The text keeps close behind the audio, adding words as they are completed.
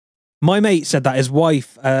My mate said that his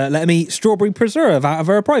wife let him eat strawberry preserve out of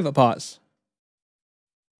her private parts.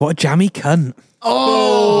 What a jammy cunt.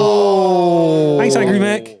 Oh! Thanks, Angry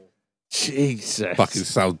Mick. Jesus. Fucking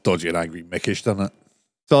sounds dodgy and angry Mickish, doesn't it?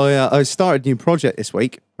 So I started a new project this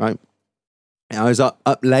week, right? And I was up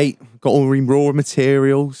late, got all the raw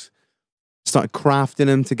materials, started crafting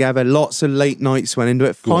them together. Lots of late nights went into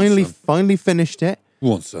it. Go on, son. Finally finished it.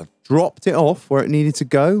 Go on, son. Dropped it off where it needed to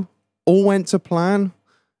go. All went to plan.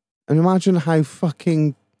 And imagine how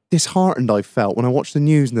fucking disheartened I felt when I watched the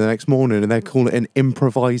news the next morning and they call it an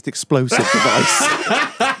improvised explosive device.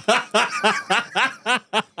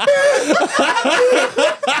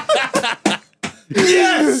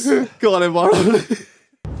 Yes! Go on, everyone.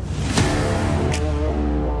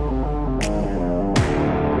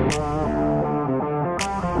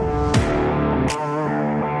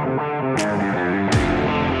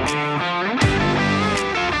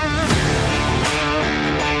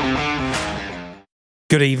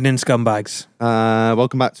 Good evening, scumbags.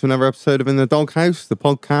 Welcome back to another episode of In the Doghouse, the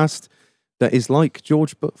podcast that is like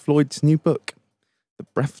George Floyd's new book, The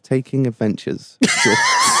Breathtaking Adventures.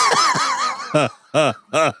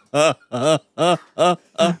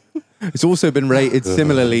 It's also been rated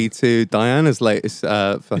similarly to Diana's latest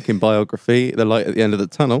fucking biography, The Light at the End of the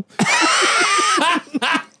Tunnel.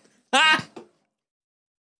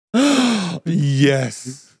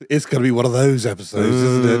 Yes. It's going to be one of those episodes,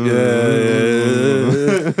 isn't it? Yeah.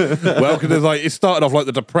 Welcome to, like, it started off like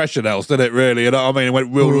the Depression House, didn't it, really? You know what I mean? It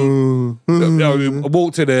went real... I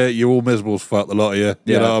walked in here, you're all miserable as fuck, the lot of you.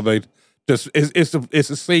 You know what I mean? Just, it's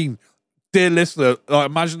a scene. Dear listener, like,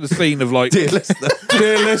 imagine the scene of, like... Dear listener.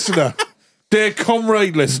 Dear listener. Dear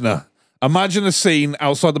comrade listener. Imagine the scene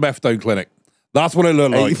outside the methadone clinic. That's what it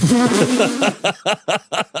looked like.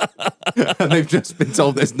 And they've just been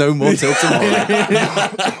told there's no more till tomorrow.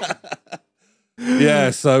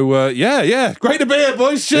 Yeah, so, yeah. Great to be here,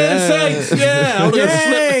 boys. Cheers, saints. Yeah.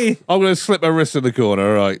 I'm going to slip my wrist in the corner,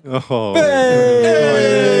 all right. Oh.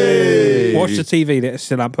 Hey. Watch the TV that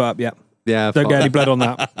still haven't put up yet. Yeah. Don't get any blood on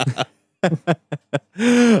that.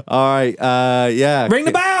 All right. Yeah. Ring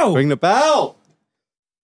the bell! Ring the bell.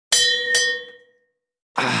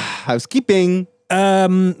 Housekeeping.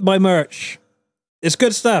 My merch. It's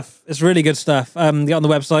good stuff. It's really good stuff. Get on the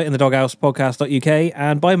website in the doghousepodcast.uk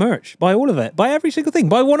and buy merch. Buy all of it. Buy every single thing.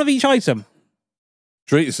 Buy one of each item.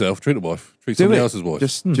 Treat yourself. Treat the wife. Treat somebody else's wife.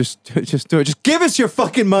 Just do it. Just give us your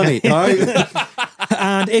fucking money. All right?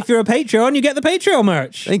 And if you're a Patreon, you get the Patreon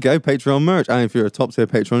merch. There you go. Patreon merch. And if you're a top tier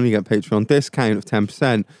Patreon, you get Patreon discount of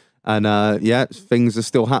 10%. And yeah, things are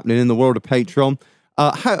still happening in the world of Patreon.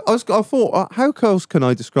 I thought, how else can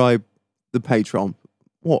I describe the Patreon?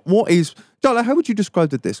 What is, Charlie, how would you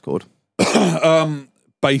describe the Discord?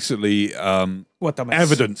 Basically, What the mess?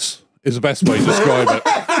 evidence is the best way to describe it.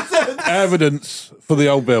 Evidence for the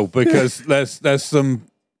old Bill, because there's some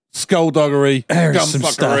skullduggery, There's some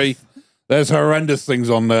gunfuckery. stuff. There's horrendous things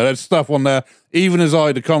on there. There's stuff on there. Even as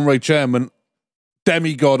I, the comrade chairman,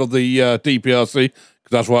 demigod of the DPRC, because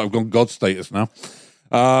that's why I've got God status now.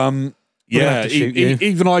 Yeah, have to shoot you.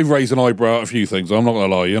 even I've raised an eyebrow at a few things. I'm not going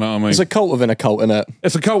to lie, you know what I mean? It's a cult within a cult, isn't it?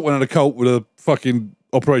 It's a cult within a cult with a fucking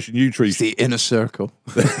Operation U-Tree. It's the inner circle.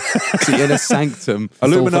 It's the inner sanctum.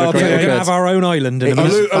 Illuminati. We're going to Yeah. have our own island in a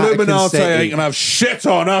minute. Illuminati City. ain't going to have shit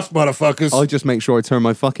on us, motherfuckers. I just make sure I turn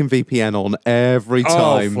my fucking VPN on every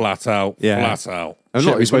time. Flat out. Yeah. Flat out. I'm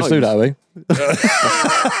Shit, we're supposed to do that, are we?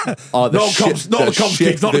 Oh, the Not comps, not the comps, shit,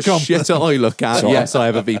 kids, not the comps. shit that I look at. Sorry. Yes, I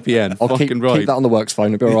have a VPN. I'll Fucking keep right. that on the works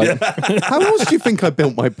phone. It'll be all right. How else do you think I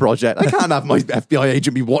built my project? I can't have my FBI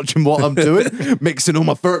agent be watching what I'm doing, mixing all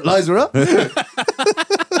my fertilizer up.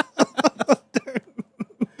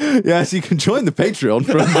 Yes, you can join the Patreon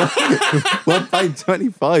for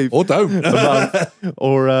 £1.25 Or don't. a month.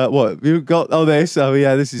 Or what? You've got this. Oh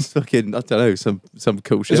yeah, this is fucking, I don't know, some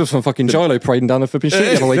cool shit. This was some fucking Gilo parading down the flipping street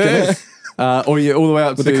the other week, isn't it? Or you all the way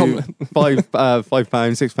up With to the £5,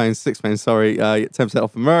 £6, sorry. You get 10%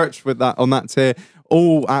 off the merch with that on that tier.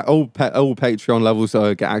 All Patreon levels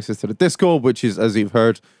get access to the Discord, which is, as you've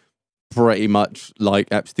heard, pretty much like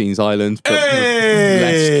Epstein's Island, but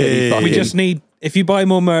less kiddie fucking. We just need, if you buy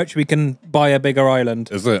more merch, we can buy a bigger island.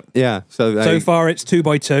 Is it? Yeah. So So far, it's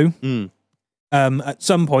 2x2. At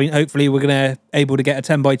some point, hopefully, we're gonna able to get a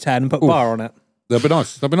 10x10 and put bar on it. That'd be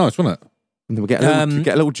nice. That'd be nice, wouldn't it? we get a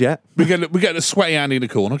little jet. We get the sweaty Andy in the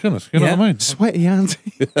corner, couldn't us? You know Yeah. what I mean? Sweaty Andy.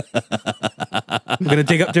 We're gonna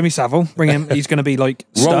dig up Jimmy Savile, bring him. He's gonna be like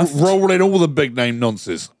stuffed. Roll in all the big name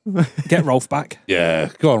nonsense. Get Rolf back. Yeah.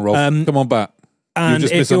 Go on, Rolf. Come on back. And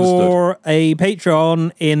just if misunderstood. you're a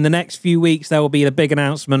Patreon, in the next few weeks, there will be the big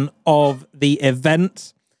announcement of the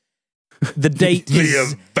event. The date The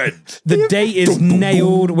is event. the date is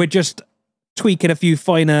nailed. We're just tweaking a few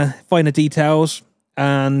finer details.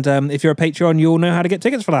 And if you're a Patreon, you'll know how to get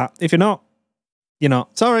tickets for that. If you're not, you're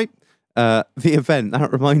not. Sorry. The event,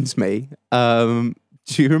 that reminds me. Do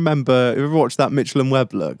you remember, have you ever watched that Mitchell and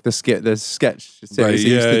Webb look? The sketch series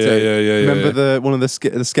he used to do? Yeah. Remember one of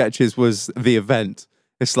the sketches was The Event.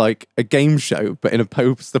 It's like a game show, but in a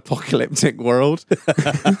post-apocalyptic world.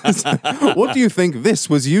 What do you think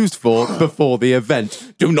this was used for before the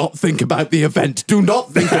event? Do not think about the event. Do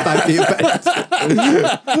not think about the event.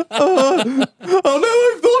 Oh no,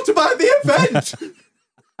 I've thought about the event.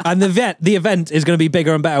 And the event is going to be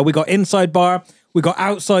bigger and better. We got inside bar. We got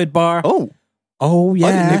outside bar. Oh yeah.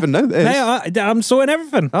 I didn't even know this. I'm sorting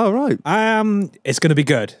everything. Oh, right. It's going to be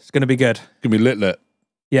good. It's going to be good. Give me lit.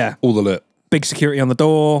 Yeah. All the lit. Big security on the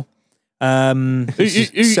door.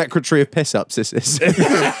 Secretary of Piss-Ups, this is.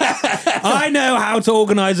 I know how to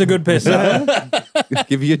organise a good piss up.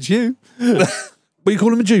 Give you a due. What are you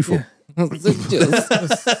calling him a Jew for? I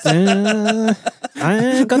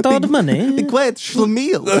got all the money. Great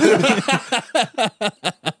schlemiel.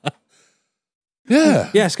 Yeah.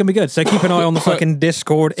 Yeah, it's going to be good. So keep an eye on the fucking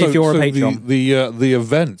Discord if you're a Patreon. The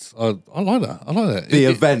event. I like that. I like that. The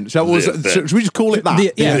event. Should we just call it that?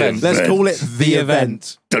 The event. Let's call it the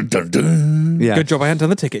event. Dun, dun, dun. Yeah. Good job I hadn't done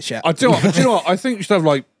the tickets yet. Do you know what? I think you should have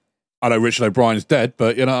like, I know Richard O'Brien's dead,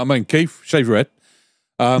 but you know what I mean? Keith, shave your head.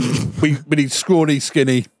 We need scrawny,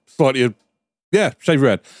 skinny, slightly, shave your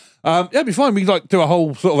head. It'd be fine. We could like do a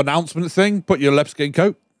whole sort of announcement thing, put your leopskin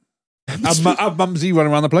coat, have Mumsy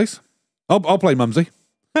running around the place. I'll play Mumsy.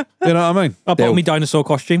 You know what I mean? I'll put on my dinosaur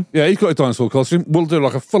costume. Yeah, he's got a dinosaur costume. We'll do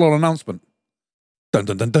like a full-on announcement. Dun,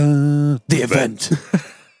 dun, dun, dun. The event.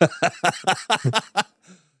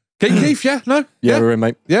 Keith, yeah? No? Yeah, we're in,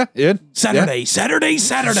 mate. Yeah, Ian? Saturday. Saturday!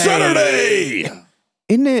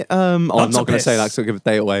 Isn't it? I'm not of going to piss. say that because I'll give a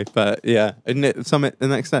date away, but yeah. Isn't it Summit the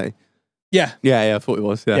next day? Yeah. Yeah, I thought it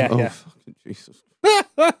was. Yeah. Yeah, Oh, yeah. fucking Jesus.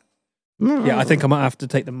 Yeah, I think I might have to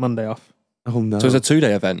take the Monday off. Oh, no. So it's a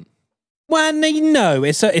 2-day event. Well, no,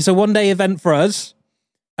 it's a one-day event for us.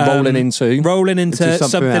 Rolling into. Into something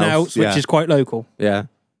something else, else, which yeah. is quite local. Yeah.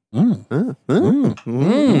 Mm.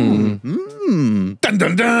 Dun,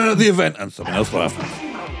 dun, dun, the event, and something else will happen.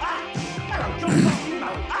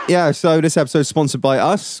 Yeah, so this episode's sponsored by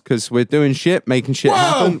us because we're doing shit, making shit Whoa,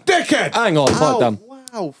 happen. dickhead! Hang on, pipe down.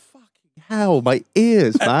 Wow, fucking hell, my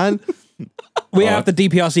ears, man. We have the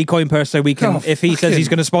DPRC coin purse, so we can. Oh, if he says he's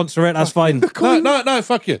going to sponsor it, that's fine. No,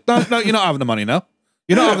 fuck you. No, you're not having the money now.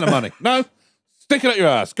 You're not having the money. No. Stick it at your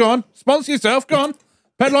ass. Go on. Sponsor yourself. Go on.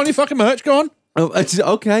 Peddle on your fucking merch. Go on. Oh,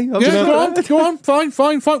 okay. Yeah, go on. Fine.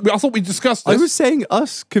 I thought we discussed this. I was saying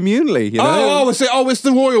us communally, you know? It's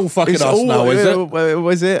the royal fucking It's us all, now, is it?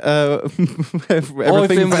 Was it? I've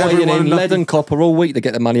Everything been for waiting everyone. in lead and copper all week to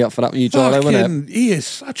get the money up for that Ujalo, isn't it? Fucking, he is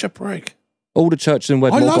such a prick. All the churches in I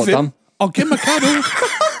Wedmore love got him. done. I'll give him a cuddle.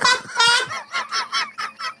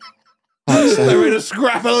 They're in a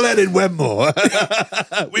scrap of lead in Wedmore.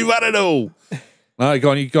 We've had it all. No,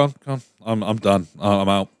 go on, you go on. I'm done. I'm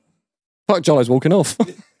out. Fuck, Jolly's walking off.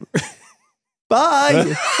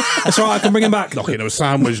 Bye. That's all right. I can bring him back. Knocking him a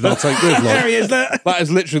sandwich and I'll take good. Like. There he is. There. That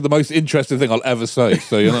is literally the most interesting thing I'll ever say.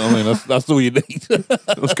 So, you know what I mean? That's all you need.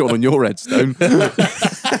 What's going on your headstone?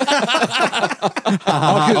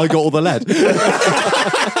 I got all the lead.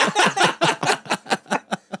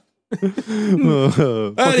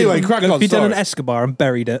 Anyway, crack on. He done an Sorry. Escobar and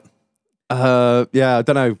buried it. Yeah, I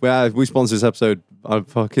don't know. We sponsor this episode. I'm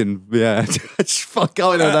fucking, yeah. Fuck,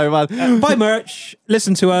 I don't know, man. Buy merch,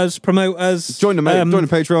 listen to us, promote us. Join the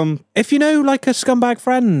Patreon. If you know like a scumbag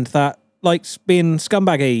friend that likes being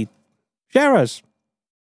scumbaggy, share us.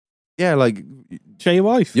 Yeah, like, Share your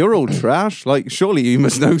wife. you're all trash. Like, surely you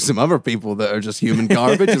must know some other people that are just human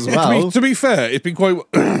garbage as well. To be fair, it's been quite.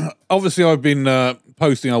 Obviously, I've been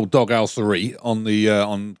posting old Dog Alcery on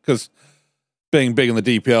the because being big in the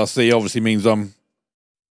DPRC obviously means I'm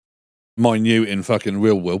minute in fucking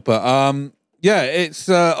real will. But yeah, it's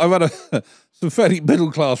I've had some fairly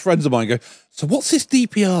middle class friends of mine go. So what's this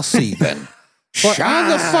DPRC then? Like,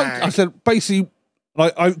 how the fuck? I said basically.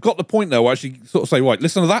 I got the point there where I actually sort of say, right,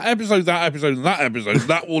 listen to that episode, and that episode.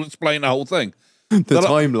 That will explain the whole thing. The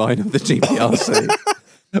timeline of the GPRC.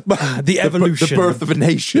 The evolution. The birth of a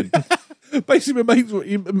nation. Basically,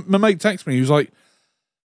 my mate texted me. He was like,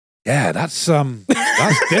 "Yeah, that's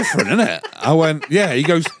different, isn't it?" I went, "Yeah." He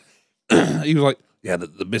goes, he was like, "Yeah,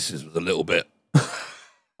 the missus was a little bit."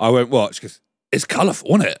 I went, "What?" She goes, "It's colourful,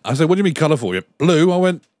 isn't it?" I said, "What do you mean colourful? You're blue?" I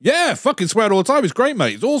went, "Yeah, fucking swear it all the time. It's great,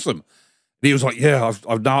 mate. It's awesome." he was like, yeah,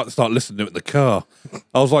 I've now started listening to it in the car.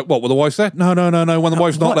 I was like, what, when the wife's there? No, when the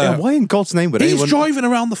wife's not there. Why in God's name would He's anyone... driving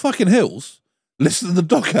around the fucking hills, listening to the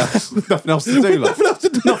Doghouse. Nothing else to do. Like, Nothing else to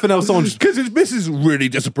do. nothing else on. Because his missus really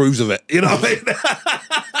disapproves of it. You know what I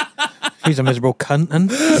mean? She's a miserable cunt.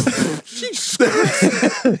 And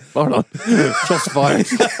Hold on. Shots fired.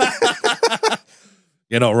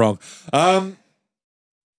 You're not wrong.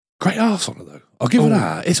 Great arse on her, though. I'll give her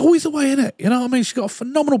that. It's always the way, innit? You know what I mean? She's got a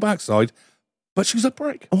phenomenal backside, but she's a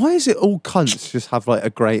prick. Why is it all cunts just have like a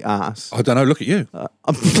great ass? I don't know. Look at you.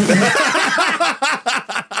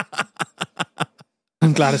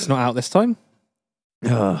 I'm glad it's not out this time.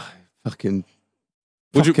 Fucking.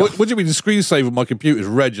 What do you mean the screensaver on my computer is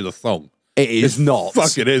Reg of the thong? It is not.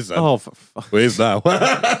 Fuck it is, then. Oh, for fuck. Well, it is now.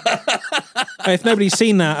 If nobody's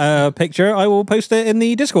seen that picture, I will post it in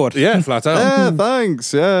the Discord. Yeah, flat out. Yeah,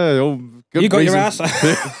 thanks. Yeah. Good You got your reason.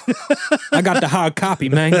 ass. I got the hard copy,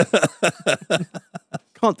 man.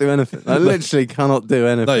 Can't do anything. I literally cannot do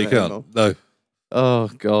anything. No, you anymore. can't. No. Oh,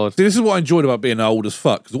 God. See, this is what I enjoyed about being old as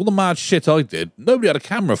fuck, because all the mad shit I did, nobody had a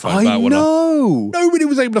camera phone I back when know. nobody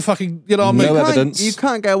was able to fucking, you know what I mean? No You can't- evidence. You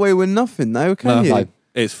can't get away with nothing, though, can you? No.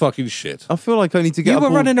 It's fucking shit. I feel like I need to get You up were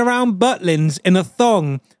all- running around Butlins in a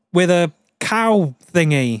thong with a cow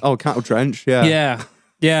thingy. Oh, cattle trench, yeah. Yeah.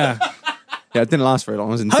 Yeah. Yeah, it didn't last very long.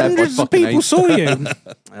 I was in bed by Hundreds of fucking people 8. saw you.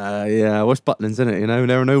 Yeah, what's Butlins, isn't it? You know,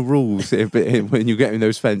 there are no rules when you get in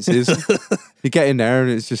those fences. You get in there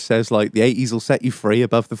and it just says, like, the 80s will set you free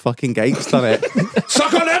above the fucking gates, doesn't it?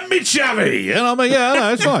 Suck on them, me chavvy! You know what I mean? Yeah,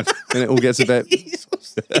 no, it's fine. And it all gets a bit...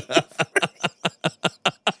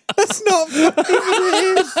 That's not what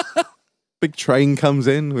it is. Big train comes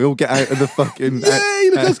in. We all get out of the fucking... Yay,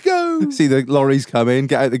 let's go! See the lorries come in,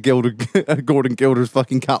 get out the Gordon Gilder's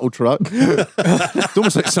fucking cattle truck. It's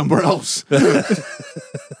almost like somewhere else.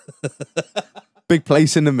 Big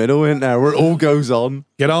place in the middle, isn't there, where it all goes on.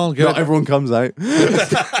 Get on, Not everyone comes out.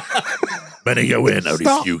 Many go in, only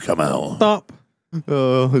Stop. few come out. Stop.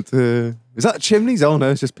 Oh, is that chimneys? Oh, no,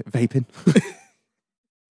 it's just vaping.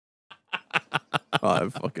 I don't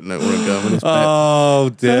fucking know where I'm going with this bit.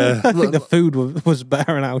 Oh, dear. I think the food was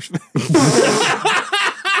better in Auschwitz.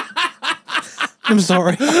 I'm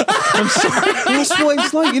sorry. I'm sorry. That's what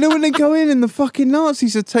it's like. You know when they go in and the fucking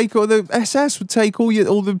Nazis would take all the SS would take all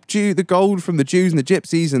the gold from the Jews and the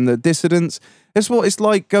gypsies and the dissidents. That's what it's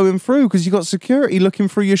like going through because you got security looking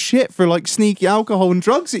through your shit for like sneaky alcohol and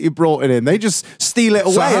drugs that you brought in. They just steal it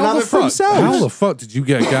away So and have it for themselves. How the fuck did you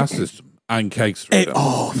get a gas system and cakes through them?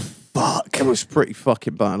 Oh fuck! It was pretty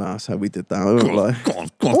fucking badass how we did that. I won't lie. Go on.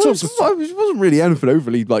 Well, it wasn't really anything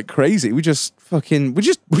overly like crazy. We just took it in. We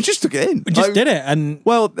just did it, and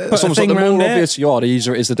Well, It's a almost like thing the round more it. obvious you are, the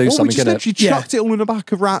easier it is to do we something, just innit? actually Yeah. chucked it all in the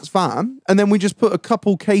back of Rat's van, and then we just put a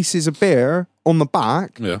couple cases of beer on the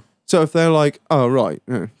back. Yeah. So if they're like, "Oh right,"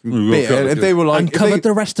 got beer, covered, and if they were like, and if they- covered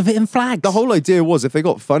the rest of it in flags. the whole idea was if they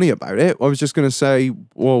got funny about it, I was just going to say,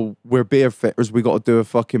 well, we're beer fitters. We got to do a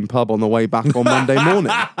fucking pub on the way back on Monday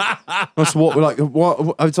morning. That's what we're like.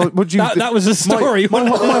 What? I was like, what do you? That was the story. My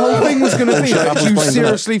whole thing was going to be, like, Apple's do you brains, innit?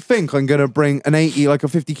 seriously think I'm going to bring an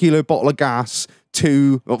 50-kilo bottle of gas,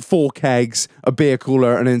 4 kegs, a beer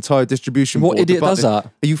cooler, and an entire distribution What board to idiot does Butlins?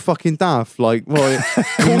 that? Are you fucking daft? Like, well, of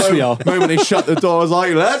course we are. The moment they shut the door, I was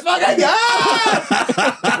like, let's fucking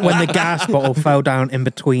go! When the gas bottle fell down in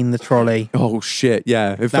between the trolley. Oh shit!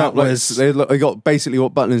 Yeah, it felt was- like they got basically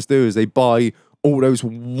what Butlins do is they buy all those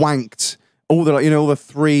wanked, all the all the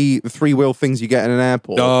three wheel things you get in an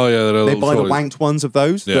airport. Oh, yeah. They buy the wanked ones of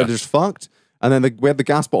those. Yeah. They're just fucked. And then we had the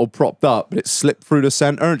gas bottle propped up, but it slipped through the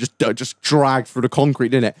center and just dragged through the concrete,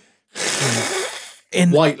 didn't it?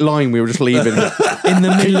 In White line we were just leaving. in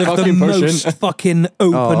the middle of the Fucking pushing. most fucking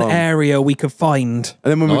open Oh. area we could find.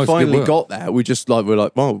 And then when we Nice, good finally work. got there, we just like we're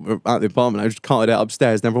like, well, we're at the apartment. I just carted it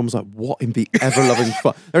upstairs, and everyone was like, "What in the ever loving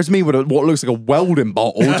fuck?" There's me with what looks like a welding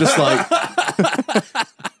bottle, just like.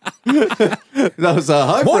 That was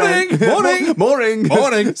hi, Morning, friend. morning,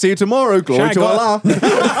 morning. See you tomorrow. Glory Shag to up. Allah.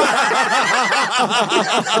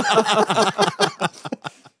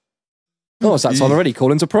 Oh, it's that time already.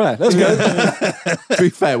 Call into prayer. Let's go. To be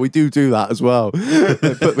fair, we do that as well.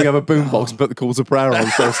 But we have a boombox, put the calls of prayer on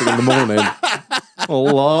first thing in the morning.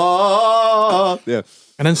 Allah. Yeah.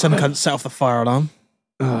 And then some cunt set off the fire alarm.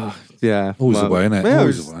 Yeah. Always the way, innit? Yeah,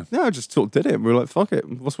 Always the way. I just sort of did it. We were like, fuck it.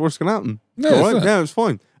 What's going to happen? Yeah, All it's right. fair. Yeah, it was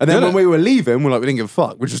fine. And then Yeah. when we were leaving, we're like, we didn't give a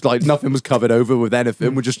fuck. We're just like, nothing was covered over with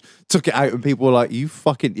anything. We just took it out and people were like, you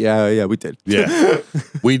fucking, yeah, we did. Yeah.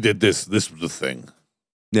 We did this. This was the thing.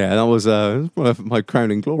 Yeah, that was one of my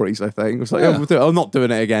crowning glories, I think. It was like, Yeah. yeah, we'll do it. I'm not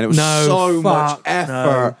doing it again. It was No, so much fuck effort.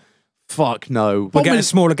 no. Fuck no. We'll But get a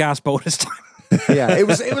smaller gas bottle this time. Yeah, it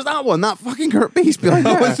was that one, that fucking Kurt Beast. Like,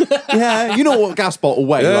 yeah, you know what gas bottle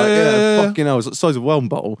weigh? Yeah, like, yeah. fucking hell, it's the size of a whelm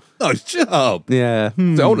bottle. Nice job. Yeah.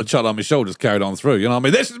 So I would have chucked on my shoulders, carried on through. You know what I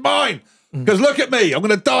mean? This is mine. Because look at me. I'm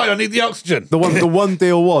going to die. I need the oxygen. The one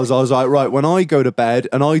deal was, I was like, right, when I go to bed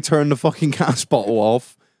and I turn the fucking gas bottle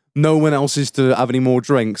off, no one else is to have any more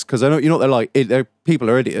drinks. Because I know, you know what they're like? People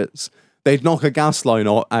are idiots. They'd knock a gas line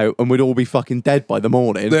out and we'd all be fucking dead by the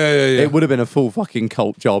morning. Yeah. It would have been a full fucking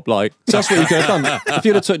cult job. Like, So that's what you could have done. If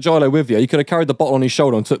you'd have took Gilo with you, you could have carried the bottle on his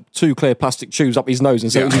shoulder and took 2 clear plastic tubes up his nose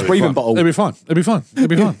and said it was his breathing bottle. It'd be fine. It'd be fine.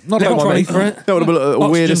 Not a Little problem. trolley for it. that would have been the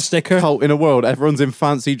Oxygen weirdest sticker. cult in the world. Everyone's in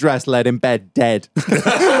fancy dress, led in bed, dead.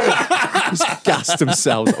 Just gassed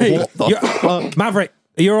themselves. What the fuck? Maverick,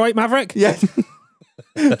 are you all right, Maverick? Yeah.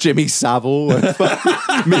 Jimmy Savile, and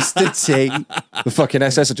Mr. T. The fucking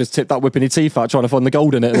SS had just tipped that whipping his teeth out trying to find the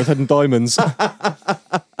gold in it and hidden diamonds.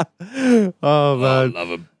 Oh man, Love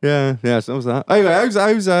him. yeah. So that was that. Anyway,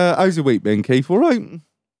 how's your week been, Keith? All right?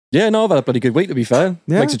 Yeah, no, I've had a bloody good week, to be fair.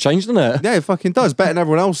 Yeah. Makes a change, doesn't it? Yeah, it fucking does. Better than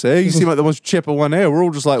everyone else here. You seem like the most chipper one here. We're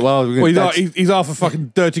all just like, well, we're Well, gonna he's half a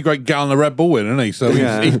fucking dirty great gallon of Red Bull in, isn't he? So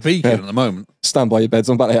Yeah. he's peaking at the moment. Stand by your beds.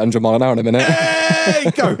 I'm about to hit 100 mile an hour in a minute.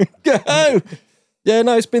 Hey, go. Go! Yeah,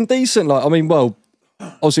 no, it's been decent. Like, I mean, well,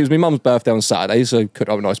 obviously it was my mum's birthday on Saturday, so could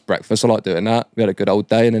have a nice breakfast. I like doing that. We had a good old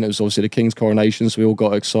day, and then it was obviously the King's coronation, so we all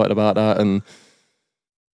got excited about that. And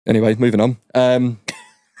anyway, moving on.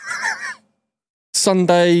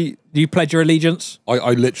 Sunday, Do you pledge your allegiance?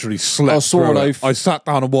 I literally slept I swore through an it. oath. I sat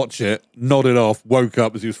down and watched it, nodded off, woke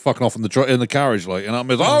up as he was fucking off in the carriage, like, and I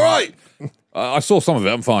was all right. I saw some of it.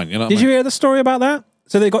 I'm fine. You know. What Did I you mean? hear the story about that?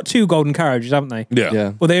 So they got 2 golden carriages, haven't they? Yeah.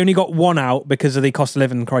 yeah, Well, they only got 1 out because of the cost of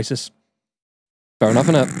living crisis. fair enough,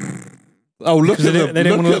 innit? Oh, look at They them. didn't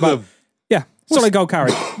want to Look look at back. them. Yeah, solid gold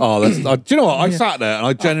carriage. Oh, that's. Do you know what? I sat there and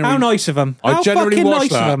I genuinely. How nice of them. I How generally fucking watched nice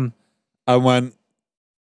that. of them. and went,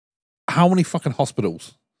 how many fucking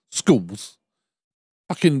hospitals, schools,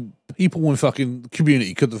 fucking people in fucking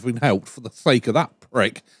community could have been helped for the sake of that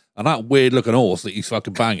prick and that weird looking horse that he's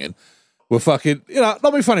fucking banging? We're fucking, you know,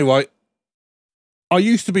 not be funny, right? I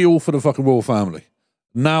used to be all for the fucking royal family.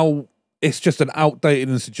 Now it's just an outdated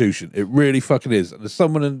institution. It really fucking is. And there's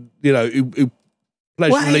someone in, you know, who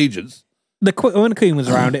pledged What? allegiance. When the Queen was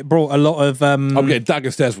around, it brought a lot of I'm getting dagger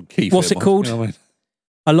stares from Keith. What's here, it Mike. called? You know what I mean?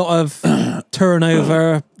 a lot of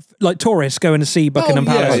turnover, like tourists going to see Buckingham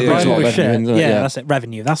yeah, Palace. yeah, Right? yeah. Oh, shit. Revenue, isn't it? Yeah, Yeah. that's it.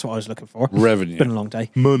 Revenue. That's what I was looking for. Revenue. It's been a long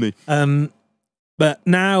day. Money. But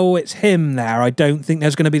now it's him there. I don't think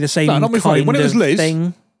there's going to be the same No, not me funny. kind When it was of Liz,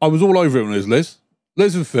 thing. I was all over it when it was Liz.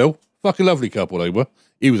 Liz and Phil, fucking lovely couple they were.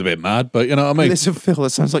 He was a bit mad, but you know what I mean? Listen, Phil,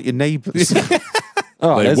 that sounds like your neighbours.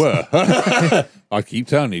 Oh, They there's- were. I keep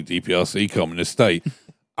telling you, DPRC, Communist State.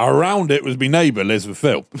 Around it was my neighbour, Liz and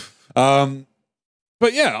Phil.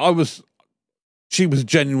 But yeah, she was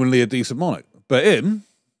genuinely a decent monarch. But him,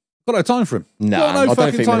 got no time for him. Nah, Got no I don't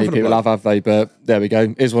fucking think time many for the people bloke. have they? But there we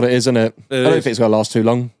go. Is what it is, isn't it? I don't is. think it's going to last too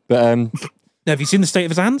long. But Have you seen the state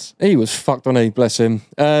of his hands? he was fucked on, he? Bless him.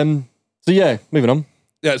 So yeah, moving on.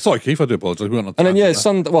 Yeah, sorry, Keith, I do apologise. We went on And then tangent yeah, there.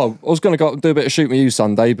 Sunday. Well, I was going to go do a bit of shooting with you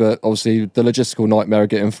Sunday, but obviously the logistical nightmare of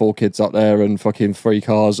getting 4 kids up there and fucking 3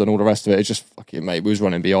 cars and all the rest of it. It's just fucking mate. We was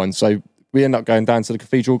running behind, so we ended up going down to the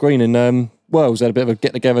Cathedral Green in Wales. Had a bit of a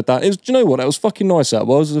get together. That it was. Do you know what? That was fucking nice. That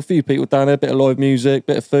was. There's a few people down there. Bit of live music,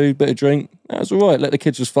 bit of food, bit of drink. That was all right. Let the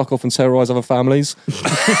kids just fuck off and terrorise other families.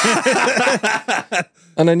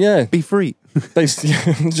 And then yeah, Be free. they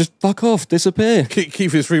just fuck off, disappear.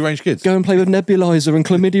 Keith is free-range kids. Go and play with Nebulizer and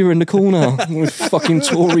Chlamydia in the corner with fucking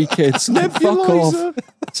Tory kids. Fuck off.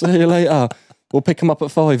 See you later. We'll pick them up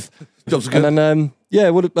at 5. Jobs are And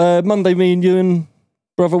good. then, Monday, me and you and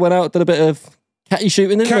brother went out, did a bit of catty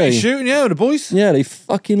shooting, didn't Catty we? shooting, yeah, the boys. Yeah, they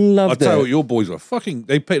fucking I loved tell you it. what, your boys were fucking.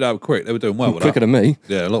 They picked it up quick. They were doing well with Quicker that. than me.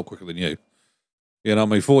 Yeah, a lot quicker than you. You know, I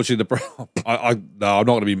mean, fortunately, no, I'm not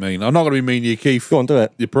going to be mean. I'm not going to be mean to you, Keith. Go on, do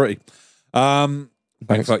it. You're pretty. In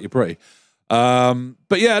Thanks. fact, you're pretty.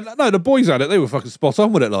 But yeah, no, the boys had it. They were fucking spot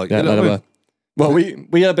on with it. Like, Yeah, you know no, what I they mean? were. Well,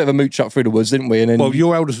 we had a bit of a mooch up through the woods, didn't we? And then, Well,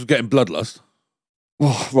 your eldest was getting bloodlust.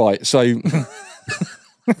 oh, right, so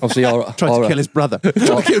obviously our Tried to kill his brother.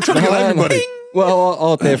 Trying to kill everybody. Well,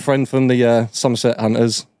 our dear friend from the Somerset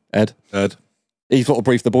Hunters, Ed, Ed. he sort of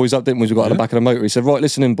briefed the boys up, didn't we? We got on the back of the motor. He said, right,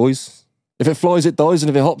 listen in, boys. If it flies, it dies, and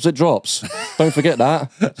if it hops, it drops. Don't forget that.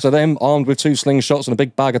 So them, armed with 2 slingshots and a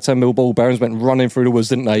big bag of 10mm ball bearings, went running through the woods,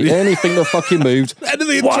 didn't they? Anything that fucking moved,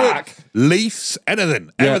 Anything. whack. Leafs, anything.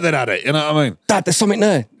 Yeah. Everything had it. You know what I mean? Dad, there's something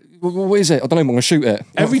there. What is it? I don't know. I'm going to shoot it.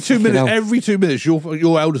 Every Oh, 2 fucking minutes, hell. every 2 minutes,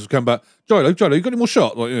 your eldest would come back. Joe, you got any more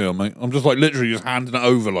shot? Like, yeah, mate. I'm just like literally just handing it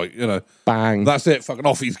over, like, you know. Bang. That's it. Fucking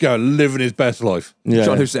off he's going, living his best life. Yeah.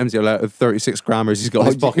 John Hughes empty out of 36 grammars he's got in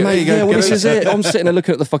his pocket. There you go. Yeah, well, Get this it. is it. I'm sitting there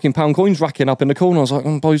looking at the fucking pound coins racking up in the corner. I was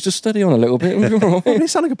like, boys, just steady on a little bit. Oh, they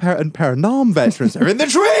sound like a pair of Nam veterans. They're in the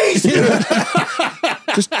trees!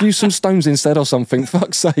 Just use some stones instead or something.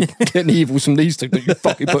 Fuck's sake. Getting evil from these two. You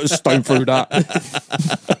fucking put a stone through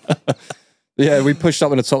that. Yeah, we pushed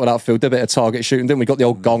up on the top of that field, did a bit of target shooting, didn't we? Got the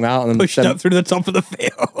old gong out and Pushed up through the top of the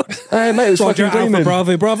field. Hey, mate, it was Roger, fucking Alpha,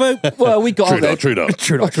 dreaming. Bravo. Well, we got True up there. dog,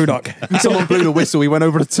 true dog. True doc. Someone blew the whistle, he went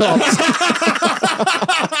over the top.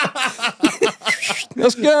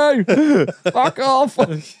 Let's go. Fuck off.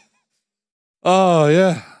 Oh,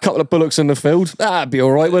 yeah. Couple of bullocks in the field. That'd be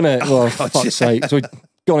all right, wouldn't it? Well, fuck's sake. So we'd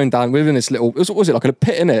gone in down within this little, what was it, like a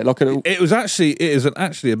pit in it? Like a little, It is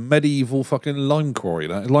actually a medieval fucking lime quarry,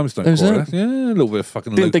 that limestone Is quarry. it? Yeah, a little bit of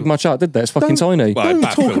fucking didn't local. dig much out, did they? It's fucking tiny. Well, Don't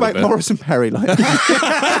backfilled talk a about bit. Morris and Perry like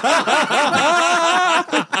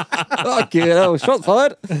Fucking hell, shot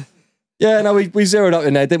fired. Yeah, no, we zeroed up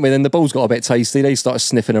in there, didn't we? Then the balls got a bit tasty. They started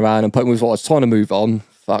sniffing around and putting, we thought it's time to move on.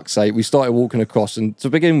 Fuck's sake. We started walking across, and to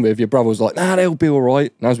begin with, your brother was like, nah, they'll be all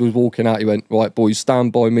right. And as we was walking out, he went, right, boys,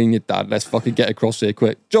 stand by me and your dad. Let's fucking get across here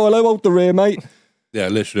quick. Gilo, hold the rear, mate. Yeah,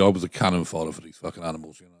 literally, I was a cannon fodder for these fucking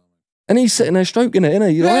animals, you know. And he's sitting there stroking it, isn't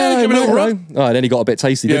he? You're Yeah, like, give it a mate, little hello." All right, then he got a bit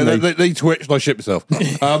tasty, Yeah, didn't he? they twitched and I shit myself.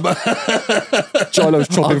 Gilo's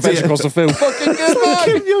chopping veg dear. across the field. Fucking good,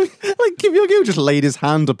 man. Kim Jong-il just laid his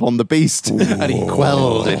hand upon the beast and he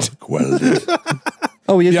quelled it. Quelled it.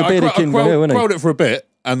 Oh, he is Yeah, the I bearded king, isn't he? quelled it for a bit,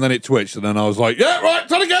 and then it twitched, and then I was like, yeah, right,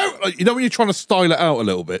 time to go. Like, you know when you're trying to style it out a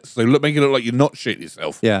little bit, so make it look like you're not shitting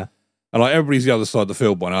yourself. Yeah. And like everybody's the other side of the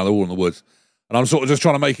field by now, they're all in the woods. And I'm sort of just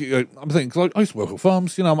trying to make it, I'm thinking, because I used to work at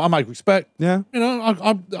farms, you know, I make respect. Yeah. You know,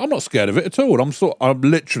 I'm not scared of it at all. I'm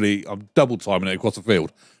double timing it across the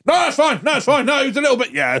field. No, it's fine. No, it was a little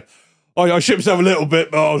bit, yeah. I shit myself a little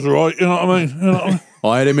bit, but I was all right. You know what I mean? You know what I mean?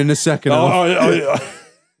 I had him in the second half.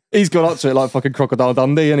 He's gone up to it like fucking Crocodile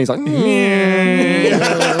Dundee, and he's like,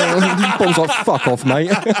 Bob's like, fuck off,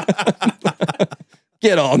 mate.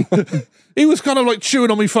 Get on. He was kind of like chewing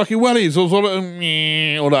on me fucking wellies, or sort of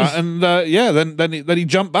all that, and then he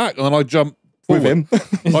jumped back, and then I jumped With forward.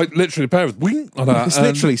 him. Like literally a pair of wing like that. This and-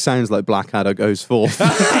 literally sounds like Blackadder goes forth.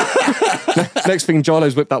 Next thing,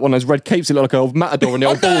 Gilo's whipped out one of those red capes that look like an old matador in the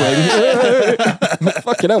old bull ring.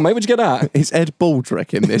 Fucking hell, mate, where'd you get that? It's Ed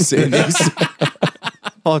Baldrick in this series.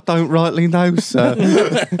 I don't rightly know, sir.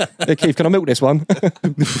 Hey, Keith, can I milk this one?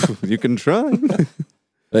 You can try.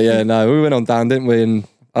 But yeah, no, we went on down, didn't we, and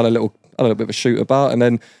had a little bit of a shoot about, and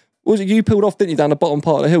then what was it, you peeled off, didn't you, down the bottom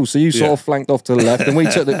part of the hill? So you sort Yeah. of flanked off to the left, and we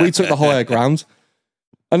took the higher ground.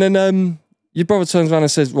 And then your brother turns around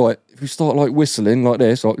and says, right, if we start like whistling like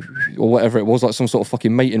this, like, or whatever it was, like some sort of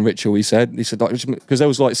fucking mating ritual, he said, like, because there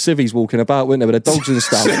was like civvies walking about, weren't there, with their dogs and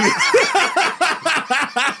stuff.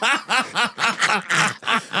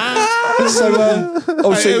 So,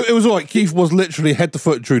 obviously, it was all right. Keith was literally head to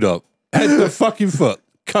foot True Dog. Head to fucking foot.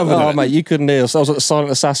 Covered oh, it. mate, you couldn't hear us. I was like the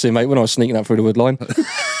silent assassin, mate, when I was sneaking up through the wood line.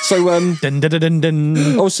 So, Dun, dun, dun, dun, dun.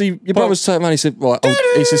 obviously, your brother's turned around, he said, right,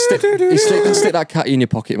 he said, stick that catty in your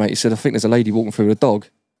pocket, mate. He said, I think there's a lady walking through with a dog.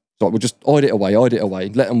 So we'll just hide it away,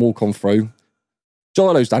 let them walk on through.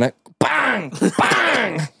 Gilo's done it. Bang!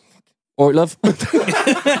 Bang! All right, love.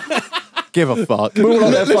 Give a fuck. We're all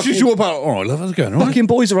like that Let's just walk about. All right, love, how's it going? All right. fucking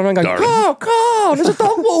boys are running around going, God, there's a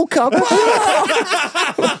dog walker.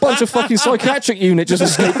 A bunch of fucking psychiatric unit just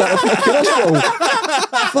escaped out of fucking hospital.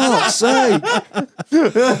 Fuck's sake.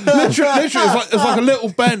 Literally, it's like a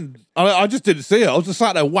little bend. I just didn't see it. I was just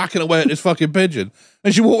sat there whacking away at this fucking pigeon,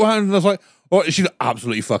 and she walked around, and I was like, "Oh, she's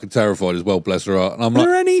absolutely fucking terrified as well, bless her heart." And I'm Are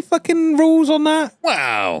there like, any fucking rules on that?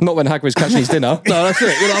 "Wow, Not when Hagrid's catching his dinner. no, that's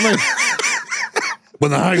it." You know what I mean? When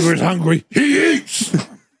the hungry is hungry, he eats.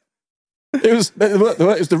 It was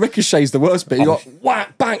the ricochets, the worst bit. You got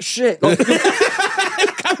whack, bang, shit. Like,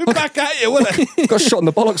 Coming back at you, wasn't it? got shot in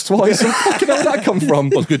the bollocks twice. Where fucking hell did that come from?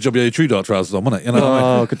 Well, it's a good job you had your True Dark trousers on, wasn't it? You know what I mean?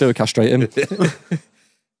 Oh, I could do a castrate him.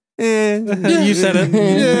 You said it.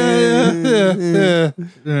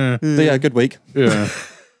 Yeah. But yeah, good week. Yeah.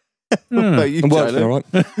 But you, And work's been Charlie,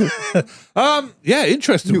 all right. Yeah,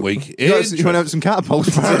 interesting week. you went out with some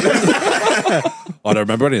catapults. I don't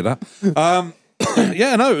remember any of that.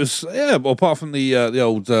 Yeah, no, it was well, apart from the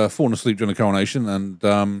old falling asleep during the coronation, and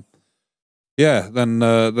then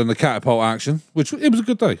the catapult action, which it was a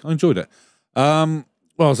good day. I enjoyed it. What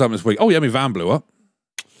was happening this week? Oh yeah, my van blew up.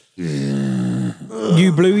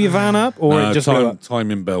 You blew your van up, or it just blew up?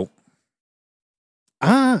 timing belt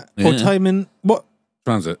Or Yeah. timing. What?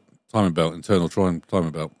 transit timing belt internal timing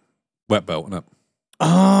belt wet belt. No.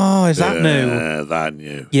 Oh, is that new? Yeah, that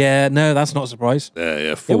new. Yeah, no, that's not a surprise. Yeah,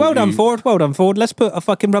 yeah. Yeah, well done, 40 Ford. Well done, Ford. Let's put a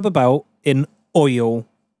fucking rubber belt in oil.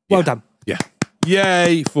 Well done. Yeah.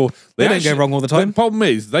 Yay for They don't go wrong all the time. The problem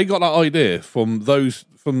is they got that idea from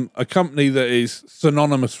a company that is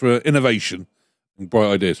synonymous for innovation and bright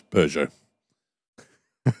ideas. Peugeot.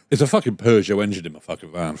 It's a fucking Peugeot engine in my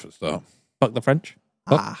fucking van for a start. Fuck the French.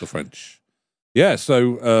 Fuck the French. Yeah,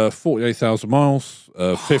 so 48,000 miles,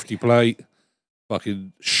 50 plate,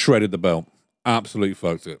 fucking shredded the belt. Absolutely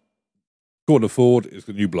fucked it. According to Ford, it's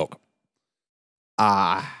the new block.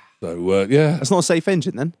 So, yeah. That's not a safe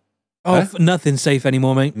engine then. Oh, nothing's safe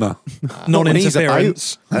anymore, mate. No.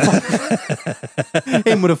 Non-interference.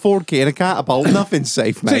 Him with a Ford key and a catapult, nothing's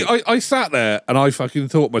safe, mate. See, I sat there and I fucking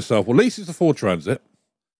thought to myself, well, at least it's a Ford Transit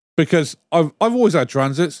because I've always had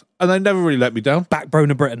Transits and they never really let me down. Backbone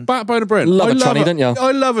of Britain. Backbone of Britain. Love I a tranny, don't you?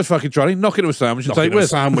 I love a fucking tranny. Knock it to a sandwich and take with.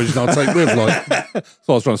 Sandwich, and I'll take with. Like,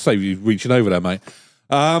 So I was trying to save you reaching over there, mate.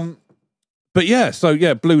 But yeah, so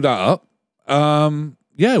yeah, blew that up.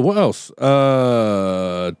 Yeah, what else?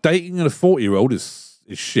 Dating a 40-year-old is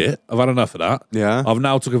shit. I've had enough of that. Yeah. I've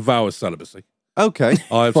now took a vow of celibacy. Okay.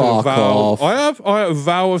 I have took a Fuck vow. off. I have a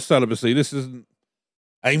vow of celibacy. This isn't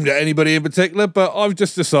aimed at anybody in particular, but I've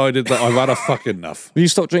just decided that I've had a fucking enough. Have you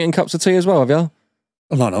stopped drinking cups of tea as well, have you?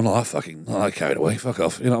 Oh, no, I'm not that fucking not that carried away. Fuck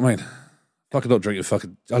off. You know what I mean? Fucking not drinking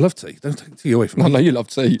fucking. I love tea. Don't take tea away from I me. know you love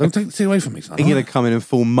tea. Don't take the tea away from me, son. You're going to come in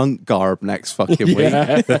full monk garb next fucking week.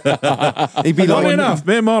 Yeah. He'd be Funny like, enough,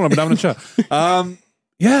 me and Marlon been having a chat.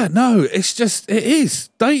 Yeah, no, it's just, it is.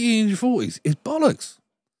 Dating in your 40s is bollocks.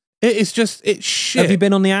 It is just, it's shit. Have you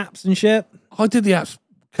been on the apps and shit? I did the apps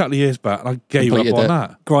a couple of years back and I gave Completed up on it.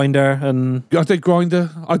 that. Grinder and I did Grindr.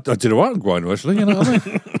 I did all right on Grindr, actually. You know what I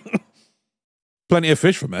mean? Plenty of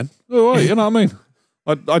fish for men. All right, you know what I mean?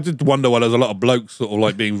 I did wonder why there's a lot of blokes sort of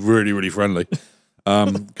like being really, really friendly.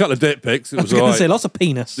 Couple of dick pics. It I was was going all to right. say lots of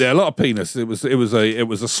penis. Yeah, a lot of penis. It was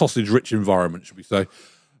a sausage rich environment, should we say?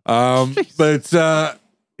 But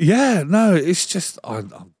yeah, no, it's just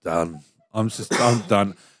I'm done. I'm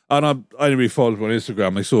done. And I only followed me on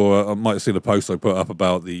Instagram. They saw I might have seen a post I put up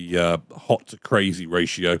about the hot to crazy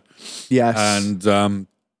ratio. yes. And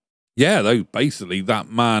yeah, though basically that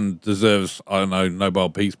man deserves, I don't know, Nobel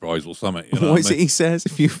Peace Prize or something. You know what is I it he says?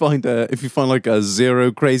 If you find like a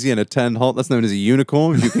 0 crazy and a 10 hot, that's known as a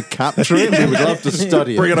unicorn. If you could capture it, we would love to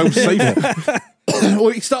study Bring it. it home safe. Well,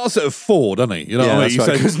 he starts at a 4, doesn't he? You know Yeah, what I mean? that's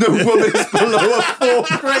right, He says, 'cause no woman's below a 4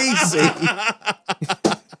 crazy.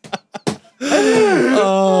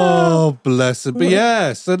 oh, bless him. But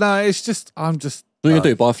yeah, so no, it's just, I'm just, What are you going to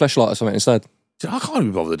do? Buy a fleshlight or something instead? I can't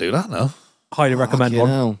even bother to do that now. Highly recommend Fucking one.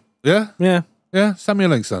 hell. Yeah? Yeah, Yeah, send me a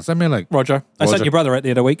link, son. Send me a link. Roger. I Roger. sent your brother it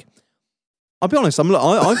the other week. I'll be honest. I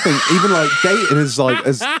think even like dating is like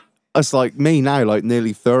as like me now, like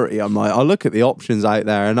nearly 30. I'm like, I look at the options out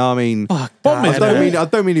there, and I mean, Fuck Bomb that. is I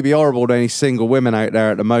don't mean to be horrible to any single women out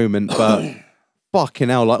there at the moment, but fucking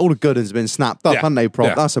hell, like all the good has been snapped up, Yeah, haven't they?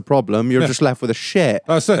 yeah. That's a problem. You're Yeah. just left with a shit.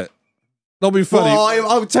 That's it. Not being funny.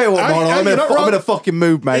 Well, I'll tell you what, Hey, Marlon, hey, I'm you're not wrong. in a fucking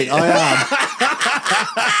mood, mate. I am.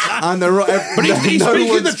 And But he's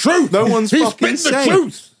speaking the truth. No one's He's fucking spitting the saying.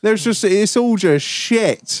 truth. There's just, it's all just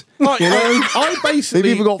shit. Like, You know? I They've basically.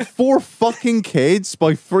 even got 4 fucking kids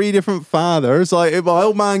by 3 different fathers. Like, if my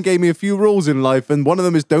old man gave me a few rules in life, and one of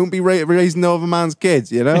them is don't be raising no other man's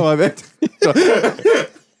kids. You know, I mean,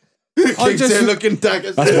 I just, looking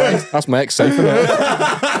daggers. That's my ex safe, isn't it?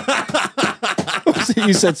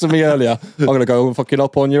 You said to me earlier, I'm going to go and fucking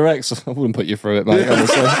up on your ex. I wouldn't put you through it, mate.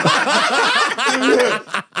 Honestly.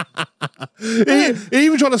 he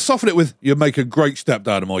even tried to soften it with, you make a great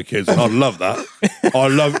stepdad of my kids, and I love that. I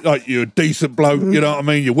love, like, you're a decent bloke, you know what I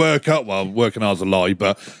mean? You work up, well, working hard's a lie,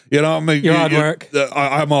 but you know what I mean? You're hard work.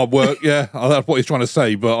 I'm hard work, yeah. That's what he's trying to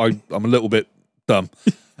say, but I'm a little bit dumb.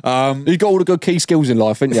 You got all the good key skills in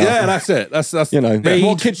life, haven't you? Yeah, that's it. That's You know, Read,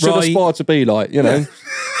 what kids should write. aspire to be like, you know.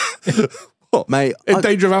 Mate, in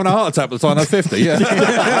danger of having a heart attack by the time I'm 50, yeah.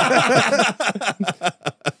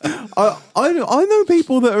 I know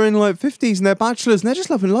people that are in like 50s and they're bachelors and they're just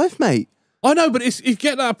loving life, mate. I know, but you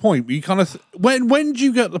get that point where you kind of, when do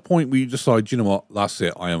you get the point where you decide, you know what, that's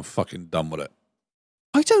it, I am fucking done with it.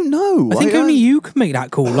 I don't know. I think only you can make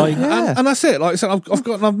that call. Like, Yeah. And that's it. Like I said,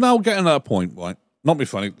 I'm now getting to that point, right? Not be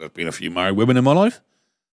funny, there's been a few married women in my life.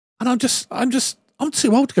 And I'm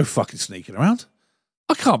too old to go fucking sneaking around.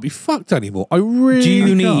 I can't be fucked anymore. I really do you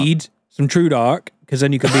can't. need some True Dark? Because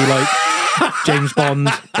then you could be like James Bond.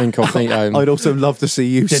 Incognito. I'd also love to see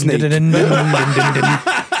you sneak.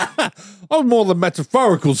 I'm more the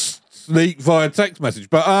metaphorical sneak via text message.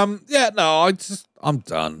 But yeah, no, I'm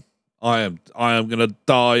done. I am gonna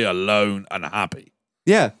die alone and happy.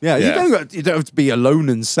 Yeah. You don't have to be alone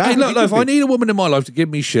and sad. Hey, You look, could if I be- need a woman in my life to give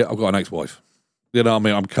me shit, I've got an ex-wife. You know what I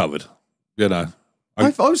mean? I'm covered. You know.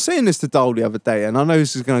 I was saying this to Dole the other day, and I know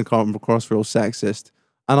this is going to come across real sexist,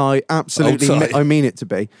 and I absolutely sorry. I mean it to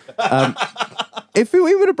be. If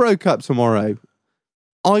we would have broke up tomorrow,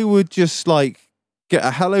 I would just like get a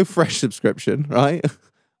HelloFresh subscription, right?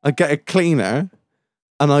 I get a cleaner,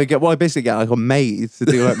 and I basically get like a maid to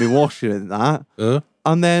do like me washing and that,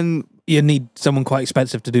 and then You need someone quite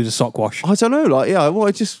expensive to do the sock wash. I don't know, like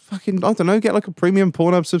I just fucking I don't know, get like a premium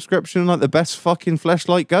Pornhub subscription, like the best fucking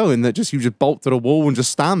fleshlight going that you just bolt to the wall and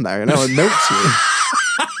just stand there, it milks you.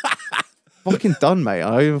 Fucking done, mate.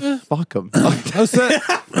 Fuck them. That's it.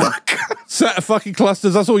 Set of fucking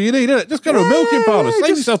clusters. That's all you need, isn't it? Just go to a milking parlour.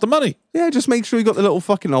 Save yourself the money. Yeah, just make sure you got the little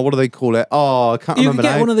fucking what do they call it? Oh, I can't You remember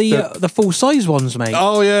can get now. one of the full size ones, mate.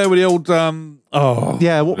 Oh yeah, with the old Yeah, what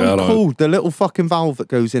Yeah, I was know. it called? The little fucking valve that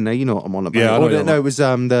goes in there. You know what I'm on about? Yeah, I know Or you're no, on. it was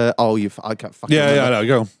I can't fucking. yeah, remember. I know.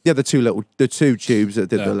 Go on. Yeah, the two tubes that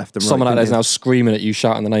did the left and right. Someone out there's didn't now screaming at you,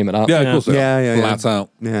 shouting the name of that. Yeah, of course. they are. Yeah. Flat out.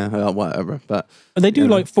 they? Yeah, whatever. But And they do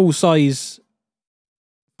like full size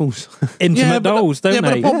intimate dolls, don't yeah, but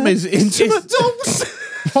they? the problem is, intimate dolls.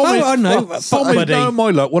 Oh, I know. Problem is, Buddy. no, my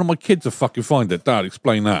luck. One of my kids will fucking find it. Dad,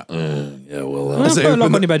 explain that. Yeah, well, Well, put a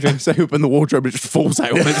lock on your bedroom. So open the wardrobe, it just falls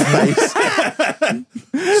out on its face.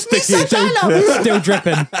 sticky, Still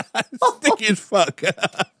dripping. sticky as fuck,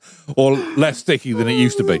 or less sticky than it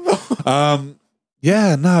used to be.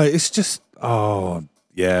 Yeah, no, it's just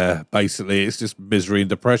basically, it's just misery and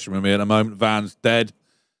depression with me at the moment. Van's dead.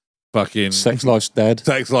 Fucking Sex life's dead.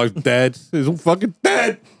 sex life's dead. It's all fucking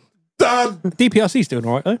dead. Done. DPRC's doing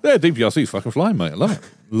all right, though. Yeah, DPRC's fucking flying, mate. I love it.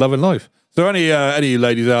 Loving life. So any of you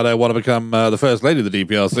ladies out there want to become the first lady of the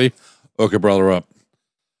DPRC, hook a brother up.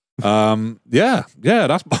 Yeah,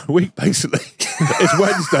 that's my week, basically. It's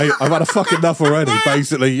Wednesday. I've had a fucking enough already,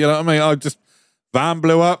 basically. You know what I mean? Van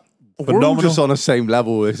blew up. We're all Phenomenal. just on the same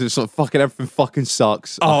level. It's just like fucking everything fucking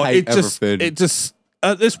sucks. Oh, I hate everything. it just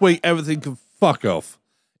this week everything can fuck off.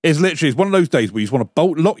 It's one of those days where you just want to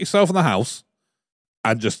lock yourself in the house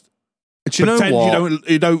and just Do you know pretend what?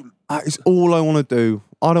 you don't. That is all I want to do.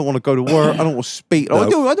 I don't want to go to work. I don't want to speak. I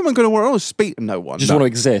don't want to go to work. I don't want to speak to no one. Just want to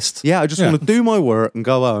exist. Yeah, I just Yeah. want to do my work and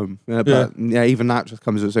go home. Yeah, but even that just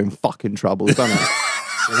comes with its own fucking troubles, doesn't it?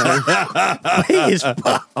 He is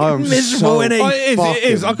I'm miserable, so innit? Oh, it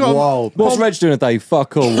is. I fucking can't- wild. What's Reg doing today?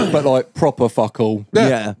 Fuck all, but like proper fuck all.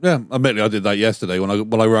 Yeah. Admittedly, I did that yesterday when I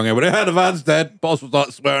rang everybody. Hey, the van's dead. Boss was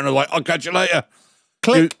like swearing. I was like, I'll catch you later.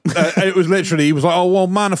 Click. It was literally, he was like, oh, well,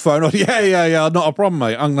 man, a phone. I was, yeah, not a problem,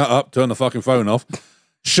 mate. Hung that up, turned the fucking phone off,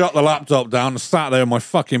 shut the laptop down, and sat there in my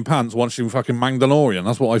fucking pants watching fucking Mandalorian.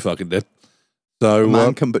 That's what I fucking did. So,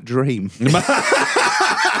 Man can but dream.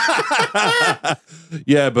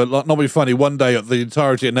 yeah, but like, not be funny. One day, the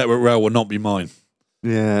entirety of Network Rail will not be mine.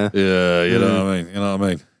 Yeah. Yeah, you know what I mean. You know what I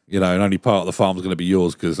mean. You know, and only part of the farm's going to be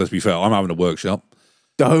yours because let's be fair, I'm having a workshop.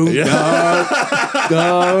 Don't even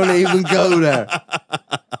go there.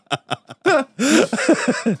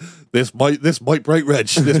 This might break Reg.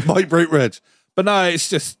 This might break Reg. But no, it's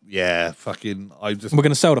just fucking. I just We're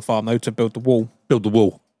going to sell the farm, though, to build the wall. build the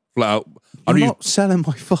wall flat out. I'm not selling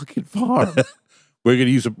my fucking farm. We're gonna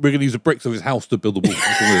use the bricks of his house to build the wall.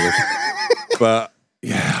 That's what we're doing. But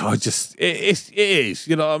yeah, it is.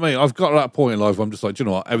 You know what I mean? I've got to that point in life where I'm just like, do you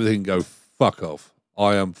know what? Everything can go fuck off.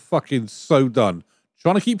 I am fucking so done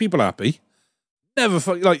trying to keep people happy. Never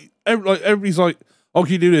everybody's like, oh,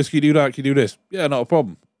 can you do this? Can you do that? Can you do this? Yeah, not a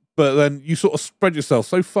problem. But then you sort of spread yourself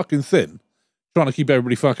so fucking thin, trying to keep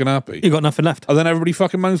everybody fucking happy. You got nothing left. And then everybody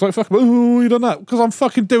fucking moans like, fuck, oh, you done that? Because I'm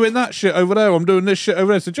fucking doing that shit over there. I'm doing this shit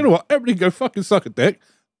over there. So do you know what? Everybody can go fucking suck a dick.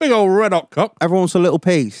 Big old red hot cock. Everyone wants a little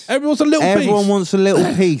piece. Everyone's a little Everyone piece. wants a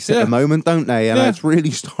little piece at Yeah. the moment, don't they? And Yeah. it's really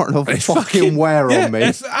starting to It's fucking wear on me.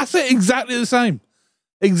 That's it. Exactly the same.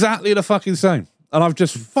 Exactly the fucking same. And I've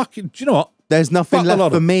just fucking, do you know what? There's nothing Fuck a lot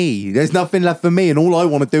left for of- me. There's nothing left for me, and all I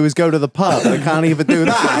want to do is go to the pub. I can't even do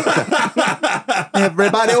that.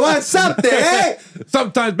 Everybody wants something, eh?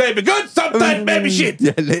 Sometimes baby good, sometimes baby shit.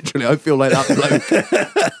 Yeah, literally, I feel like that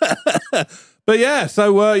bloke. But yeah,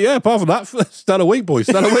 so apart from that, stellar week, boys.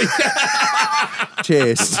 Stellar week.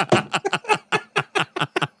 Cheers.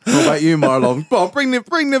 What about you, Marlon? Go on, bring the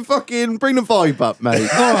vibe up, mate.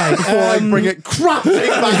 All right. Before I bring it crashing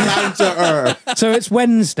back down to earth. So it's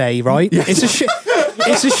Wednesday, right?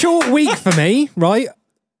 It's a short week for me, right?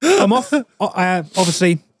 I'm off.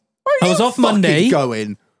 Obviously, I was off Monday,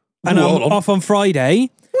 Going. and Hold I'm on. off on Friday.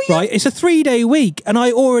 Right? It's a 3-day week, and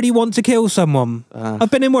I already want to kill someone. I've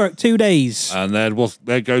been in work 2 days. And then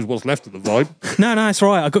there goes what's left of the vibe. No, it's all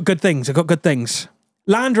right. I got good things.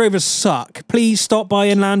 Land Rovers suck. Please stop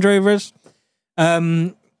buying Land Rovers.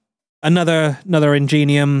 Another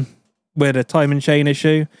Ingenium with a time and chain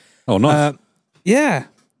issue. Oh, nice. Yeah.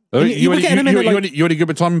 You were getting them in at, like- any good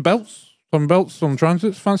with timing belts? Timing belts on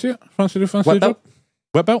transits? Fancy it? Fancy the Wet job? belt?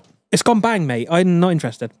 Wet belt? It's gone bang, mate. I'm not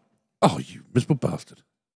interested. Oh, you miserable bastard.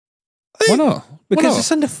 Why not? Why Because not?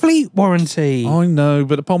 it's under fleet warranty. I know,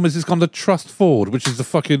 but the problem is it's gone to Trust Ford, which is the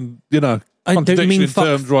fucking, I don't contradiction mean in fuck-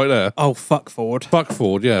 terms right there. Oh, fuck Ford. Fuck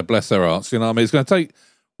Ford, yeah, bless their hearts. You know what I mean? It's going to take...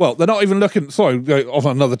 Well, they're not even looking... Sorry, go off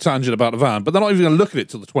on another tangent about the van, but they're not even going to look at it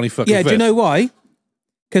till the 25th. Yeah, do you know why?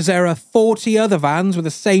 Because there are 40 other vans with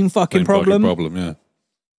the same fucking problem. Yeah.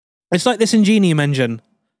 It's like this Ingenium engine.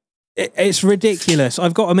 It's ridiculous.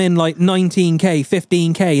 I've got them in like 19k,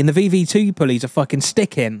 15k, and the VV2 pulleys are fucking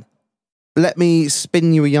sticking. Let me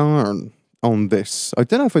spin you a yarn on this. I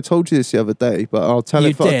don't know if I told you this the other day, but I'll tell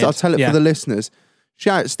You it. did, I'll tell it yeah. for the listeners.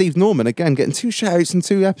 Shout out Steve Norman again, getting 2 shout-outs in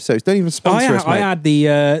 2 episodes. Don't even sponsor us, mate. I had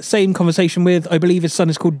the same conversation with, I believe his son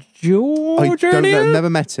is called George. I don't know, earlier? never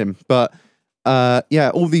met him, but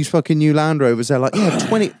all these fucking new Land Rovers, they're like,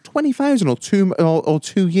 20,000 or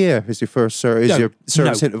 2 year is your first is your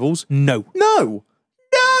service intervals. No. No.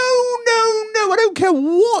 I don't care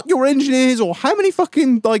what your engine is or how many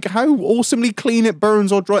fucking, like, how awesomely clean it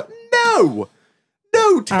burns or dry. No,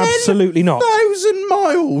 Absolutely not. 10,000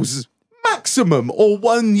 miles maximum or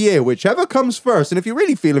 1 year, whichever comes first. And if you're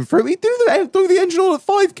really feeling fruity, do the engine all at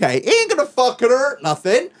 5k. It ain't gonna fucking hurt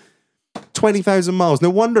nothing. 20,000 miles. No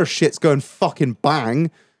wonder shit's going fucking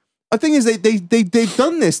bang. The thing is, they've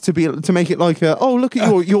done this to make it like look at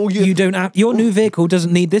your You don't have, your new vehicle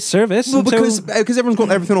doesn't need this service. well, until- because everyone's got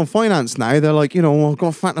everything on finance now. They're like, I've got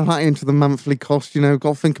to factor that into the monthly cost. Got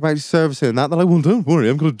to think about servicing and that. They're like, well, don't worry,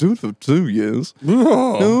 I'm going to do it for 2 years. Yeah,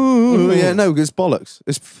 no, it's bollocks.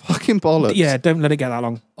 It's fucking bollocks. yeah, don't let it get that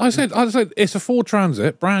long. I said it's a Ford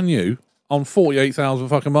Transit, brand new, on 48,000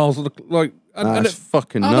 fucking miles. Like, and That's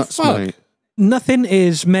fucking how the nuts, fuck? mate. Nothing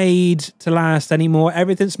is made to last anymore.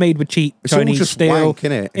 Everything's made with cheap It's all Chinese just steel. wank,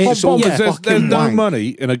 innit? It's Bob, yeah. there's fucking no wank. money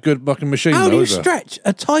in a good fucking machine. How though, do you is there? stretch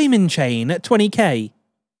a timing chain at 20k?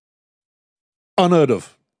 Unheard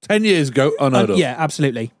of. 10 years ago, unheard of. Yeah,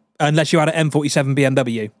 absolutely. Unless you had an M47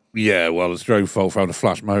 BMW. Yeah, well, it's your own fault for having a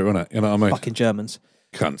flash motor, isn't it? You know what I mean? Fucking Germans.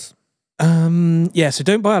 Cunts. Yeah, so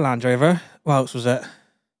don't buy a Land Rover. What else was it?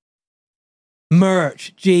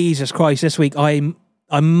 Merch. Jesus Christ, this week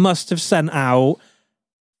I must have sent out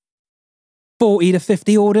 40 to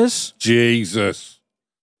 50 orders. Jesus.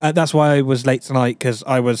 That's why I was late tonight, because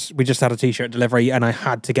we just had a t-shirt delivery and I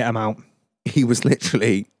had to get them out. He was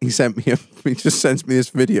literally, he just sends me this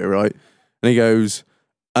video, right? And he goes,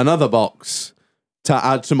 another box to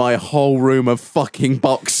add to my whole room of fucking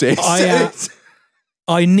boxes.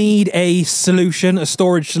 I need a solution, a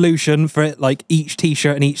storage solution for it, like each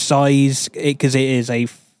t-shirt and each size, because it is a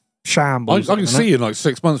shambles. I can see you in like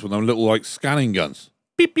 6 months with them little like scanning guns.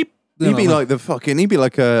 Beep, beep. He'd be like he'd be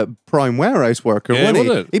like a prime warehouse worker, Yeah, wouldn't he?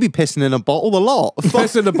 wouldn't it? He'd be pissing in a bottle a lot.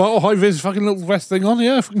 Piss in the bottle, high vis fucking little vest thing on.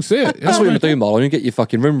 Yeah, I can see it. That's what you do, Marlon. You get your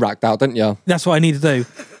fucking room racked out, don't you? That's what I need to do.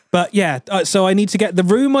 But yeah, so I need to get the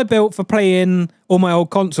room I built for playing all my old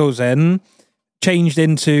consoles in changed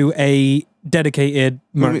into a dedicated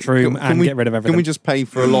merch room and get rid of everything. Can we just pay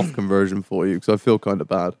for a loft conversion for you? Because I feel kind of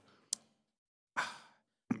bad.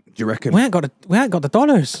 Do you reckon? We ain't got the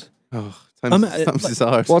dollars. Oh, I'm- times is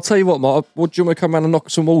ours. Well, I'll tell you what, Mark. What, do you want me to come around and knock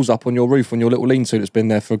some walls up on your roof on your little lean-to that's been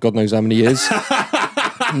there for God knows how many years?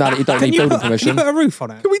 Now that you don't need building Can permission. you put a roof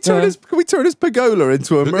on it? Can we turn this pergola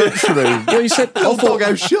into a merch room? Well, you said, Little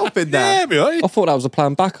doghouse shop in there. Yeah, be right. I thought that was a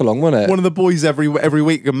plan back along, wasn't it? One of the boys every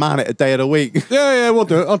week can man it a day of the week. Yeah, we'll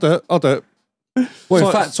do it. I'll do it. Well,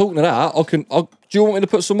 in fact, talking of that, do you want me to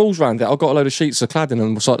put some walls around it? I've got a load of sheets of cladding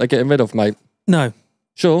and it's like they're getting rid of, mate. No,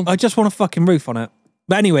 Sure. I just want a fucking roof on it.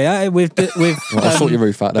 But anyway, we've Right, I'll sort your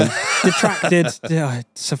roof out then. detracted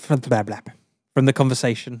from the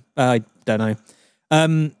conversation. I don't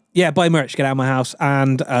know. Yeah, buy merch, get out of my house.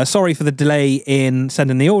 And sorry for the delay in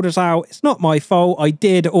sending the orders out. It's not my fault. I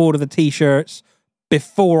did order the t-shirts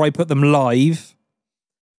before I put them live.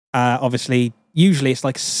 Obviously, usually it's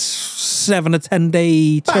like 7 to 10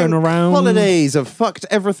 day turnaround. Holidays have fucked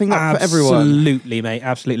everything up for everyone. Absolutely, mate.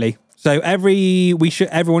 Absolutely. So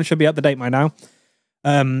everyone should be up to date by now.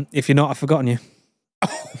 If you're not, I've forgotten you.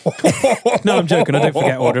 No, I'm joking. I don't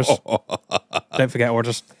forget orders. Don't forget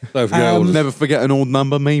orders. Don't forget all this. Never forget an old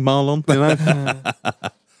number, me, Marlon. You know?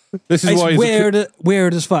 This is why It's he's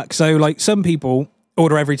weird as fuck. So, like, some people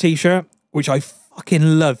order every t-shirt, which I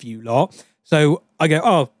fucking love, you lot. So I go,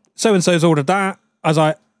 oh, so and so's ordered that.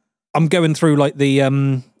 I'm going through like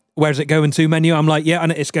the where's it going to menu. I'm like, yeah,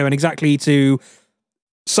 and it's going exactly to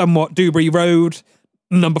somewhat Dewberry Road,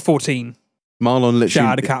 number 14. Marlon Shout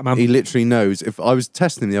out to literally, Catman. he literally knows. If I was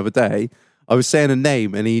testing him the other day, I was saying a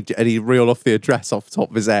name and he reeled off the address off the top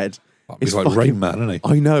of his head. He's like Rain Man, isn't he?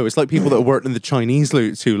 I know. It's like people that worked in the Chinese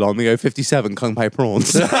loot too long. They go 57 Kung Pao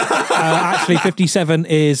prawns. Actually, 57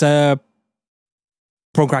 is prawn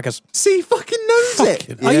crackers. See, he fucking knows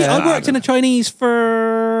it. I worked in a Chinese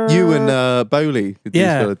for... You and Bowley.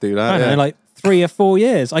 Yeah. To do that. I don't know, like 3 or 4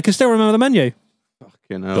 years. I can still remember the menu.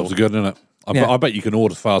 Fucking That hell. was good, isn't it? Yeah. I bet you can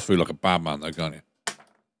order fast food like a bad man, though, can't you?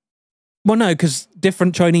 Well, no, because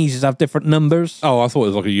different Chineses have different numbers. Oh, I thought it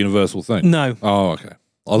was like a universal thing. No. Oh, okay.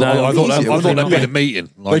 I No, thought easy, that'd be the meeting.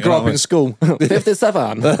 Like, They grew you know up what I in school.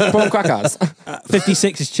 57. Prawn crackers.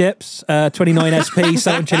 56 is chips. 29 SP,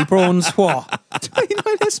 salt and chili prawns. Whoa.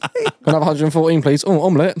 29 SP. Can I have 114, please? Oh,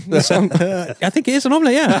 omelette. I think it is an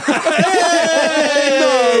omelette, yeah.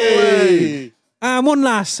 No way. And one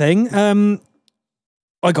last thing.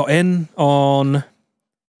 I got in on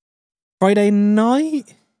Friday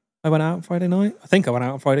night. I went out on Friday night. I think I went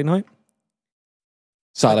out on Friday night.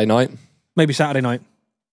 Saturday night. Maybe Saturday night.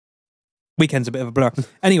 Weekend's a bit of a blur.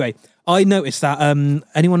 Anyway, I noticed that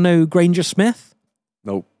anyone know Granger Smith?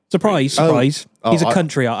 Nope. Surprise. He's a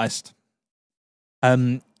country artist.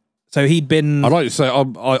 So he'd been I'd like to say I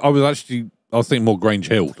was thinking more Grange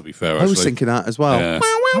Hill, to be fair. I was actually. thinking that as well. Yeah.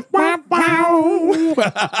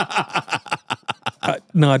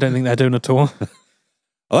 no, I don't think they're doing a tour.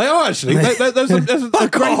 They are actually. There's a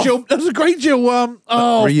Grange Hill. There's a Grange Hill. Reunion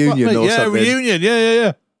fuck me. or yeah, something. reunion.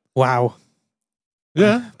 Yeah. Wow.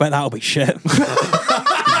 Yeah. But that'll be shit.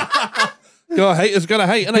 God, haters gonna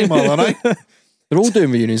hate, ain't they, Marlon? Eh? They're all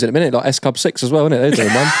doing reunions in a minute, like S Club 6 as well, isn't it? They're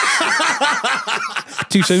doing one.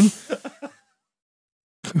 Too soon.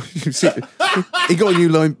 See, he got a new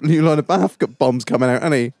line of bath bombs coming out,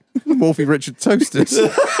 hasn't he? Wolfie Richard Toasters.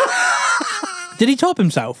 Did he top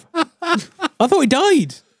himself? I thought he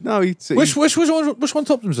died. No, he Which one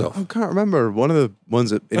topped himself? I can't remember. One of the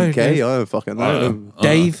ones at MK. Okay. I don't fucking know.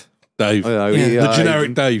 Dave. Dave. I don't know. Yeah. The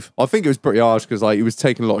generic Dave. I think it was pretty harsh because like he was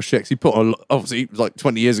taking a lot of shits. He put on, obviously it was like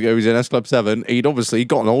 20 years ago he was in S Club 7. He'd obviously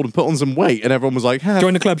gotten old and put on some weight, and everyone was like, "Ha,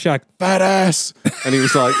 Join the club, Shag. badass," and he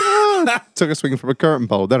was like, took a swing from a curtain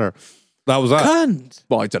pole, didn't he? That was that. Cunt.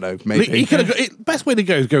 Well, I don't know, maybe. He could have. Best way to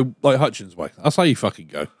go is go like Hutchins' way. That's how you fucking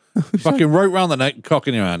go. Fucking rope round the neck, cock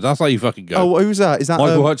in your hands. That's how you fucking go. Oh, who's that? Is that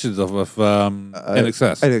Michael Hutchins of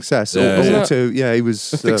NXS. NXS? Yeah. Auto, yeah, he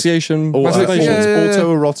was Asphyxiation. autoerotic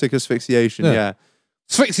masturbation. asphyxiation. Yeah.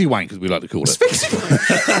 Sphyxy wank, as we like to call it.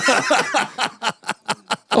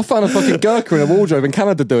 I found a fucking Gurkha in a wardrobe in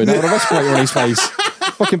Canada doing that with a respirator on his face.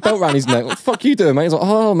 Fucking belt around his neck. What the fuck you doing, mate? He's like,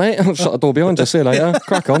 oh, mate. I'll shut the door behind you. See you later.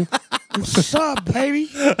 Crack on. What's up, baby?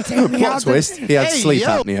 Take me Plot out twist. He had sleep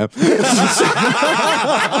apnea.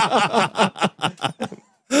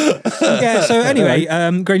 Yeah, so anyway,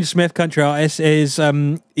 Granger Smith, country artist, is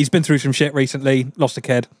he's been through some shit recently, lost a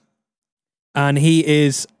kid. And he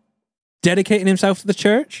is dedicating himself to the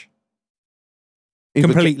church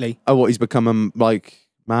completely. What? He's become a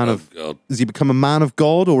man of. God. Has he become a man of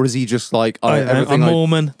God, or is he just like I don't know, a everything?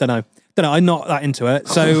 Mormon. Don't know. I'm not that into it.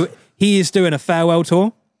 So he is doing a farewell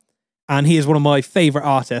tour, and he is one of my favorite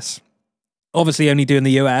artists. Obviously, only doing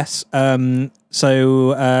the US.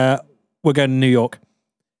 So we're going to New York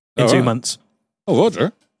in 2 months Oh,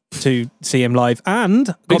 Roger. to see him live, and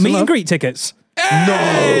got Peace and meet and love. greet tickets.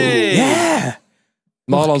 Hey! Yeah.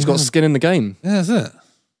 Marlon's got skin in the game. Yeah, that's it.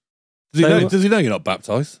 Does he know you're not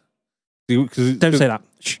baptised? Don't say that.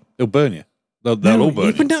 Shh. They'll burn you. They'll all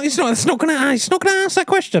burn you. No, it's not going to ask that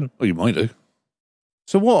question. Oh, you might do.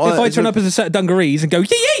 So what? If I turn up as a set of dungarees and go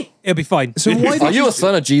yee yee, it'll be fine. So why? Are you a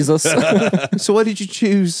son of Jesus? So why did you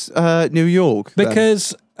choose New York? then?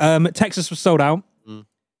 Because Texas was sold out,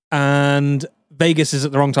 and Vegas is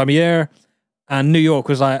at the wrong time of year, and New York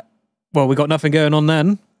was like, well, we got nothing going on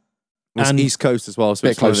then. it's and- East Coast as well, so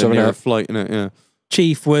Bit it's kind of closer, near innit? a flight, innit? Yeah.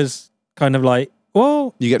 Chief was kind of like,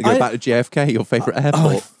 well, You get to go back to JFK, your favorite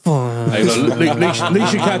airport. Hey, look, at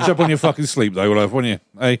least you catch up on your fucking sleep, though, love, won't you?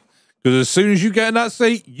 Hey, because as soon as you get in that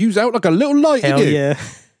seat, you's out like a little light. hell you.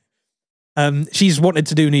 yeah. She's wanted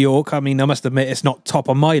to do New York. I mean, I must admit, it's not top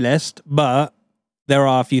on my list, but there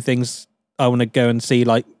are a few things I want to go and see,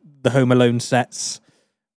 like the Home Alone sets.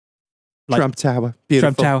 Like Trump Tower,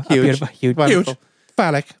 beautiful, Trump Tower, huge, beautiful, huge. wonderful.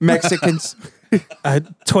 Phallic. Mexicans.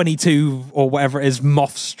 22 or whatever it is,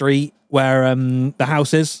 Moth Street, where the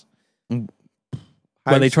house is,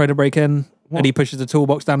 where they try to break in, and he pushes the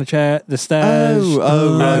toolbox down the stairs.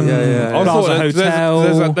 Right, yeah. I Plaza thought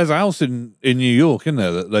Hotel. there's a house in New York, in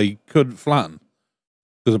there, that they could flatten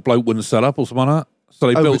because a bloke wouldn't set up or something like that. So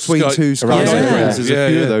they built between Sky- two Around skyscrapers. there. There's Yeah, a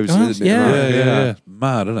few yeah. of those. Oh, isn't it, yeah. around? Yeah.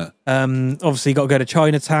 Mad, isn't it? Obviously, got to go to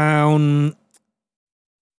Chinatown.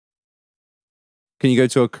 Can you go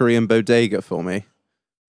to a Korean bodega for me?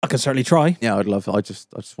 I can certainly try. Yeah, I'd love. I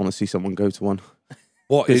just want to see someone go to one.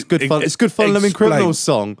 What It's good fun. It's good fun. Living explain. Criminals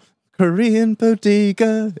song. Korean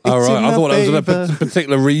bodega. All it's right, in I my thought there was a favour.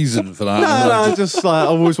 particular reason for that. No, just like I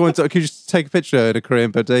always wanted to. Could you just take a picture at a Korean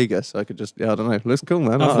bodega so I could just? Yeah, I don't know. Looks cool,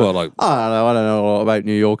 man. I thought like I don't know a lot about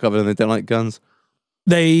New York other than they don't like guns.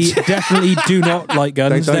 They definitely do not like They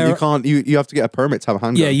guns. don't, They're- you can't. You have to get a permit to have a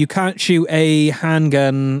handgun. Yeah, you can't shoot a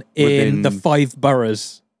handgun in Within- the 5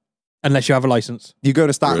 boroughs unless you have a license. You go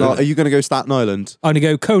to Staten Really? Island. Are you going to go Staten Island? I'm going to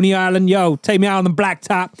go Coney Island, yo, take me out on the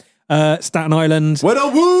blacktop. Staten Island. Where the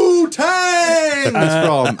Wu Tang is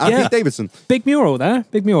from? And yeah. Pete Davidson. Big mural there.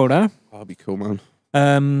 Big mural there. That'd be cool, man.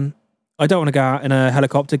 I don't want to go out in a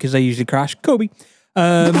helicopter because they usually crash. Kobe.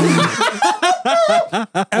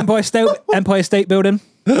 Empire State Building.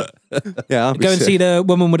 Yeah, that'd be Go and sick. see the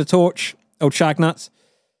woman with a torch. Old Shagnuts.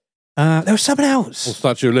 There was something else.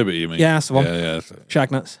 Statue of Liberty, you mean? Yeah, that's the one. Yeah.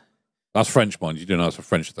 Shagnuts. That's French, mind you. Do know that's a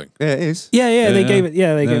French thing. Yeah, it is. Yeah, they Yeah. gave it.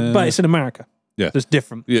 Yeah, they gave it. But it's in America. Yeah. So it's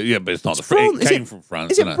different. Yeah, but it's not the bronze- French. It came from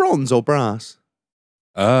France. Is it isn't bronze or brass?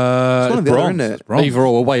 It's one or the other, bronze. isn't it? It's bronze. Either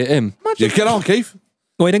or, away at him. Yeah, get on, Keith.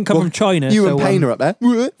 Well, it didn't come from China. You so, and Payne are up there.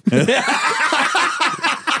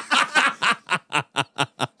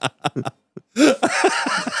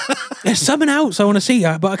 There's something else I want to see,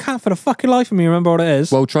 but I can't for the fucking life of me remember what it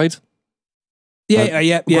is. World Trade.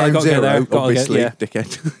 yeah. Ground Got to Zero, go there. Got to obviously, go,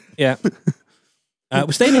 dickhead. yeah.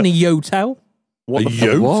 We're staying in a yotel. A the fuck?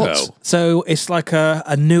 yotel. What? So it's like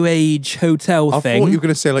a new age hotel I thing. thought you were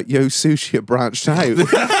going to say like Yo Sushi at branched out.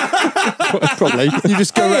 Probably. You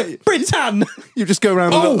just go. Hey, Britain! You just go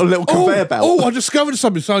around a little conveyor belt. Oh, I discovered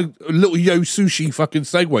something. So a little Yo Sushi fucking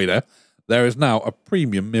segue there. There is now a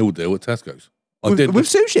premium meal deal at Tesco's. I did with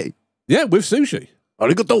sushi. Yeah, with sushi.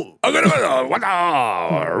 Arigato.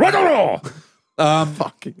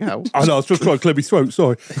 Fucking hell. I know, I was just trying to clear my throat,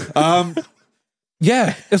 sorry.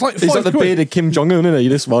 Yeah, it's like He's like the £5. bearded Kim Jong Un, isn't he?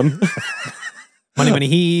 This one. Money, money,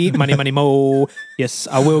 he, money, mo. Yes,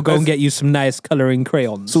 I will go and get you some nice colouring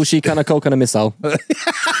crayons. Sushi, can of coke, and a missile.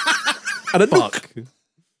 And a fuck.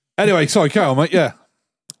 Anyway, sorry, carry on, mate. Yeah.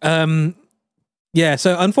 Yeah,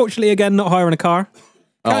 so unfortunately, again, not hiring a car.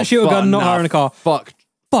 Can't shoot a fuck, gun, not nah, hiring a car. Fuck.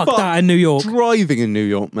 Fuck that in New York. Driving in New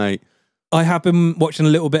York, mate. I have been watching a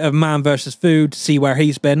little bit of Man versus Food to see where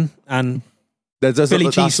he's been, and That's Philly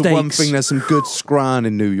that's the one cheesesteaks. thing. There's some good scran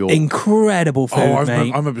in New York. incredible food, Oh, I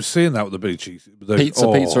mate. remember seeing that with the Billy Cheese.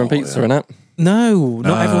 Pizza, pizza, and pizza, innit? No,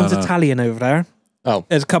 not everyone's no. Italian over there. Oh.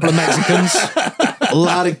 There's a couple of Mexicans. A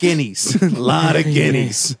lot of guineas. A lot of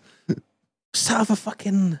guineas. Sort of a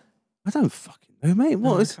fucking... I don't fucking know, mate.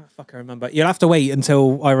 What I is? can't fucking remember. You'll have to wait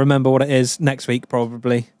until I remember what it is next week,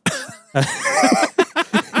 probably.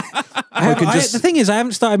 The thing is, I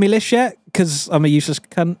haven't started my list yet because I'm a useless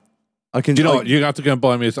cunt. I can. Do you know what? You have to go and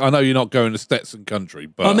buy me. I know you're not going to Stetson Country,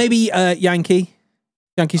 but. Or maybe Yankee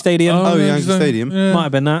Stadium. Oh, yeah, Yankee so- Stadium. yeah. Might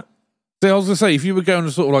have been that. See, I was going to say, if you were going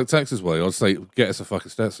to sort of like Texas way, I'd say get us a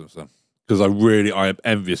fucking Stetson, son. Because I am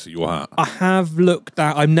envious of your hat. I have looked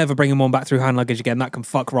at. I'm never bringing one back through hand luggage again. That can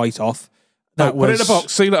fuck right off. That Put it in a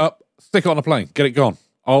box, seal it up, stick it on a plane, get it gone.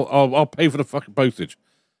 I'll pay for the fucking postage.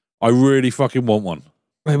 I really fucking want one.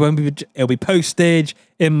 It won't be. It'll be postage,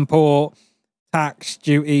 import, tax,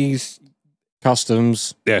 duties.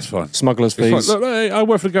 Customs, Yeah, it's fine. smugglers' It's fine. fees. Look, hey, I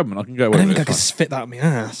work for the government. I can go I away don't with think I it. could It's fit that up my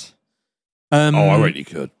ass. fine. Oh, I really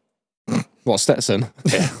could. What, Stetson?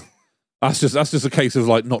 That's just a case of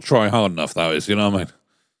like not trying hard enough. That is, you know what I mean?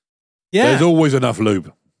 Yeah, There's always enough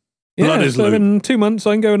lube. Blood is so lube. in 2 months,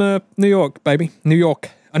 I'm going to New York, baby. New York.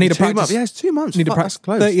 I need to 2 practice. months. Yeah, it's 2 months. Need to Fuck, practice. that's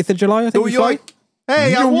close. 30th of July, I think. New we fly. York.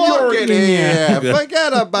 Hey, I'm New York walking in here. here.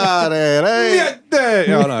 Forget about it. Hey.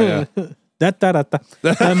 Yeah, I know, yeah.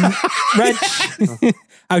 Reg,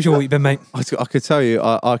 how's your week been, mate? I could tell you,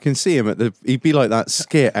 I can see him at the. He'd be like that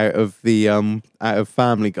skit out of the out of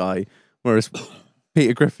Family Guy, whereas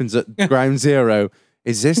Peter Griffin's at Ground Zero.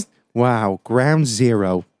 Is this Ground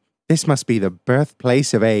Zero? This must be the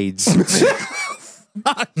birthplace of AIDS.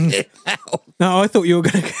 No, I thought you were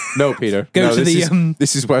going to. No, Peter. Go no, to this the, is,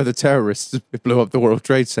 this is where the terrorists blew up the World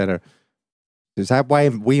Trade Center. Is that why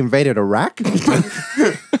we invaded Iraq?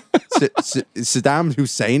 Saddam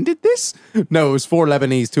Hussein did this? No, it was 4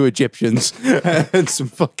 Lebanese, 2 Egyptians, and some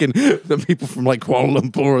people from like Kuala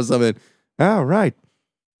Lumpur or something. Oh, right.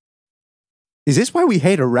 Is this why we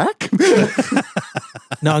hate Iraq?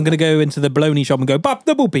 No, I'm going to go into the bologna shop and go, bop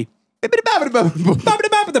the boopy.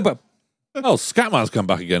 Oh, Scatman's come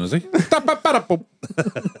back again, has he?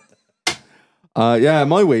 Yeah,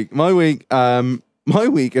 my week. My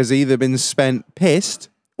week has either been spent pissed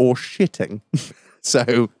or shitting.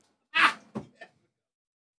 So,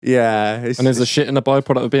 yeah. And is the shit in a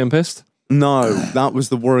byproduct of being pissed? No, that was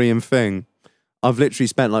the worrying thing. I've literally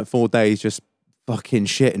spent like 4 days just fucking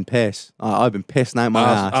shit and piss. I've been pissing out my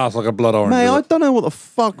ass. Ass like a blood orange. Mate, is I it? don't know what the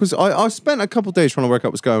fuck was. I spent a couple of days trying to work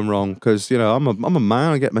out what's going wrong because, you know, I'm a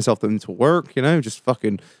man. I get myself into work, you know, just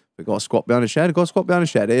fucking. We got to squat behind a shed. I got to squat behind a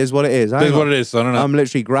shed. It is what it is. It is what it is, son. Isn't it? I'm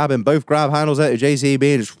literally grabbing both grab handles out of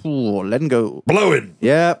JCB and just letting go. Blowing.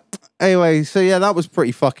 Yeah. Anyway, so yeah, that was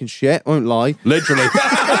pretty fucking shit. Won't lie. Literally.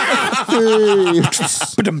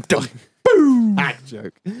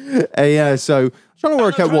 Joke. Yeah. So trying to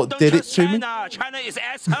work out what did it to me. China is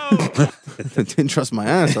asshole. Didn't trust my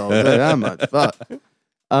asshole. I'll tell you that much. But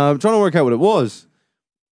trying to work out what it was,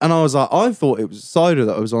 and I was like, I thought it was cider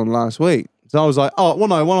that I was on last week. So I was like, oh,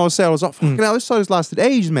 when I was there, I was like, fucking hell, this cider's lasted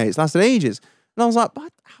ages, mate. It's lasted ages. And I was like,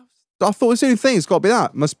 but I thought it's the only thing. It's got to be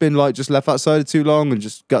that. Must have been like just left that cider too long and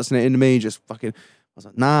just gutsing it into me. Just fucking. I was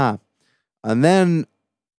like, nah. And then,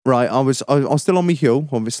 right, I was still on my heel,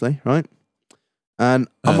 obviously, right. And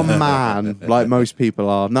I'm a man, like most people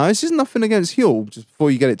are. Now, this is nothing against Huel, just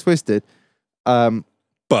before you get it twisted. But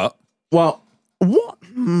Well, what?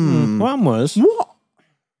 One was. What?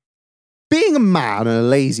 Being a man and a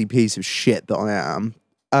lazy piece of shit that I am,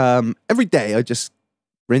 every day I just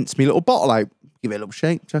rinse me little bottle out, give it a little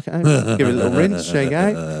shake, chuck it out, give it a little rinse, shake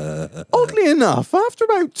it out. Oddly enough, after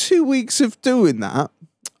about 2 weeks of doing that,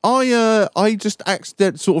 I just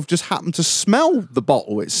sort of just happened to smell the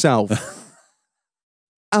bottle itself.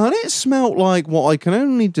 And it smelt like what I can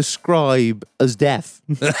only describe as death.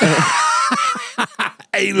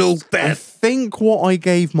 anal I death. think what I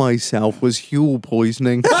gave myself was Huel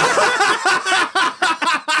poisoning. Did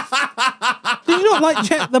you not like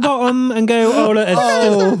check the bottom and go, oh, look,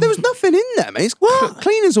 it's There was nothing in there, mate. It's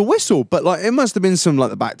clean as a whistle, but like it must have been some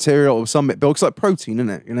like the bacteria or some bit. It's like protein, isn't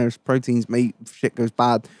it? You know, proteins, meat, shit goes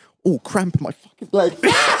bad. Oh, cramp in my fucking leg.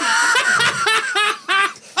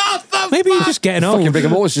 maybe you're just getting old. Fucking rigor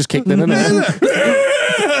mortis just kicked in, isn't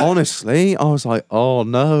it? Honestly, I was like, oh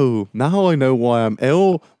no, now I know why I'm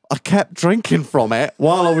ill. I kept drinking from it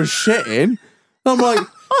while I was shitting. And I'm like,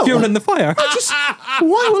 oh, Fueling the fire.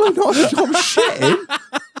 why will I not stop shitting? I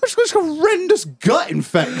just got this horrendous gut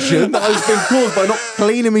infection that has been caused by not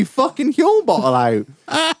cleaning me fucking Huel bottle out.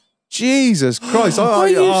 Jesus Christ.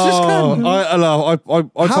 I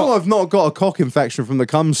How I've not got a cock infection from the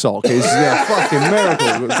cum sock is a fucking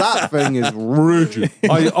miracle. That thing is rigid.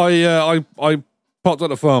 I popped at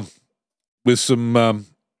the farm with some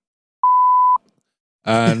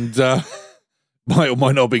and might or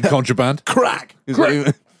might not be contraband. Crack. Is what you-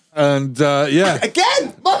 And yeah.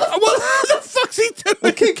 Again? What the fuck's he I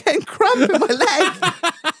doing? keep getting cramp in my leg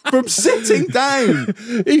from sitting down.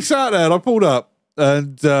 He sat there and I pulled up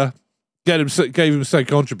and gave him say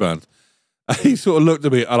contraband. And he sort of looked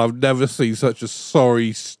at me and I've never seen such a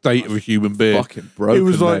sorry state of a human being. Fucking broken, He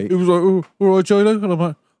was like, mate. oh, all right, Jolo? And I'm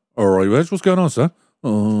like, all right, Reg, what's going on, sir?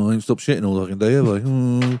 Oh, I ain't stopped shitting all fucking day, have I?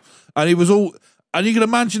 And he was all, and you can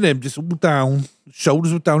imagine him just all down,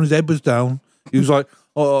 shoulders were down, his head was down. He was like,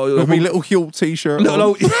 oh, With me little Huel t-shirt. little on.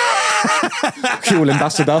 old, Fuel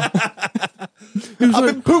ambassador. I've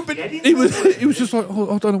been pooping. he was just like,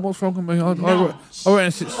 oh, I don't know what's wrong with me. I went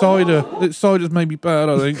and sit cider. Cider's made me bad,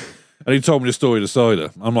 I think. And he told me the story of the cider.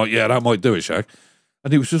 I'm like, yeah, that might do it, Shaq.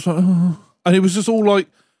 And he was just like, oh. And he was just all like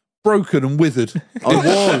broken and withered.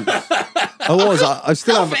 I was. I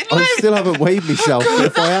still haven't weighed myself. But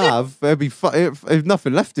if I have, there'd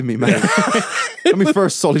nothing left in me, mate. I mean,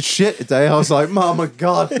 first solid shit today. I was like, oh my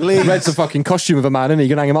God, please. Red's a fucking costume of a man, isn't he? You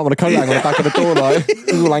can hang him up on a coat hanger on the back of the door, like.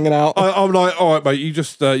 He's all hanging out. I'm like, all right, mate, you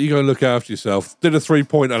just you go and look after yourself. Did a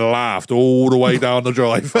 3-point and laughed all the way down the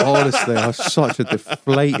drive. Honestly, I'm such a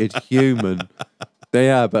deflated human.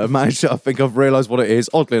 Yeah, but I think I've realised what it is.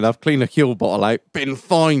 Oddly enough, clean a Huel bottle out. Been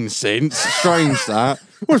fine since. Strange that.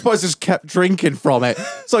 Or I just kept drinking from it.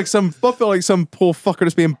 It's like I feel like some poor fucker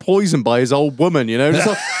that's being poisoned by his old woman, you know? Just,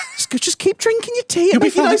 like, just keep drinking your tea. It'll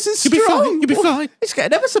make you nice and strong. You'll be fine. It's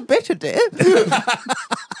getting ever so bitter, dear.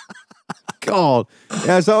 God.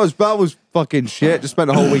 Yeah, so that was fucking shit. Just spent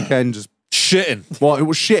the whole weekend just Shitting. well, it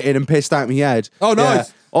was shitting and pissed out my head. Oh, nice.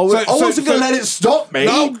 Yeah. I wasn't going to let it stop me.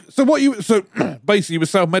 No. So basically you were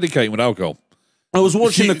self-medicating with alcohol. I was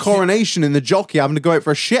watching the coronation in the jockey having to go out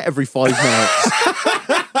for a shit every 5 minutes.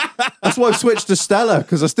 That's why I switched to Stella,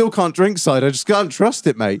 because I still can't drink cider. I just can't trust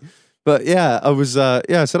it, mate. But yeah, I was, so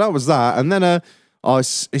that was that. And then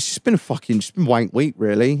It's just been wank week,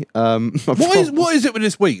 really. What is it with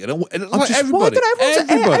this week? And it's like everybody,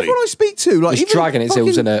 everyone I speak to, like, It's even dragging its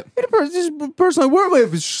heels in it. This person I work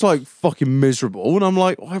with is just like fucking miserable, and I'm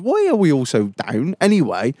like, why are we all so down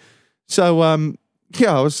anyway? So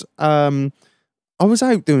yeah, I was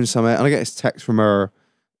out doing something, and I get this text from her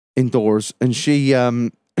indoors, and she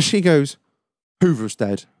goes, "Hoover's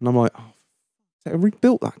dead," and I'm like, "Oh, I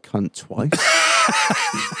rebuilt that cunt twice."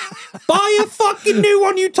 Buy a fucking new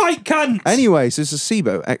one, you tight cunt. Anyways, it's a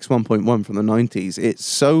Sebo X1.1 from the 90s. It's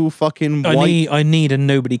so fucking white. I need a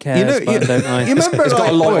nobody cares button, don't I? You remember, It's got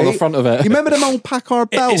a light on the front of it. You remember them old Packard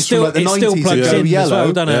belts still- from like the it still 90s plugs that go in as yellow?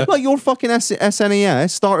 well, doesn't it? Like your fucking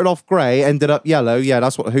SNES started off grey, ended up yellow. Yeah,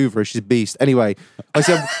 that's what Hoover is. She's a beast. Anyway, I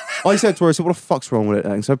said to her, I said, what the fuck's wrong with it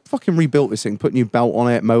then? So I fucking rebuilt this thing, put a new belt on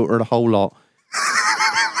it, motor, the whole lot.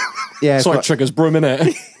 Yeah, It's like Trigger's broom,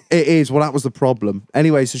 innit? it is. Well, that was the problem.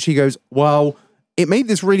 Anyway, so she goes, well, it made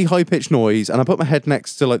this really high-pitched noise, and I put my head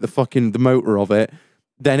next to like the motor of it.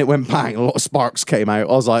 Then it went bang, a lot of sparks came out.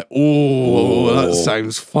 I was like, oh, that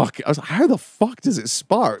sounds fucking... I was like, how the fuck does it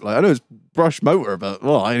spark? Like, I know it's brush motor, but,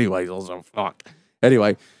 well, anyways, I was like, fuck.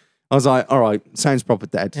 Anyway, I was like, all right, sounds proper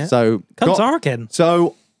dead. Yeah. So, Cunts arcing.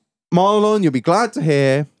 So, Marlon, you'll be glad to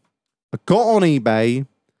hear, I got on eBay,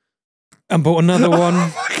 And bought another one.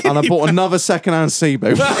 and I bought another second-hand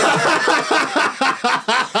Cebu. Right.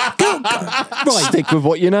 Stick with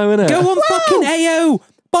what you know, innit? Go on fucking AO.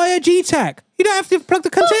 Buy a G-Tech. You don't have to plug the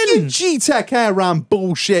cunt in. G-Tech Air Ram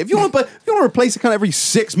bullshit. If you want to replace a cunt every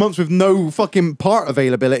 6 months with no fucking part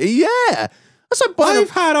availability, yeah. That's like buying I've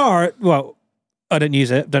had art. Well, I don't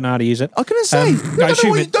use it. Don't know how to use it. I'm gonna say, I you don't, assume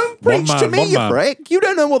know what, it- don't One preach to man, me, one you man. prick. You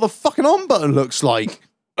don't know what the fucking on button looks like.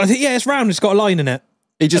 I think, yeah, it's round. It's got a line in it.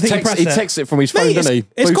 He just I think you press it. texts it from his phone, Mate, doesn't he?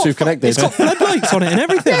 it's got Bluetooth connected. It's got floodlights on it and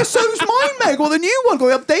everything. Yeah, so's mine, mate. Well, the new one,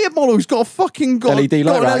 got the updated model. It's got a fucking LED light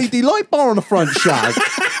got rack. an LED light bar on the front, shag.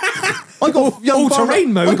 I got young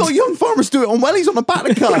all-terrain farmer- mode. I got young farmers do it on wellies on the back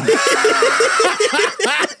of the car.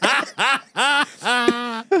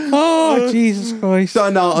 Oh, Jesus Christ. So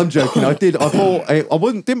no, I'm joking. I didn't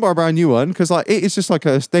buy a brand new one because like it's just like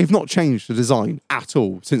they've not changed the design at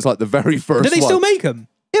all since like the very first. Do they one. still make them?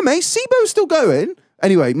 Yeah, mate. Sebo's still going.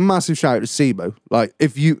 Anyway, massive shout out to Sebo. Like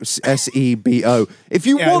if you SEBO, if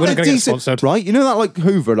you Yeah, want we're a gonna get decent, sponsored. right? You know that like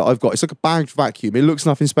Hoover that I've got. It's like a bagged vacuum. It looks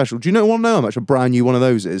nothing special. Do you want to know how much a brand new one of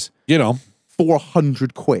those is? You know,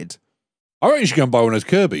 400 quid. I reckon you should go and buy one of those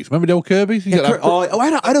Kirby's. Remember the old Kirby's? You get that- I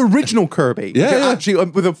had an original Kirby. Yeah, yeah. Actually,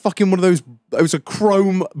 with a fucking one of those. It was a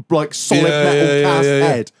chrome, like solid Yeah, metal yeah, cast yeah, yeah.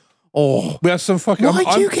 head. Oh, We had some fucking.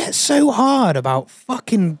 Why do you get so hard about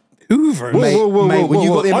fucking Hoover? Mate, mate, when you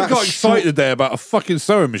got the I amount got of excited there about a fucking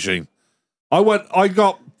sewing machine. I got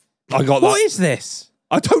that. What is this?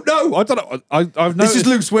 I don't know. I've this noticed. is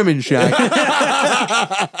Luke's women, Shag.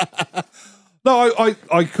 No,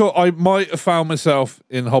 I might have found myself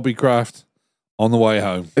in Hobbycraft on the way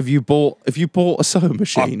home. If you bought a sewing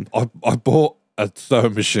machine, I bought a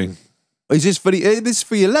sewing machine. is this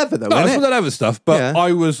for your leather though? No, isn't that's it? for that other stuff. But Yeah.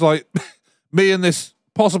 I was like, me and this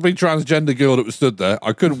possibly transgender girl that was stood there.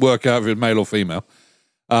 I couldn't work out if it was male or female.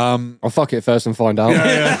 I'll fuck it first and find out.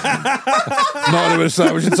 Not even a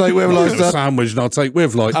sandwich and take with like that. Sandwich, not take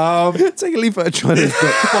with like. Take a leaf out of China's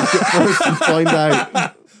but fuck it first and find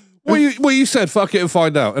out. Well, you said fuck it and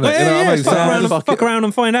find out. Innit? Yeah, You know what I mean? fuck around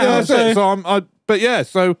and find out. Yeah, that's it. So-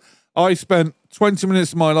 So I spent 20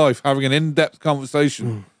 minutes of my life having an in-depth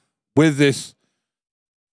conversation with this,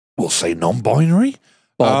 we'll say non-binary.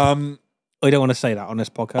 Bob. I don't want to say that on this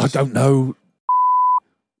podcast. I don't know.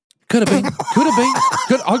 Could have been. Could have been.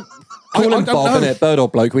 Call him I don't Bob, know. innit? Bird or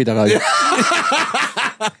bloke, we don't know.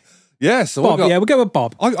 Yeah, so Bob, I got, yeah, we'll go with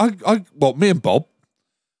Bob. well, me and Bob.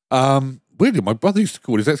 Weirdly, my brother used to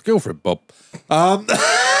call his ex-girlfriend Bob.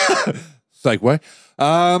 Segue.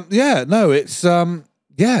 Yeah, no, it's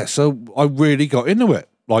yeah. So I really got into it,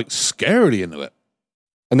 like scarily into it.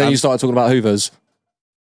 And then you started talking about Hoovers.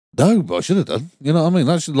 No, but I should have done. You know what I mean?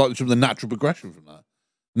 That's like the natural progression from that.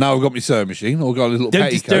 Now I've got my sewing machine, or got a little Don't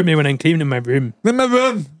petticoat. disturb me when I'm cleaning my room. In my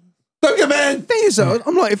room. Don't come in. Thing is, though,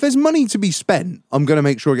 I'm like, if there's money to be spent, I'm going to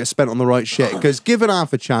make sure it gets spent on the right shit. Because given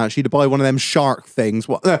half a chance, she'd buy one of them shark things.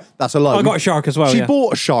 What? That's a loan. I got a shark as well. She yeah.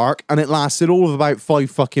 bought a shark, and it lasted all of about 5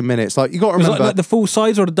 fucking minutes. Like you got to Was it remember. like the full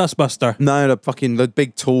size or the dustbuster? No, the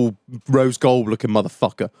big, tall, rose gold looking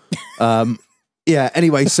motherfucker. Yeah.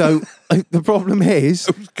 Anyway, so the problem is,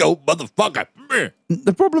 Go, motherfucker.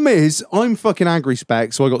 I'm fucking agri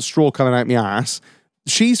spec, so I got straw coming out my ass.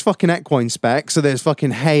 She's fucking equine spec, so there's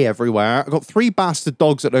fucking hay everywhere. I've got 3 bastard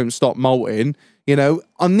dogs that don't stop molting. You know,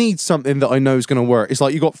 I need something that I know is going to work. It's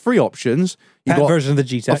like you got 3 options. You Pet got version of the a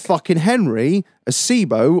G-Tech. fucking Henry, a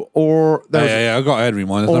Sebo, or Yeah, I got a Henry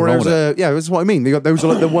mine. There's or nothing wrong there's with it. yeah, that's what I mean. Those are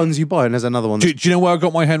like the ones you buy, and there's another one. Do you know where I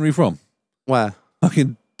got my Henry from? Where?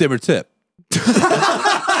 Fucking Dimmer Tip.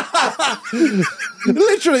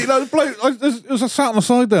 Literally, like, the bloke, I sat on the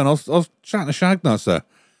side there and I was chatting to Shagnuts there.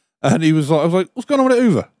 And he was like, I was like, what's going on with it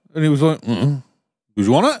Hoover? And he was like, do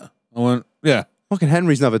you want it? I went, yeah. Fucking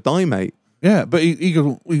Henry's another die, mate. Yeah, but he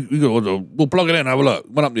goes, we'll plug it in, have a look.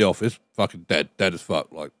 Went up to the office, fucking dead as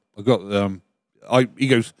fuck. Like, I got, he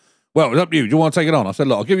goes, well, it's up to you. Do you want to take it on? I said,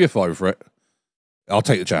 look, I'll give you a $5 for it. I'll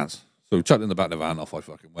take the chance. So we chucked it in the back of the van, off I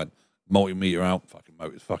fucking went. Multimeter out, fucking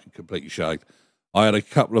motor's fucking completely shagged. I had I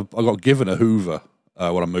got given a Hoover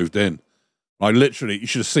when I moved in. I literally, you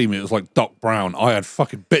should have seen me, it was like Doc Brown. I had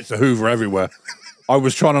fucking bits of Hoover everywhere. I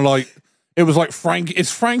was trying to it was like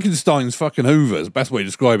it's Frankenstein's fucking Hoover, is the best way to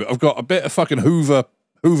describe it. I've got a bit of fucking Hoover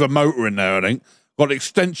motor in there, I think. Got an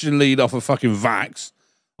extension lead off of fucking Vax.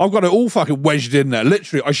 I've got it all fucking wedged in there.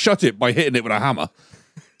 Literally, I shut it by hitting it with a hammer.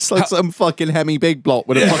 It's like some fucking Hemi Big Block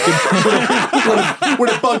with a fucking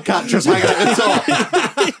with a bug catcher's hanging at the top.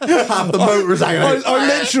 Half the motor's hanging out.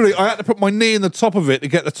 I had to put my knee in the top of it to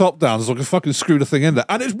get the top down so I could fucking screw the thing in there.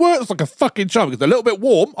 And it works like a fucking charm. It's a little bit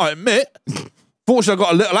warm, I admit. Fortunately, I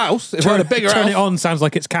got a little house. If I had a bigger Turn house. it on, sounds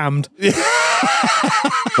like it's cammed.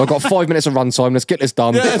 I've got 5 minutes of runtime. Let's get this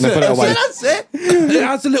done Yeah, and then put it away. That's it. It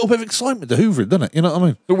adds a little bit of excitement to Hoovering, doesn't it? You know what I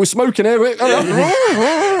mean? But we're smoking here.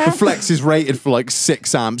 The Flex is rated for like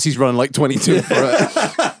 6 amps. He's running like 22 for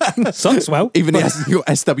it. Sucks well. Even your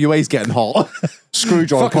SWA's getting hot.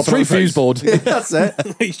 Screwdriver, Fucking popping on the three-phase. fuse board. That's it.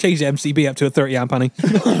 He's changed the MCB up to a 30 amp, honey.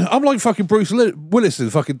 I'm like fucking Bruce Willis in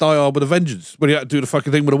fucking Die Hard with a Vengeance when he had to do the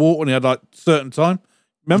fucking thing with the water and he had like certain time.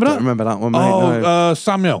 Remember I that? don't remember that one, mate. No.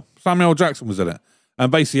 Samuel Jackson was in it.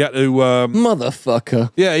 And basically he had to,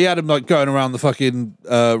 Motherfucker. yeah, he had him like going around the fucking,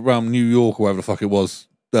 around New York or wherever the fuck it was,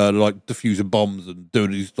 like diffusing bombs and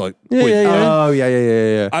doing these like, Yeah, yeah, yeah. Oh,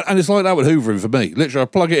 yeah. And it's like that with hoovering for me. Literally, I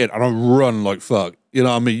plug it in and I run like fuck. You know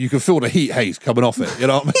what I mean? You can feel the heat haze coming off it. You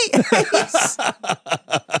know what I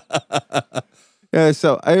mean? Yeah,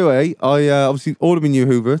 so anyway, I obviously ordered my new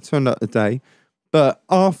Hoover, turned out today. But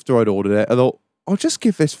after I'd ordered it, I thought, I'll just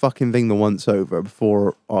give this fucking thing the once over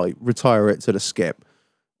before I retire it to the skip.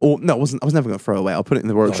 Or, no, I was never going to throw it away. I'll put it in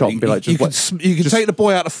the workshop and be like, you can take the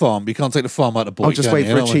boy out of the farm, but you can't take the farm out of the boy. I'll just can wait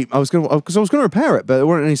you? for You a know cheap. I was going to repair it, but there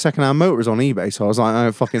weren't any second-hand motors on eBay, so I was like,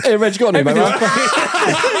 oh, fucking. Hey, Reg, you got any, mate?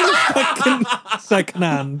 Fucking second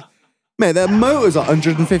hand. Mate, their motor's like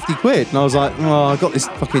 150 quid. And I was like, oh, I got this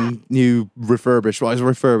fucking new refurbished one. It was a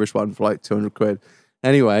refurbished one for like 200 quid.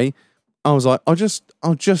 Anyway, I was like, I'll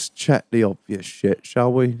just check the obvious shit,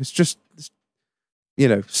 shall we? It's just, you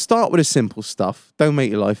know, start with the simple stuff. Don't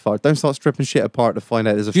make your life hard. Don't start stripping shit apart to find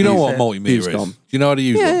out there's a Do you know fuse what there. multimeter Fuse is? gone. Do you know how to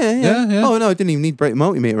use one? Yeah. Oh, no, I didn't even need to break the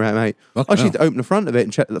multimeter out, mate. Fucking I just need hell. to open the front of it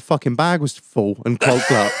and check that the fucking bag was full and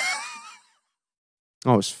clogged up.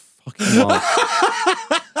 I was fucking wild.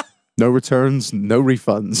 No returns, no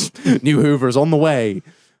refunds. New Hoover's on the way.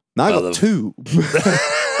 Now I got 2. Dual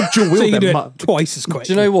So wheel you can do them it twice as quick.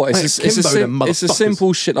 Do you know what? Hey, It's a Kimbo them motherfuckers.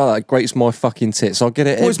 simple shit like that grates my fucking tits. I'll get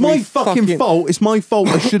it. Well, it's my every fucking fault. It's my fault.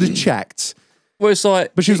 I should have checked. Well, it's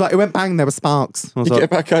like, But she was like, it went bang, there were sparks. I was you like, get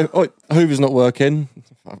back home. Oh, Hoover's not working.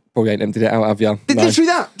 I probably ain't emptied it out, have you? No. literally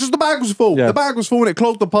that. Just the bag was full. Yeah. The bag was full and it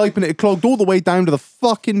clogged the pipe and it clogged all the way down to the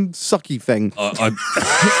fucking sucky thing. All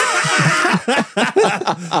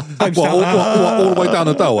the way down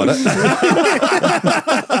the dough, wasn't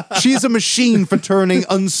it? She is a machine for turning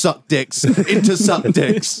unsucked dicks into sucked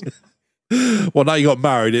dicks. Well, now you got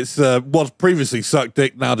married. It's was previously sucked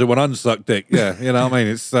dick, now to an unsucked dick. Yeah, you know what I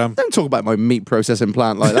mean? It's Don't talk about my meat processing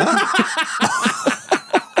plant like that.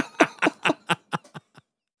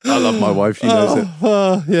 I love my wife. She knows it.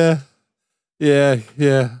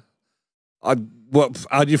 yeah. How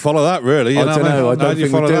do you follow that? Really? You I don't what know. I How don't do you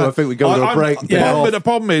think we follow do. that? I think we go to a break. But the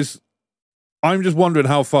problem is, I'm just wondering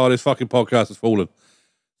how far this fucking podcast has fallen.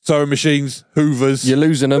 Sewing machines, Hoovers. You're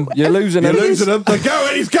losing them. You're losing them. You're losing them. They're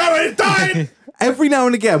going. He's going. He's dying. Every now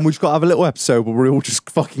and again, we've got to have a little episode where we all just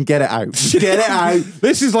fucking get it out. Just get it out.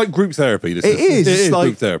 This is like group therapy. It is. It is like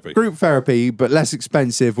group therapy. Group therapy, but less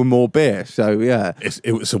expensive with more beer. So yeah.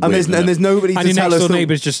 It was a And weird, there's nobody And to your tell next us. door that-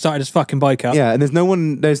 neighbour's just started his fucking bike up. Yeah, and there's no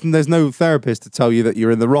one. There's no therapist to tell you that you're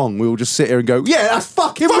in the wrong. We will just sit here and go, yeah, that's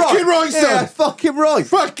fucking right. Fucking right, son. Yeah, fucking right.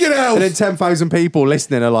 fucking hell. And then 10,000 people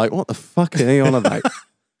listening are like, what the fuck are you on about?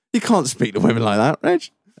 You can't speak to women like that, Reg.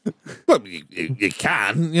 Well, you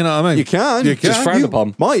can, you know what I mean? You can. You can. Just frowned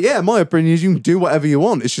upon. My opinion is you can do whatever you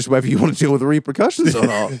want. It's just whether you want to deal with the repercussions or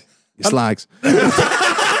not. You slags.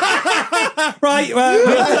 Right,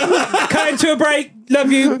 cut into a break.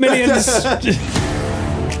 Love you, millions.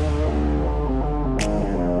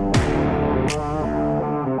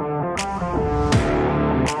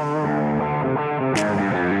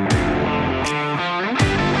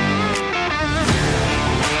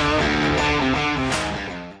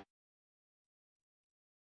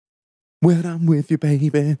 When I'm with you,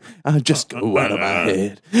 baby, I just go out of my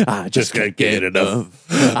head. I just can't get enough.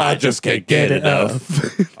 I just can't get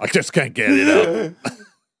enough. I just can't get it up.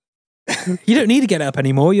 You don't need to get it up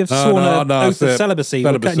anymore. You've No, sworn no, an no, oath that's of it. celibacy.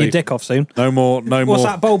 We're cutting Celibacy. your dick off soon. No more. What's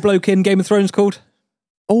that bold bloke in Game of Thrones called?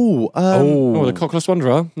 Oh, Oh, the Cockless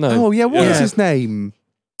Wanderer? No. oh yeah, what is Yeah. his name?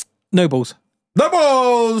 Nobles. No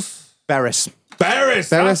balls. Varys. Varys. Varys,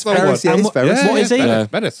 that's the one. Varys, yeah, And he's what- Varys. what is he? Varys,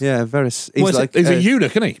 Varys. Yeah, Varys. He's What is like He's a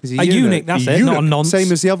eunuch, isn't he? he's A eunuch, that's it, not a nonce.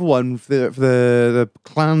 Same as the other one, for the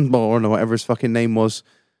clanborn or whatever his fucking name was.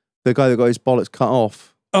 The guy that got his bollocks cut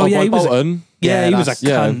off. Oh, yeah, By he was. Bolton. Yeah, Yeah, he was a that's-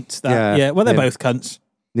 yeah. cunt. Yeah, well, they're Yeah. both cunts.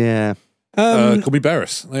 Yeah. Call me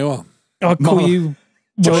Varys. There you are. I'll call Mama. you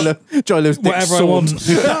Joylo's dick whatever I want.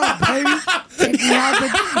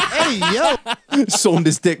 Hey, yo. Sawned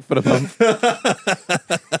his dick for the month.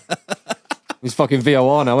 He's fucking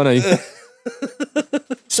VOR now, isn't he?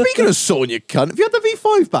 Speaking of sawing your cunt, have you had the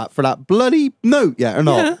V5 back for that bloody note yet or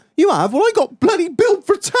not? Yeah. You have? Well, I got bloody billed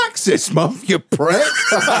for tax this month, you prick.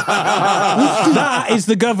 That is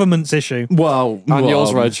the government's issue. Well, And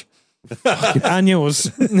yours, Reg. And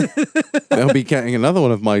yours. I'll be getting another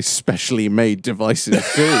one of my specially made devices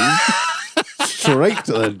too. Straight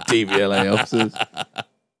to the DVLA officers.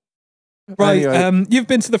 Right, Anyway. you've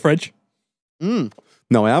been to the fridge.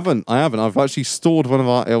 No, I haven't. I've actually stored one of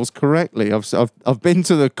our ales correctly. I've been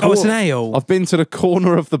to the Oh, it's an ale. I've been to the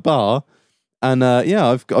corner of the bar, and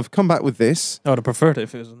I've come back with this. I would have preferred it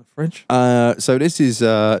if it was in the fridge. So this is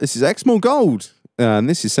Exmoor Gold, and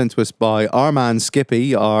this is sent to us by our man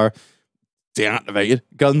Skippy, our deactivated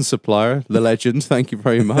gun supplier, the legend. Thank you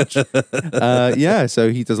very much. So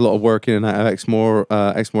he does a lot of work in and out of Exmoor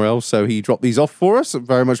Ales. So he dropped these off for us. I'm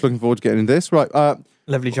very much looking forward to getting this. Right,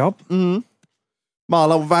 Lovely job.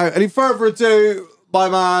 Marlon, without any further ado, my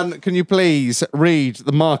man, can you please read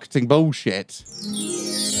the marketing bullshit?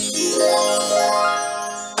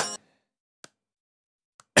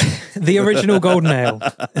 The original golden ale.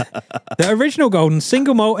 The original golden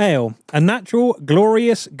single malt ale. A natural,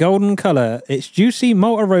 glorious golden colour. Its juicy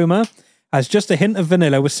malt aroma has just a hint of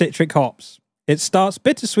vanilla with citric hops. It starts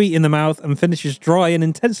bittersweet in the mouth and finishes dry and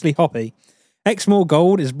intensely hoppy. Exmoor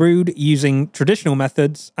Gold is brewed using traditional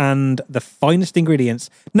methods and the finest ingredients.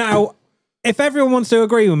 Now, if everyone wants to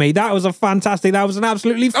agree with me, that was an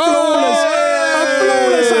absolutely flawless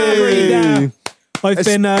ad read there. I've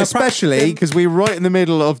been especially because we were right in the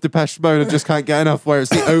middle of Depeche Mode and just can't get enough, where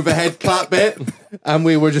it's the overhead clap bit, and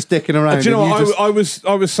we were just dicking around. Do you know and what?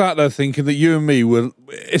 I was sat there thinking that you and me were.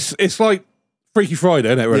 It's like Freaky Friday,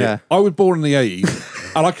 isn't it? Really? Yeah. I was born in the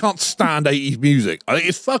 80s, and I can't stand 80s music. I think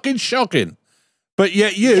it's fucking shocking. But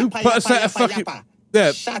yet you put a set of fucking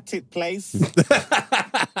Shut it, please.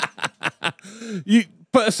 you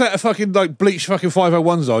put a set of fucking like bleach fucking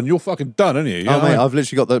 501s on. You're fucking done, aren't you? You know Oh what I mate, mean? I've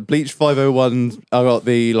literally got the Bleach 501. I got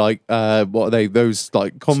the what are they? Those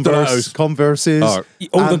like Stilettos. Converses. Oh.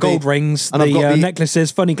 all the and gold rings, and I've got the the-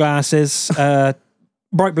 necklaces, funny glasses,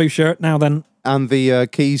 bright blue shirt. Now then, and the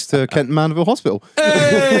keys to Kenton Mandeville Hospital.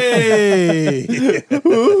 Hey!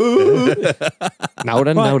 Now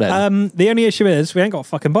then, the only issue is we ain't got a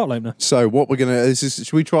fucking bottle opener. So what we're gonna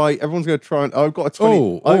should we try? Everyone's gonna try. And I've got a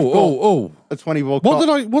 20. I've got a 20 ball.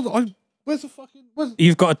 Where's the fucking?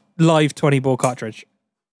 You've got a live 20 ball cartridge.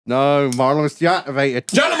 No, Marlon's deactivated.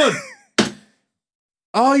 Gentlemen!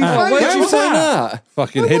 Oh, you where played did it? you say that?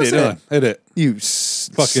 Fucking Where hit was it, didn't I? Hit it. You Fucking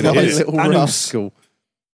sly idiot. little Anus. rascal.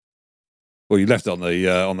 Well, you left it on the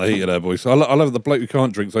heater there, boys. I love the bloke who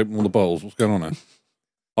can't drink open all the bottles. What's going on there?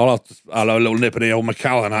 I'll have a little nip of the old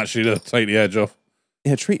Macallan actually to take the edge off.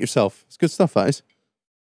 Yeah, treat yourself. It's good stuff, that is.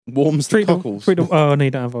 Warms the cockles. Oh, I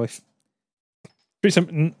need that voice. Treat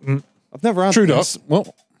some. I've never had True this. duck.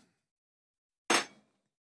 Well,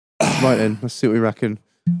 Right then, let's see what we reckon.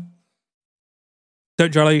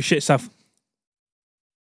 Don't Jolly you shit stuff.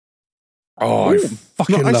 oh, I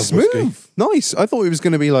fucking Nice, love smooth. whiskey. Nice. I thought it was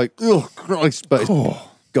going to be like, oh Christ, but it's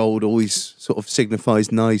Oh, gold always sort of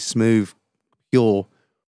signifies nice, smooth, pure.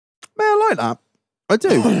 Man, I like that. I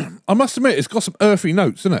do. I must admit, it's got some earthy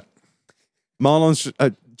notes, isn't it? Marlon's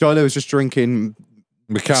Jilo was just drinking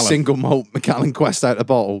Macallan. single malt Macallan Quest out of the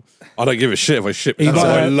bottle. I don't give a shit if I ship. You That's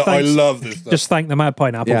got, I, I thanks. love this stuff. Just thank the Mad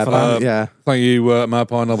Pineapple Yeah, for that. yeah. Thank you, Mad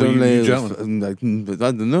Pineapple, you gentlemen. I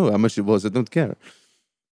don't know how much it was. I don't care.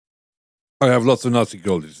 I have lots of Nazi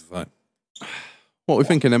gold. It's fine. What are we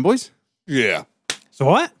thinking then, boys? Yeah. So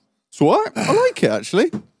what? So what? I like it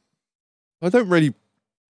actually. I don't really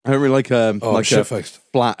like Oh, like a shit-faced.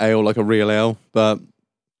 flat ale, like a real ale, but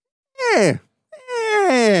yeah.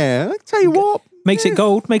 I tell you what, Makes it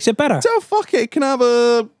gold, makes it better. so fuck it. It can have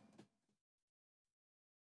a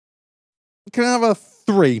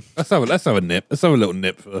 3. Let's have a nip. Let's have a little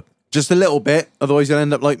nip for. Just a little bit, otherwise you'll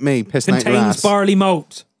end up like me, pissing out your Contains ass. barley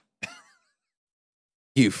malt.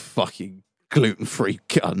 You fucking gluten-free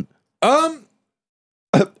cunt.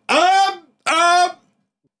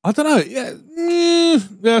 I don't know. Yeah,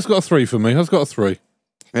 yeah. It's got a 3 for me. It's got a 3.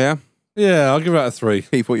 Yeah, Yeah, I'll give that a 3.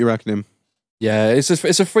 Keith, what you reckoning? Yeah, it's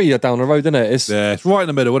a free down the road, isn't it? Yeah, it's right in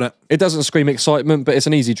the middle, isn't it? It doesn't scream excitement, but it's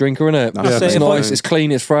an easy drinker, isn't it? That's it. It's If nice, I- it's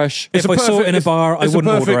clean, it's fresh. If I saw it in a bar, I it's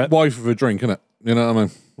wouldn't a order perfect it. wife of a drink, isn't it? You know what I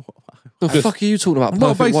mean? The fuck are you talking about?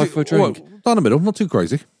 Well, Perfect wife for a drink. well, down the middle, not too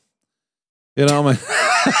crazy. You know what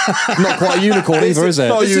I mean? Not quite a unicorn either, is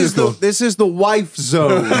it? This is the wife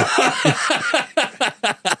zone.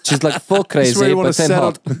 She's like fuck This is where crazy, you wanna but then set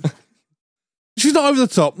hot. up She's not over the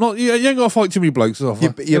top. Not you ain't got to fight too many blokes. Off,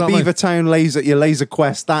 your you know what I mean? Beavertown laser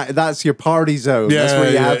quest. That's your party zone. That's Yeah, where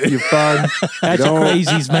you yeah. have your fun. That's your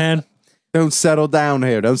crazies, man. Don't settle down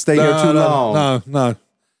here. Don't stay here too long. No.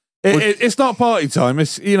 It's not party time.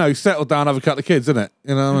 It's settle down, have a couple of kids, isn't it?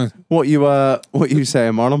 You know what I mean? What you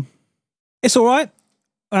saying, Marlon? It's all right.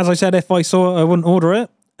 As I said, if I saw it, I wouldn't order it.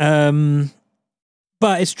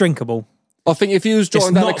 But it's drinkable. I think if you was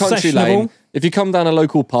driving down a not country sessionable. lane, if you come down a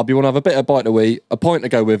local pub, you want to have a bit of bite to eat, a pint to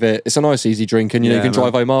go with it. It's a nice, easy drink, and you Yeah, can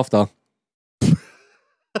drive home after.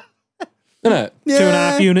 Isn't it?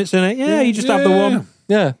 2.5 units in it. Yeah, you just have the one.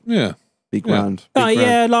 Yeah. Yeah. Big grand. Big grand.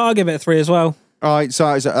 Yeah, I'll give it a 3 as well. All right, so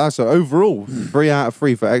overall, 3 out of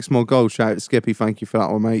 3 for Exmoor Gold. Shout out to Skippy. Thank you for that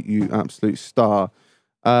one, mate. You absolute star.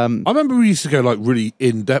 I remember we used to go like really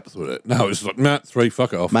in depth with it. Now it's like, nah, 3,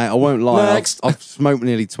 fuck it off. Mate, I won't lie. Next. I've smoked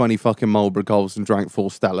nearly 20 fucking Marlboro Golds and drank 4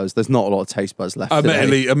 Stellas. There's not a lot of taste buds left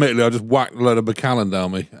today. Admittedly, I just whacked a load of Macallan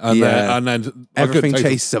down me, and Yeah. then I couldn't Everything taste it.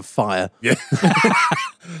 tastes of fire. Yeah.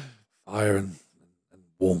 Fire and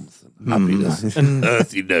warmth and happiness and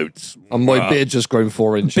earthy notes. And my beard just grown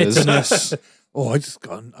 4 inches. Bitterness. I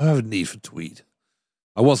have a need for tweed.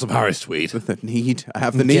 I want some Harris tweed. The need. I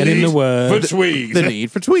have the need. Get in the word. For tweed. The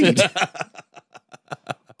need for tweed.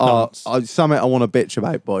 Something I want to bitch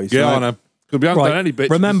about, boys. Yeah, right? I know. Because we haven't done Right. any bits.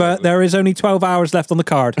 Remember, there is only 12 hours left on the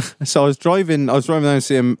card. So I was driving down to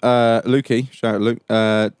see him, Lukey, shout out Luke,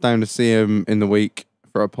 down to see him in the week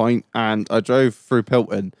for a pint, and I drove through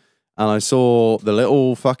Pilton, and I saw the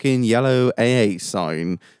little fucking yellow AA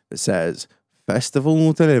sign that says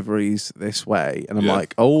 "Festival Deliveries this way," and I'm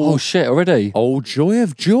like, Oh shit, already? oh, joy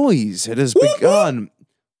of joys, it has begun.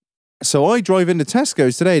 So I drive into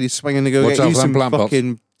Tesco's today to swing in to go Watch get out you for them some plant pots.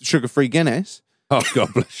 fucking sugar-free Guinness. Oh,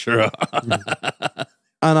 God bless you.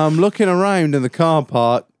 And I'm looking around in the car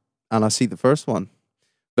park, and I see the first one.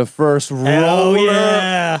 The first Hell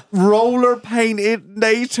yeah. roller painted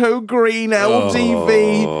NATO green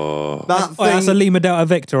LDV. Oh. That Oh, that's a thing Lima Delta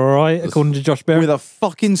Victor, all right, according to Josh Bear. with a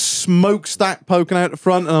fucking smokestack poking out the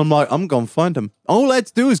front, and I'm like, I'm gonna find him. All I had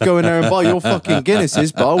to do is go in there and buy your fucking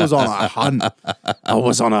Guinnesses, but I was on a hunt. I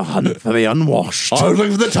was on a hunt for the unwashed. I was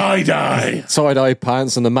looking for the tie-dye. Tie-dye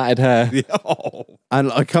pants and the matted hair.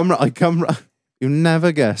 And I come. You'll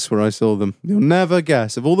never guess where I saw them. You'll never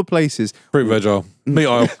guess. Of all the places, Fruit veg aisle. Meat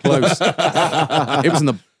aisle. close. It was in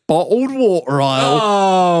the bottled water aisle.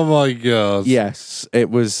 Oh, my God. Yes, it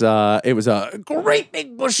was a great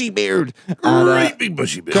big bushy beard. And, Great big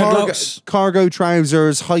bushy bit. cargo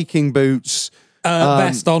trousers, hiking boots.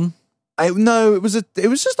 Vest on. No, it was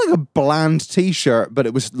just like a bland t-shirt, but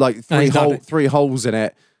it was like exactly. 3 holes in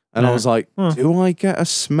it. And I Yeah. was like, do I get a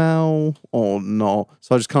smell or not?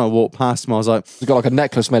 So I just kind of walked past him. I was like, He's got like a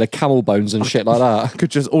necklace made of camel bones and shit like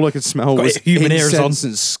that. all I could smell Got was human ears on. incense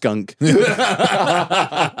and skunk.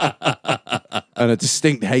 And a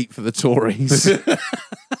distinct hate for the Tories.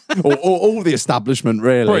 or all the establishment,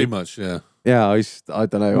 really. Pretty much, yeah. Yeah, I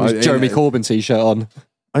don't know. With Jeremy Corbyn t-shirt on.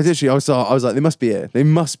 I was like, they must be here. They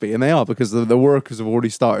must be, and they are, because the workers have already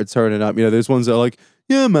started turning up. You know, there's ones that are like,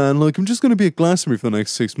 yeah, man, like I'm just gonna be a glassman for the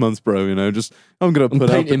next 6 months, bro. You know, just I'm gonna put up.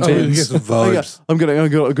 painting Oh, you bins. get some vibes. I'm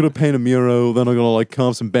gonna paint a mural. Then I'm gonna like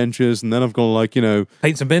carve some benches, and then I'm gonna like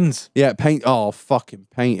Paint some bins. paint. Oh, fucking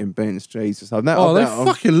painting bins, Jesus! Oh, they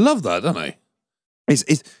fucking love that, don't they?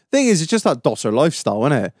 Thing is, it's just that Dosser lifestyle,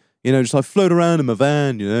 isn't it? You know, just like float around in my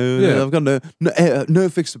van, you know. Yeah. I've got no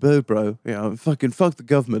fix the bird, bro. You know, fucking fuck the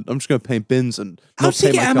government. I'm just going to paint bins and How not does he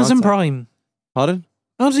pay get my Amazon car tax. Prime? Pardon?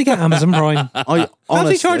 How does he get Amazon Prime? I How does he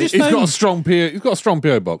honestly, charge his He's got phone? a strong PO. He's got a strong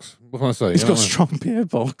PO box. What can I say? he's You got know a what strong PO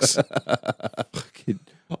box. Fucking,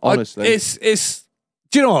 I mean? honestly. It's.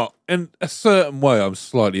 Do you know what? In a certain way, I'm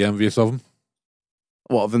slightly envious of him.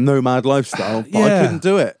 What, the nomad lifestyle? But I Yeah. couldn't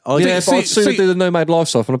do it. I Yeah, didn't- but I'd sooner do the nomad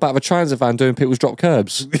lifestyle on the back of a transit van doing people's drop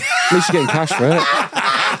curbs. At least you're getting cash for it.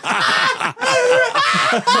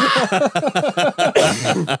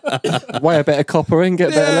 Weigh a bit of copper in, get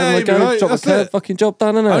a bit of level you'd be go, right, drop a that's curb, it. fucking job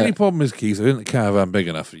done, innit? Only problem is, Keith, isn't the caravan big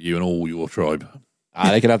enough for you and all your tribe?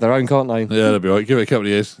 They can have their own, can't they? Yeah, that'll be right. Give it a couple of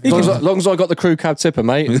years. As long as I got the crew cab tipper,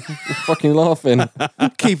 mate. Fucking laughing.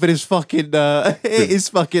 keeping his fucking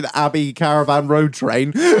Abbey caravan road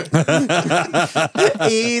train. He's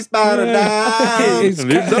better now. It's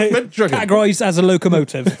categorised as a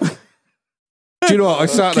locomotive. Do you know what? I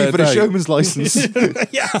sat there Keeping a today. showman's license.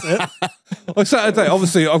 I sat there today.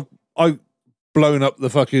 Obviously, I've blown up the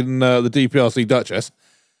fucking the DPRC Duchess,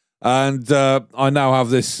 and I now have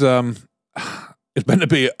this. It's meant to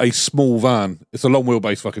be a small van. It's a long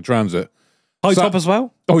wheelbase fucking transit. High So- top as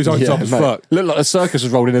well. Oh, he's on Yeah, top as mate. fuck. Looked like a circus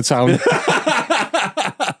was rolling in town.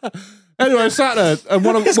 Anyway, I sat there, and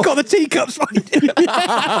one of It's got the teacups.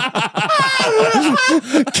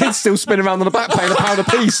 Kids still spinning around on the back paying £1 a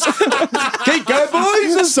piece. Keep going,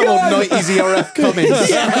 boys. Let's Some go. old 90s ERF Cummins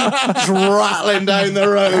just rattling down the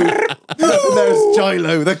road. And there's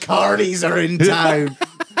Gilo. The carnies are in town.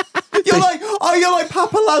 You're like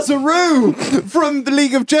Papa Lazarou from the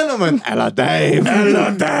League of Gentlemen. Hello, Dave. Hello,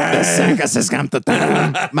 Dave. The circus has come to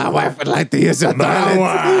town. My wife would like to use your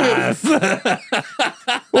toilet.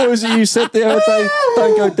 What was it you said the other day?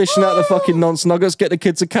 Don't go dishing out the fucking nonce nuggets. Get the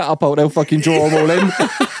kids a catapult. They'll fucking draw them all in.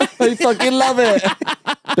 They fucking love it.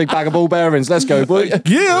 Big bag of ball bearings. Let's go, boy.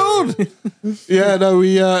 Yeah, no,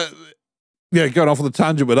 we going off on the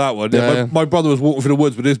tangent with that one. Yeah. My brother was walking through the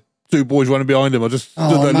woods with his two boys running behind him. I just stood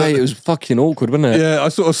Oh, there. mate, it was fucking awkward, wasn't it? Yeah, I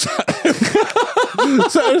sort of sat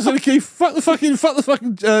there and said, Keith, fuck the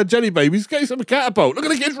fucking jelly babies. Get yourself a catapult. Look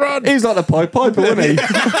at the kids run. He's like the Pied Piper, wasn't he?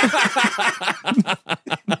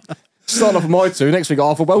 Starting off with my two. Next week,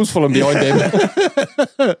 Arthur Wells following behind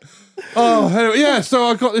him. Oh, anyway, yeah. So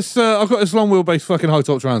I've got this long wheelbase fucking high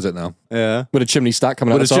top transit now Yeah. With a chimney stack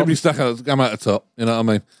coming with out a the top. chimney stack coming out the top. You know what I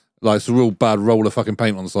mean? Like it's a real bad roll of fucking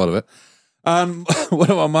paint on the side of it. And one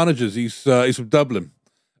of our managers, he's from Dublin,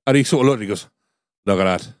 and he sort of looked and he goes, "Look at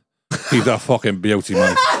that, he's a fucking beauty,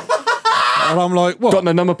 mate." And I'm like, "What?" Got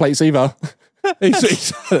no number plates either. He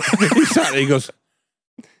sat there, he goes,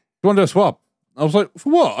 "You want to do a swap?" I was like, "For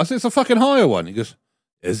what?" I said, "It's a fucking higher one." He goes,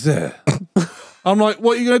 "Is there?" I'm like,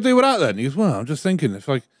 "What are you going to do with that then?" He goes, "Well, I'm just thinking, if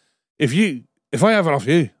I have it off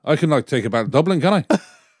you, I can like take it back to Dublin, can I?" And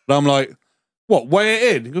I'm like, "What, weigh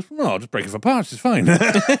it in?" He goes, "No, I'll just break it for parts, it's fine."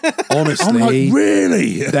 Honestly. I'm like,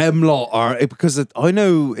 "Really?" Them lot are because I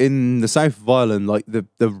know in the south of Ireland, like the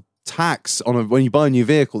tax when you buy a new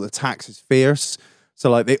vehicle, the tax is fierce. So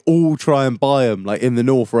like they all try and buy them like in the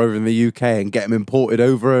north or over in the UK and get them imported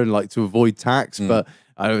over and like to avoid tax. But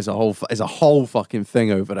I know it's a whole fucking thing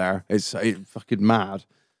over there. It's fucking mad.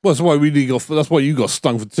 Well, that's why that's why you got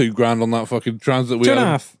stung for $2,000 on that fucking transit. We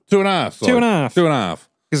 2.5. 2.5. Sorry. 2.5. 2.5.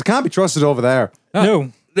 Because it can't be trusted over there.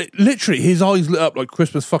 No. Literally, his eyes lit up like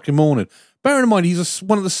Christmas fucking morning. Bearing in mind, he's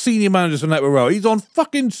one of the senior managers for Network Rail. He's on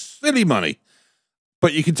fucking silly money.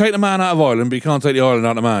 But you can take the man out of Ireland, but you can't take the island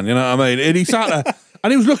out of the man. You know what I mean? And he sat there, and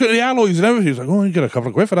he was looking at the alloys and everything. He was like, "Oh, you get a couple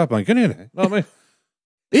of quid for that, man, can you?" You know what I mean?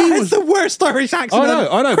 That's the worst Irish accent. I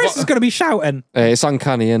know, Chris but- is going to be shouting. It's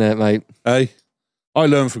uncanny, isn't it, mate? Hey, I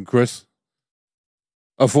learned from Chris.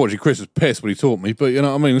 Unfortunately, Chris was pissed when he taught me, but you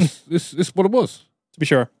know what I mean? It's what it was. To be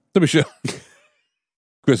sure. To be sure.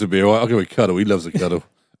 Chris would be all right. I'll give him a cuddle. He loves a cuddle.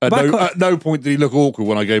 At no point did he look awkward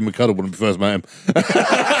when I gave him a cuddle when we first met him.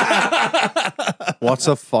 What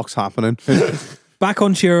the fuck's happening? Back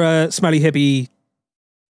onto your smelly hippie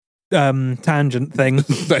tangent thing.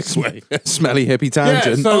 Next way. Smelly hippie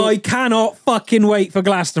tangent. Yeah, so- I cannot fucking wait for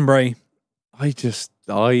Glastonbury.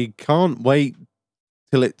 I can't wait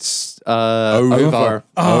till it's Over. over.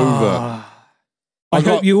 Over. I I hope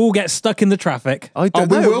got- you all get stuck in the traffic. I don't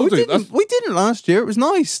we know. will do. We didn't last year. It was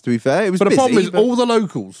nice, to be fair. It was But the busy, problem is, but- all the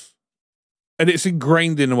locals, and it's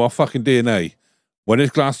ingrained into our fucking DNA, when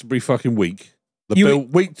it's Glastonbury fucking week,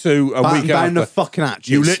 week 2 and batten week down the after, fucking hatches.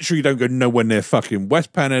 you literally don't go nowhere near fucking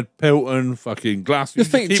West Pennard, Pilton, fucking Glastonbury. You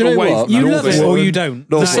think- Keep do you know away what? from You that love all it the or way. you don't.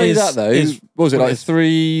 No, To That say is- that though, is what was it what like is.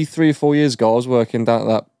 three or 4 years ago? I was working down at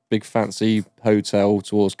that big fancy hotel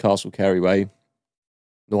towards Castle Carey Way,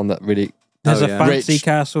 the one that really There's Oh, a yeah. fancy Rich.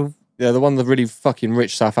 castle. Yeah, the one the really fucking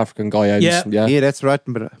rich South African guy owns. Yeah. yeah. Yeah, that's right.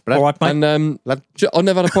 All right, mate. And I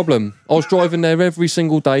never had a problem. I was driving there every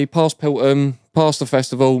single day, past Pilton, past the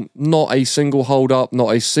festival. Not a single hold up,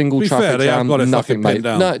 not a single To be traffic fair, they have jam. got it nothing, fucking mate. pinned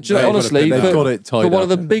down. No, do you know, They've got it honestly, pinned down. They've got it tied for one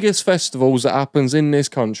of up. the biggest festivals that happens in this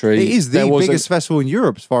country, It is the there was biggest festival in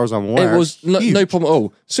Europe, as far as I'm aware. It was no Huge. problem at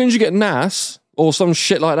all. As soon as you get NAS or some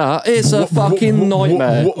shit like that, it's a fucking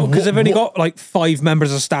nightmare. Because they've only got like 5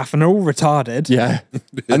 members of staff and they're all retarded. Yeah,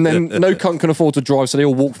 and then no cunt can afford to drive, so they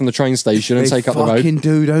all walk from the train station and They take up the road. fucking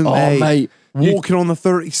do, don't Oh, they? mate. Walking on the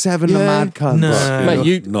 37, the Yeah. mad cunt. No. Mate,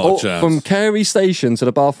 you Not a chance. from Carey Station to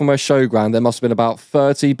the Bath and West Showground, there must have been about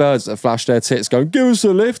 30 birds that flashed their tits going, "Give us a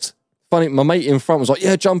lift." Funny, my mate in front was like,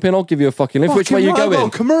 "Yeah, jump in, I'll give you a fucking lift." Which way you Fucking right, going?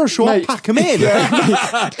 I've got a commercial, Mate. I'll pack him in.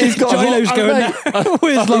 He's got Gilo's a, going mate, there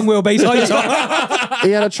with his long wheelbase high top.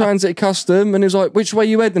 he had a transit custom and he was like, "Which way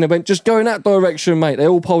you heading?" I went, "Just go in that direction, mate." They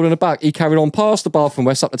all pulled in the back. He carried on past the Bath and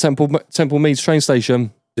West up to Temple Meads train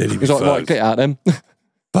station. Did he He was like, "Right, get out then."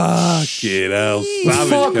 Fucking hell.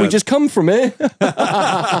 Fuck, we just come from here.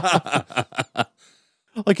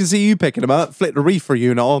 I can see you picking him up, flick the reefer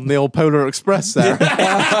unit on the old Polar Express there. They're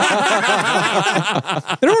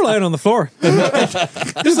all lying on the floor.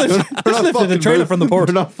 just lifted the trailer from the port.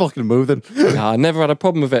 We're not fucking moving. Nah, I never had a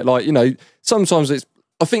problem with it. Like, you know, sometimes it's,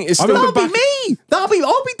 I think it's still That'll be me. I'll be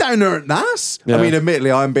down there at NAS. Yeah. I mean,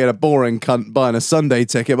 admittedly, I'm being a boring cunt buying a Sunday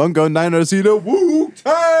ticket, but I'm going down there to see the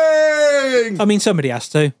Wu-Tang. I mean, somebody has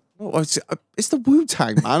to. Oh, it's the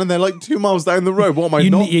Wu-Tang, man, and they're like 2 miles down the road. What am I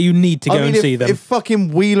You, not? you need to go I mean, and if, see them. if fucking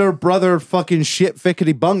Wheeler brother fucking shit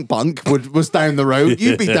fickety bunk was down the road,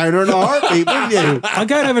 you'd be down there in a heartbeat, wouldn't you? I'm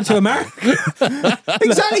going over to America.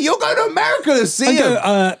 Exactly. You're going to America to see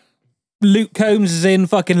him. Luke Combs is in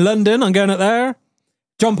fucking London. I'm going up there.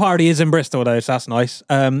 John Party is in Bristol, though, so that's nice.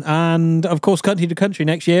 And, of course, country to country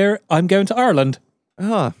next year, I'm going to Ireland.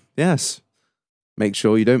 Ah, yes. Make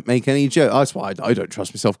sure you don't make any jokes. That's why I don't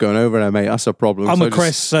trust myself going over there, mate. That's a problem. I'm So with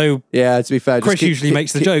Chris, so yeah, to be fair, Chris usually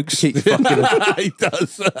makes the jokes. Keep fucking, he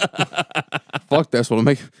does. fuck this one.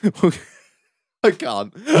 I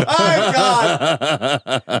can't.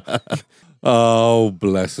 Oh,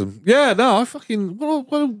 bless him. Yeah, no, I fucking.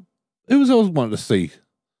 Who was I wanting to see?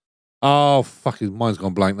 Oh, fucking, mine's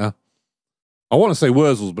gone blank now. I want to say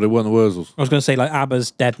Wurzels, but it weren't the Wurzels. I was going to say, like, ABBA's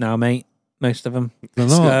dead now, mate. Most of them. They're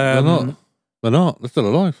not. They're not. They're not. They're still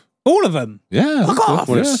alive. All of them. Yeah. Fuck that's off.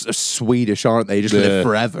 good. Well, Yeah. it's Swedish, aren't they? Just Yeah, live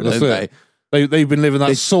forever, that's don't it. they? They've been living that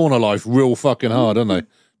sauna life real fucking hard, haven't they?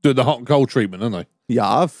 Doing the hot and cold treatment, haven't they?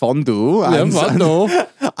 Yeah, fondue. Yeah, and- fun, no.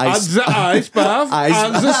 Ice- And the ice bath.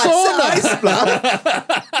 And the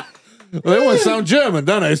sauna. They always sound German,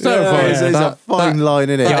 don't they? It's terrifying. There's a That- fine line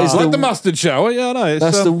in it. It's is like the- the mustard shower. Yeah, no. It's,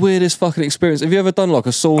 That's the weirdest fucking experience. Have you ever done like a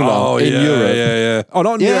sauna in Europe? Yeah. Oh,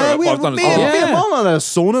 not in Yeah, Europe. we I've had done it. we had Oh, a bit on a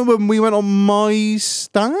sauna when we went on my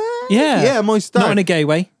stag. Yeah. Yeah, my stag. Not in a gay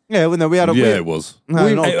way. Yeah, well, no, we had a yeah, it was.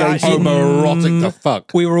 No, not we- gay. actually- Homoerotic the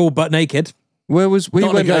fuck. We were all butt naked. Where was we Not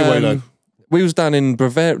in a went? gay way, though. We was down in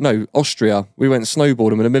Bavaria, no, Austria. We went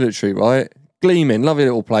snowboarding with the military, right? Gleaming, lovely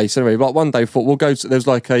little place. Anyway, like one day, thought we'll go to. There's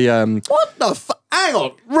like a What the hang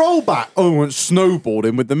on, roll back. Oh, we went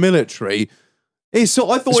snowboarding with the military. It's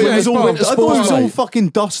so, I thought It's it was winter all. I sports, thought it was all mate. fucking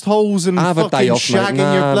dust holes and Have a day fucking off, mate. shagging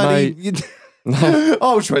your Nah, bloody.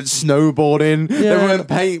 I just went snowboarding. Then we went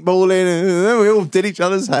paintballing, and then we all did each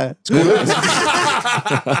other's hair. And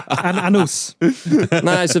us.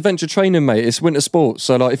 nah, it's adventure training, mate. It's winter sports.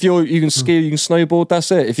 So like, if you can ski, you can snowboard.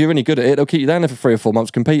 That's it. If you're any good at it, they'll keep you down there for 3 or 4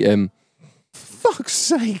 months competing. Fuck's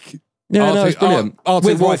sake! Yeah, no, it's brilliant.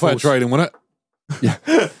 Arctic With warfare rifles. training, wasn't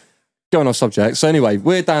it? Going off subject. So anyway,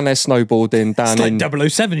 we're down there snowboarding down It's in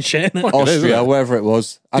like 007 shit. innit? Fucking is, isn't Austria, it? wherever it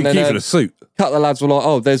was. And Keep then in a suit. a couple of lads were like,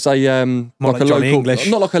 "Oh, there's a More like a like Johnny local, English.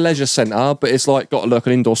 not like a leisure centre, but it's like got like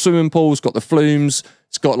an indoor swimming pool. It's got the flumes.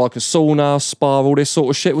 It's got like a sauna, spa, all this sort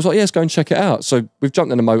of shit." It was like, "Yeah, let's go and check it out." So we've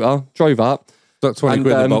jumped in the motor, drove up. Got 20 And,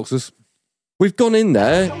 quid in the boxes. We've gone in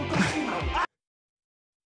there,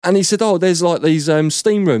 and he said, "Oh, there's like these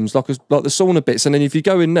steam rooms, like the sauna bits, and then if you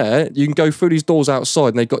go in there, you can go through these doors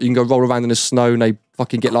outside, and you can go roll around in the snow, and they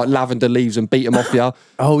fucking get like lavender leaves and beat them off you.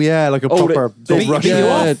 Oh yeah, like a All proper the- sort of beat Russian. you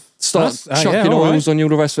yeah, off. start That's- chucking yeah, all oils on you, all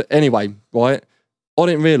the rest of it. Anyway, right? I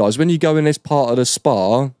didn't realise when you go in this part of the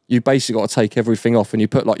spa, you basically got to take everything off, and you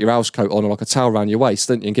put like your house coat on and like a towel around your waist,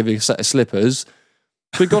 don't you, and give you a set of slippers.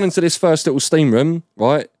 We've gone into this first little steam room,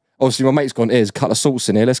 right? Obviously, my mate's gone, "Here's a couple of salts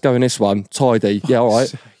in here. Let's go in this one. Tidy. Yeah, all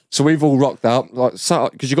right." So we've all rocked up, like,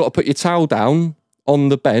 because you got to put your towel down on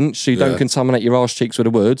the bench so you don't Yeah. contaminate your arse cheeks with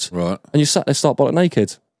the wood, Right. and you sat there start bollock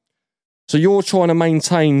naked. So you're trying to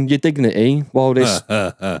maintain your dignity while this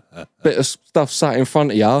bit of stuff sat in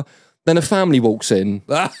front of you. Then a family walks in,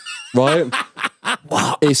 right?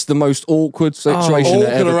 It's the most awkward situation Awkward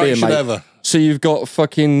that ever been, erection mate. ever. So you've got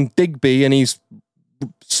fucking Digby and his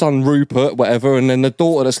son Rupert, whatever, and then the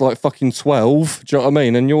daughter that's like fucking 12. Do you know what I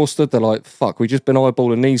mean? And you're stood there like, fuck, we've just been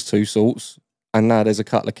eyeballing these two sorts, and now there's a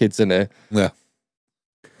couple of kids in there. Yeah.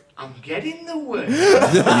 I'm getting the word.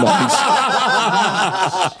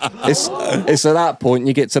 It's at that point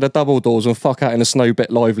you get to the double doors and fuck out in the snow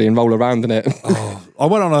bit lively and roll around in it. I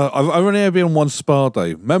went on I've only ever been on one spa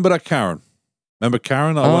day. Remember that Karen? Remember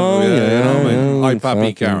Karen? I Oh, went, yeah, you know what I mean? yeah, Hi, Pappy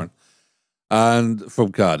fucking- Karen. And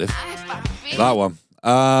from Cardiff. That one.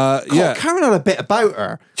 Yeah. Karen had a bit about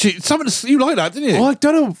her. You like that, didn't you? Oh, I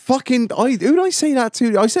don't know. Fucking. Who did I say that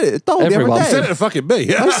to? I said it to Dol Everyone. the You other said day. it to fucking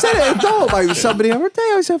me. I said it to Dol about somebody the other day.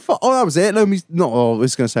 I said, "Oh, that was it." No, not. Oh,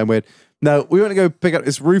 this is gonna sound weird. No, we went to go pick up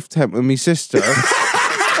this roof tent with my sister.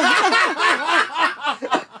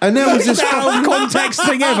 And there was this Out of context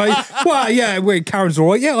thing ever. Well, yeah, Karen's all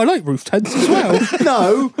right. Yeah, I like roof tents as well.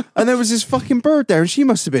 no, and there was this fucking bird there, and she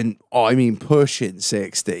must have been, pushing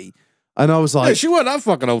 60. And I was like, Yeah, she wasn't that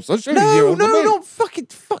fucking old. So she was a year no, older than me. not fucking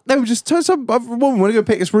fuck. No, just turn some other woman want to go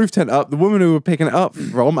pick this roof tent up. The woman who were picking it up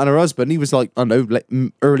from and her husband, he was like, I don't know,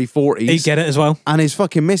 early 40s. He'd get it as well. And his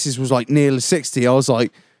fucking missus was like nearly 60. I was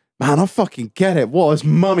like, man, I fucking get it. What has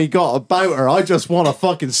mummy got about her? I just want to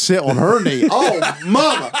fucking sit on her knee. Oh,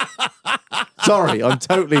 mama. Sorry,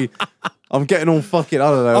 I'm getting all fucking, I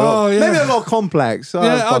don't know. Oh, yeah. Maybe I've got a complex.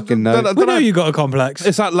 I don't fucking know. We know you got a complex.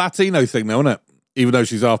 It's that Latino thing, though, isn't it? Even though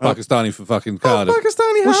she's half Pakistani for fucking Cardiff.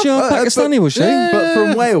 Pakistani Was she half, half Pakistani, but- was she? But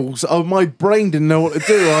from Wales, my brain didn't know what to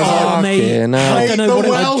do. I was Oh, like, mate. Fucking hell. I hate don't know the what it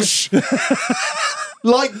Welsh.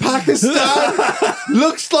 Like Pakistan.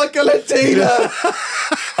 Looks like a Latina.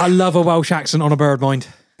 I love a Welsh accent on a bird mind.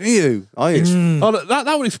 You. Oh,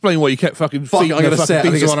 that would explain why you kept fucking Fuck, feet I'm and the gonna say it, I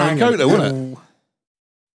fucking think beats it's on her hanging. coat, though, wouldn't it?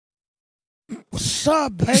 What's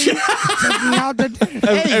up, baby? Take me out to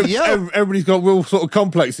dinner. Hey, yo. Everybody's got real sort of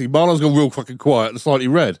complexy. Marlon's got real fucking quiet and slightly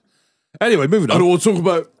red. Anyway, moving on. I don't want to talk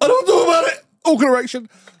about it. Awkward erection.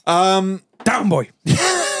 Down, boy.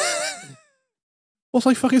 What's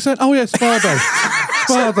I fucking said? Oh yeah, spa day.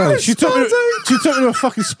 Spa day. She took me to a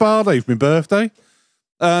fucking spa day for my birthday.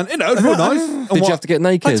 And it was real nice. And Did you have to get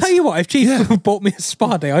naked? I tell you what, if Chief bought me a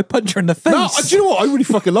spa day, I'd punch her in the face. No, do you know what? I really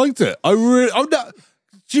fucking liked it.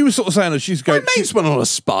 She was sort of saying that she's going. Mates went on a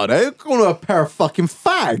spa day. Going to a pair of fucking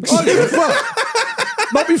fags. I give a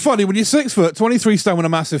fuck. Might be funny when you're 6 foot, 23 stone with a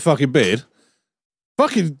massive fucking beard.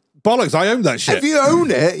 Fucking bollocks! I own that shit. If you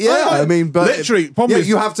own it, yeah. I mean, but literally, problem yeah, is-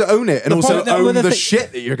 you have to own it and the also problem- no, own well, the the thing-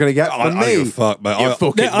 shit that you're going to get I from don't give me. a fuck, mate. You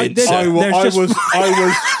fucking I- mincer. there's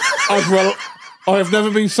I have never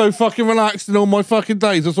been so fucking relaxed in all my fucking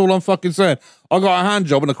days. That's all I'm fucking saying. I got a hand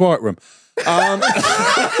job in a quiet room.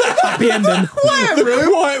 Happy ending.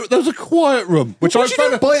 There was a quiet room, which I What you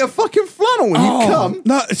found. do? Buy a fucking flannel when you come.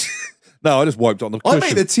 No, no, I just wiped it on the I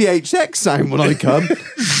cushion. make the THX sound when I come.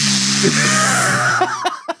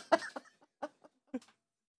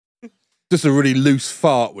 Just a really loose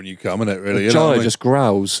fart when you come, isn't it? Really, you know Johnny what I mean? just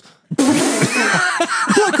growls.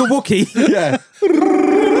 Like a Wookiee. Yeah.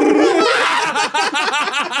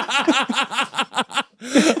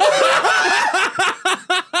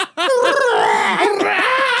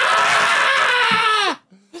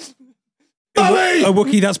 A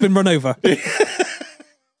Wookiee that's been run over.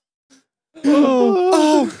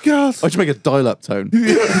 Oh god! I should make a dial-up tone.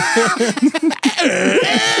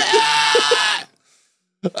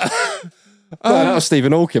 That was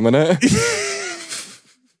Stephen Hawking, wasn't it?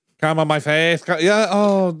 Come on my face. Yeah.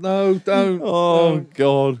 Oh no! Don't. Oh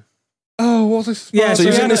God. Oh, what's this? Yeah, So so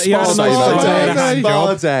you're you in had a a- you had spa a day, nice though, spa yeah. day.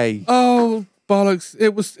 Spa day. Oh bollocks!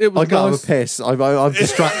 It was. I can't have nice. a piss. I've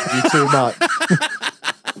distracted you too much.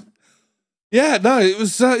 Yeah, no, it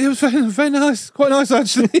was very, very nice. Quite nice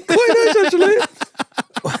actually. Quite nice actually.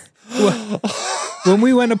 When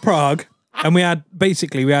we went to Prague, and we had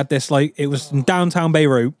this, like, it was in downtown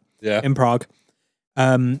Beirut Yeah. in Prague.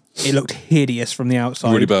 It looked hideous from the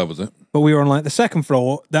outside. Really bad, was it? But we were on like the second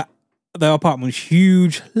floor. The apartment was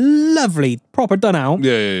huge, lovely, proper done out.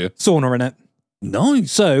 Yeah. Sauna in it.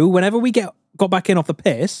 Nice. So whenever we got back in off the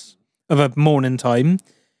piss of a morning time,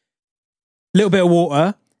 little bit of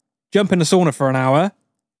water, jump in the sauna for an hour,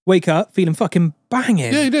 wake up feeling fucking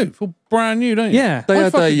banging. Yeah, you do. Feel brand new, don't you? Yeah. They I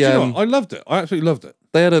had fucking- do you know a, what? I loved it. I absolutely loved it.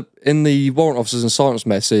 they had in the warrant officers and sergeants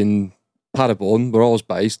mess in Paderborn, where I was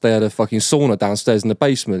based, they had a fucking sauna downstairs in the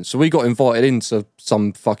basement. So we got invited into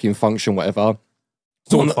some fucking function, whatever.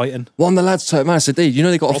 Sword fighting. One of the lads turned around and said, "Dude, you know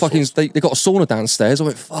they got a fucking they got a sauna downstairs." I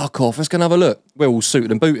went, "Fuck off, let's go and have a look." We're all suited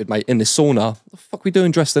and booted, mate, in this sauna. What the fuck we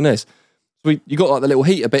doing dressed in this? So you got like the little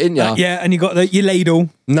heater bit, didn't you? Yeah, and you got your ladle.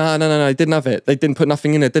 No, they didn't have it. They didn't put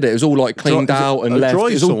nothing in it, did it? It was all like cleaned out and left. Dry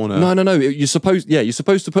It was all, sauna? no. You're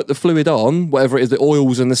supposed to put the fluid on, whatever it is, the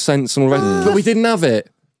oils and the scents and all the rest. But we didn't have it.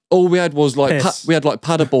 All we had was like Piss. we had like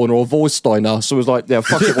Paderborn or Voisteiner. So it was like, yeah,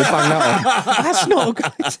 fuck it, we'll bang that on. That's not a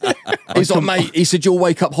good. He's like, mate. He said you'll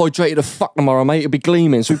wake up hydrated as fuck tomorrow, mate. It'll be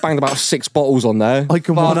gleaming. So we banged about 6 bottles on there. I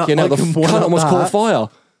can one up- Fucking hell, I the can one cunt up almost that. caught fire.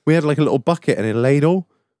 We had like a little bucket and a ladle.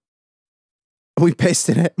 And we pissed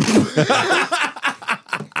in it.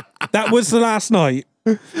 That was the last night.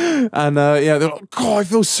 And they're like, God, I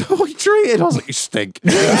feel so hydrated. I was like, you stink.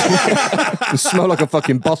 You smell like a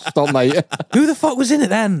fucking bus stop, mate. Who the fuck was in it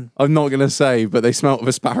then? I'm not going to say, but they smelt of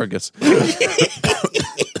asparagus.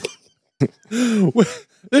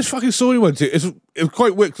 This fucking sauna we went to, it was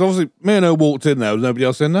quite weird because obviously me and her walked in there, there was nobody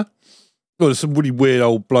else in there. Well, there's some really weird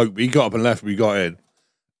old bloke, but he got up and left when we got in.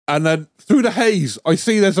 And then through the haze, I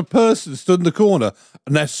see there's a person stood in the corner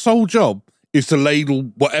and their sole job is to ladle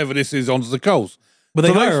whatever this is onto the coals. Were they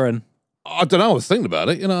So hiring? I don't know, I was thinking about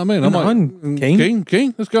it, you know what I mean? I'm keen.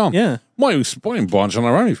 Keen? Let's go on. Yeah. Might even branch on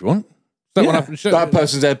our own if you want. Set one Yeah. up and shit. That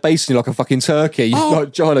person's there basically like a fucking turkey.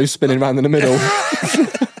 Like gyro spinning around in the middle.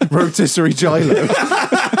 Rotisserie gyro.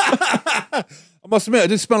 I must admit, it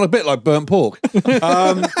did smell a bit like burnt pork.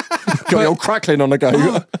 Got it all crackling on the go.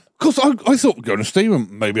 Of course, I thought we'd go in the steam room,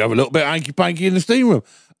 maybe have a little bit of hanky-panky in the steam room.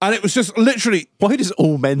 And it was just literally... Why does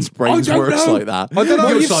all men's brains I don't work know. like that? I don't know. Well,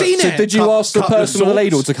 It was you've like- seen So it. did you ask the cut the person with the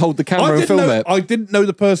ladle sauce. to hold the camera and didn't film know, it? I didn't know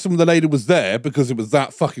the person with the ladle was there because it was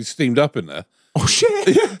that fucking steamed up in there. Oh,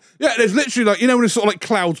 shit. Yeah, there's literally like, you know when it's sort of like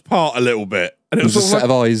clouds part a little bit. And It was a sort set of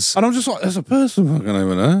of like, eyes. and I'm just like, there's a person fucking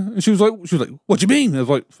over there. And she was like, what do you mean? I was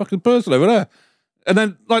like, fucking person over there. And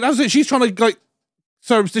then like, that was it. She's trying to like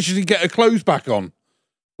surreptitiously get her clothes back on.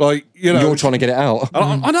 Like, you know. You're trying to get it out.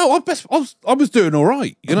 I know, I was doing all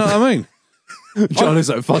right. You know what I mean? John is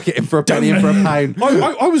like, fuck it, in for a penny, in for a pound.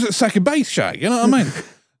 I was at second base, Shag. You know what I mean?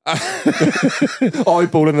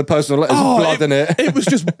 Eyeballing the person with blood in it. It was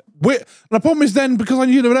just weird. And the problem is then, because I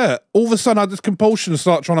knew they were there, all of a sudden I had this compulsion to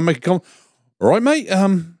start trying to make a comment. All right, mate,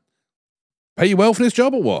 pay you well for this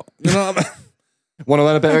job or what? You know what I mean? Want to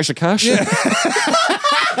earn a bit of extra cash?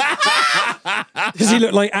 Does he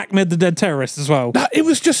look like Ahmed the Dead Terrorist as well? It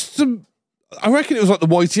was just some, I reckon it was like the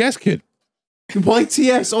YTS kid.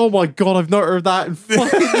 YTS, oh my God, I've not heard that in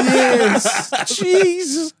fucking years.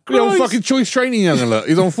 Jesus The old Christ. fucking choice training young look.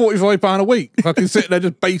 He's on £45 a week. Fucking sitting there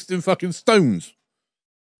just basting fucking stones.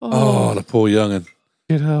 Oh, the poor young'un.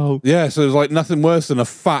 Get out. Yeah, so there's like nothing worse than a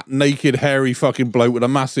fat, naked, hairy fucking bloke with a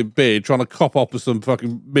massive beard trying to cop up with some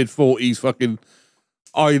fucking mid-40s fucking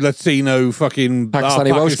Latino fucking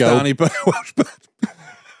Pakistani Welsh girl. Welsh bird.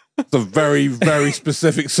 It's a very, very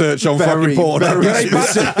specific search on Very, fucking porn. very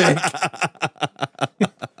specific.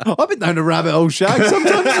 I've been down a rabbit hole, Shag.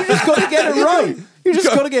 Sometimes you just got to get it right. You just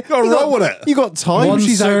got to get gotta you roll with it. You got time. One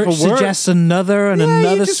She's out search for work. suggests another and Yeah,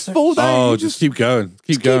 another. you just search. fall down. Oh, you just keep going.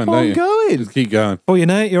 Keep keep going, don't on you? going. Just keep going. Oh, you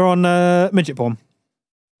know, you're on midget porn.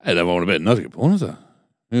 Hey, never want a bit of nugget porn, is there?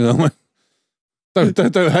 You know what I mean?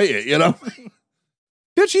 Don't hate it, you know?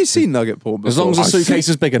 You actually seen nugget porn before? As long as the I see- suitcase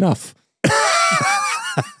is big enough.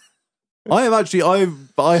 I have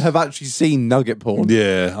actually seen nugget porn.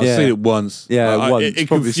 Yeah, I've Yeah. seen it once. Yeah, Like, once. It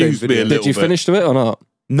Probably the same confused me a video. little Did you bit. finish to it or not?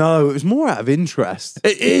 No, it was more out of interest.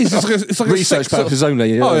 It is. It's like a Research sex- purposes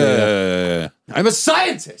only. Oh, yeah. I'm a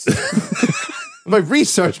scientist. My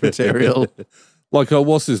research material. Like,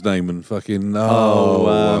 what's his name? And fucking,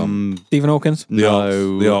 Stephen Hawkins. the Ox.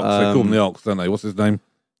 The Ox. They call him um, the Ox, don't they? What's his name?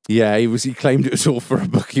 Yeah, he claimed it was all for a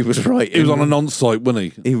book he was writing. He was on a non-site,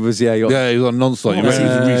 wasn't he? He was, yeah. He got, Yeah, he was on a non-site. He was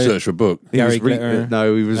research for a book. he was Gary Glitter.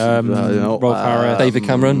 no, he was. Rolf Harris. David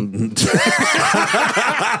Cameron.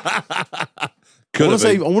 Could have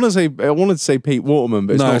been. I wanted to say Pete Waterman,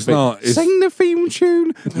 but it's No, not. it's not. It's- Sing the theme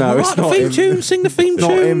tune. No, it's the not theme him. tune. Sing the theme It's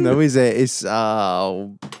tune. not him though, is it? It's it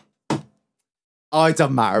doesn't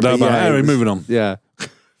matter. No, but but yeah, anyway, it was- moving on. Yeah.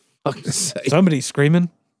 Fuck's sake. Somebody's screaming.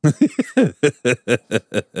 Yeah,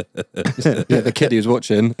 the kid he was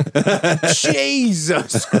watching.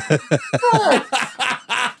 Jesus.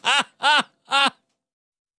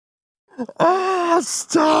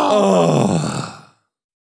 Stop.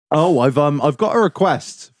 Oh, I've got a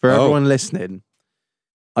request for everyone listening.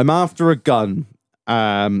 I'm after a gun.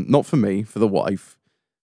 Not for me, for the wife.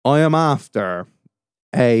 I am after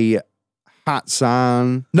a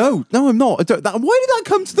Hatsan. No, I'm not. I don't, why did that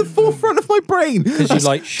come to the forefront of my brain? Because you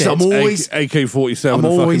like shit. I'm always, AK-47 I'm and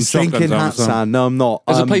always fucking thinking shotguns. Hatsan. No, I'm not.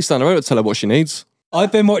 There's a place down the road to tell her what she needs.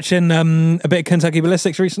 I've been watching a bit of Kentucky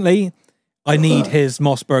Ballistics recently. I need his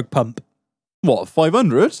Mossberg pump. What,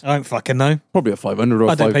 500? I don't fucking know. Probably a 500 or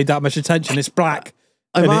I don't 5. pay that much attention. It's black.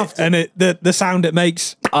 I'm and after- the sound it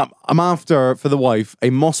makes. I'm after, for the wife, a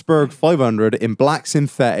Mossberg 500 in black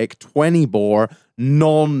synthetic, 20 bore,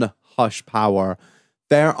 non-hush power.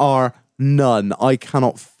 There are none. I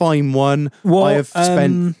cannot find one. What, I have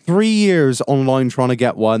spent 3 years online trying to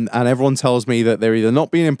get one, and everyone tells me that they're either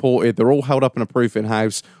not being imported, they're all held up in a proofing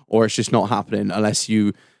house, or it's just not happening unless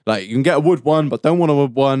you... Like, you can get a wood one, but don't want a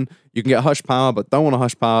wood one. You can get a hush power, but don't want a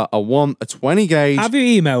hush power. I want a 20 gauge Have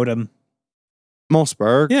you emailed them?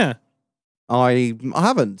 Mossberg. Yeah. I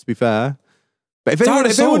haven't, to be fair. But if Dark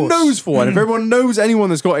anyone Souls. knows for one, if everyone knows anyone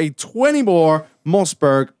that's got a 20 bore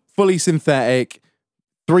Mossberg, fully synthetic,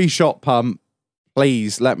 3-shot pump,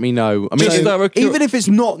 please let me know. I mean, Just out of even if it's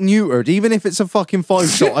not neutered, even if it's a fucking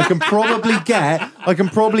 5-shot, I can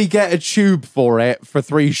probably get a tube for it for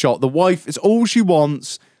 3-shot. The wife, it's all she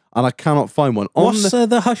wants, and I cannot find one. What's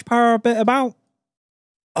the hush power bit about?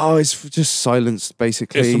 Oh, it's just silence,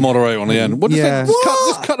 basically. It's the moderator on the end. What does Yeah. that?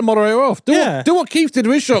 Just cut the moderator off. Yeah. Do what Keith did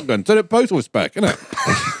with his shotgun. Turn it postal spec, innit?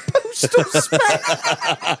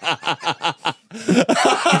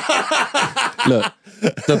 Look,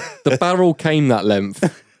 the barrel came that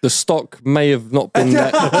length. The stock may have not been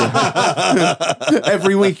that.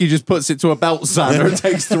 Every week he just puts it to a belt sander and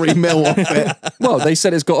takes 3 mil off it. Well, they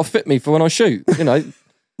said it's got to fit me for when I shoot. You know,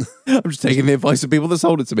 I'm just taking the advice of people that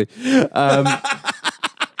sold it to me.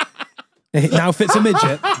 It now fits a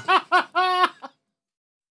midget.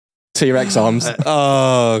 T-Rex arms.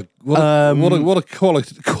 Oh, what a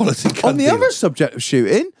quality On the gun other subject of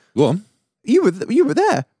shooting, Go on. you were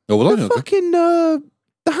there. Oh, well, I The know. fucking the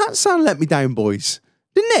hat sound let me down, boys.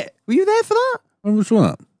 Didn't it? Were you there for that? Which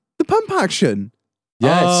one? The pump action.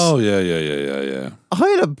 Yes. Oh, yeah. I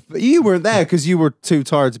had you weren't there because you were too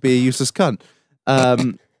tired to be a useless cunt. No,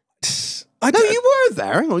 you were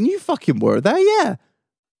there. Hang on, you fucking were there. Yeah,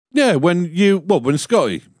 Yeah, when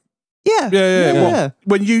Scotty. yeah, Yeah. Well,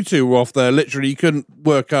 when you two were off there, literally, you couldn't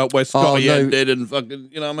work out where Scotty no. ended and fucking,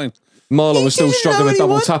 you know what I mean? Marlon was still didn't struggling know with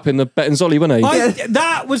double anyone? tapping the Bettinzolli, wasn't he?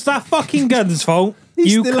 That was that fucking gun's fault.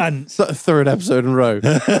 He's You still- cunt. It's the third episode in a row.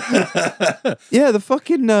 Yeah, the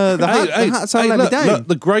fucking the hat sound let me down. Look,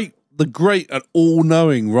 the great and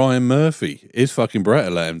all-knowing Ryan Murphy, his fucking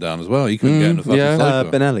Beretta let him down as well. He couldn't get in the fucking yeah.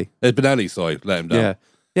 sofa. Benelli. Benelli, sorry, let him down.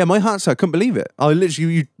 Yeah, my hat sound, I couldn't believe it. I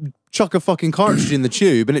literally, you chuck a fucking cartridge in the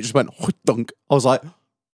tube and it just went dunk. I was like,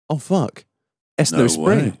 oh fuck, it's no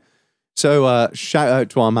spring. way. So shout out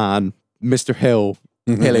to our man, Mr. Hill,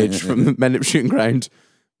 Hillage from the Mendip Shooting Ground.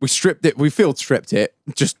 We field stripped it,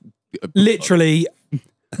 just Literally,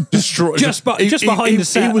 Destroyed. just behind the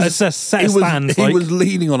set, a set of stands. He like, was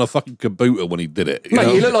leaning on a fucking caboodle when he did it. You Mate,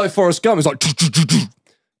 know? he looked like Forrest Gump. He's like,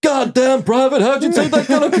 God damn, Private, how'd you take that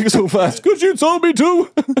gun up so fast? Because you told me to.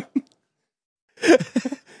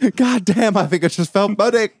 God damn, I think I just felt my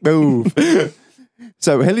dick move.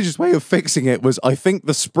 So Hillage's way of fixing it was, I think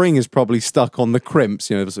the spring is probably stuck on the crimps.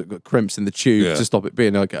 You know, there's got crimps in the tube Yeah. to stop it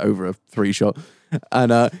being like over a 3-shot.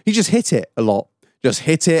 And he just hit it a lot. Just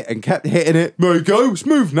hit it and kept hitting it. There you go. It's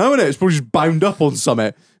moved now, isn't it? It's probably just bound up on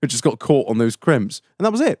something. It just got caught on those crimps. And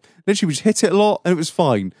that was it. Literally, we just hit it a lot and it was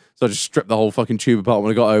fine. So I just stripped the whole fucking tube apart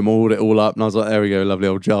when I got home, oiled it all up. And I was like, there we go, lovely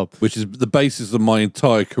old job. Which is the basis of my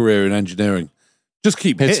entire career in engineering. Just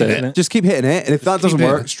keep hitting it. it. Just keep hitting it. And if that doesn't keep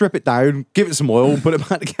work, hitting it. strip it down, give it some oil, put it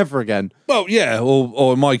back together again. Well, yeah,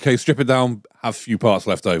 or in my case, strip it down, have a few parts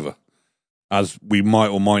left over. As we might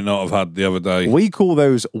or might not have had the other day. We call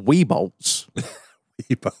those wee bolts.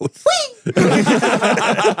 both.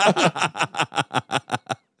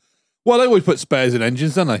 Well, they always put spares in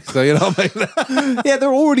engines, don't they? So you know what I mean. Yeah,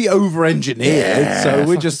 they're already over-engineered, so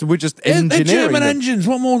we're just They're engineering German them. engines.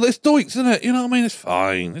 What more? It's Deutsch, isn't it? You know what I mean? It's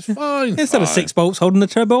fine. It's fine. instead of Fine. 6 bolts holding the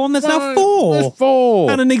turbo on, there's now Fine. 4. There's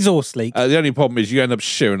 4. And an exhaust leak. The only problem is you end up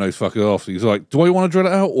shearing those fuckers off. He's like, do I want to drill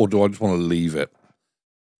it out or do I just want to leave it?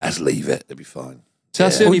 Let's leave it. It'll be fine. So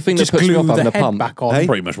that's the only thing that Just puts me glue off the having a head pump. back on. Hey?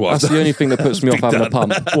 Pretty much what That's I've the done. only thing that puts me off having a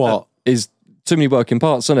pump. What? Is too many working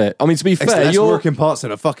parts, isn't it? I mean, to be It's fair, less you're working parts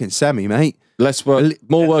than a fucking semi, mate.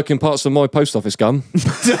 more working parts than my post office gun.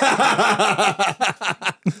 He's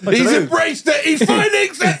embraced it. He's finally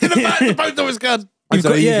accepted the fact that both of us gun. You've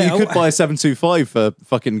got- yeah, you could buy a 725 for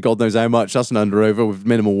fucking God knows how much. That's an under over with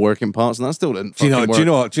minimal working parts, and that still didn't Do you fucking know? work. Do you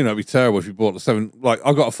know what? Do you know? It'd be terrible if you bought the 7. Like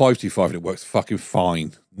I got a 525 and it works fucking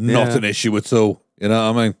fine. Not Yeah. an issue at all. You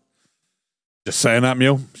know what I mean? Just saying that,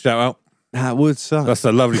 Mule. Shout out. That would suck. That's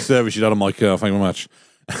a lovely service you done on my car. Thank you very much.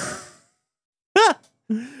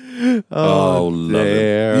 Oh, love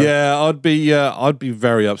dear. it. Yeah, I'd be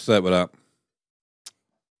very upset with that.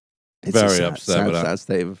 It's Very a upset with that. sad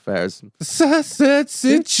state of affairs. Sad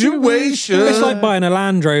situation. It's like buying a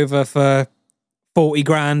Land Rover for 40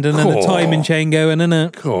 grand and then a timing chain going,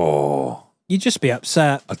 innit? Oh. You'd just be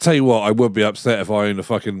upset. I tell you what, I would be upset if I owned a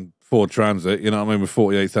fucking Ford Transit, you know what I mean, with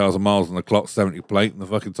 48,000 miles on the clock, 70 plate, and the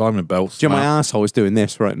fucking timing belt. Do you know my asshole is doing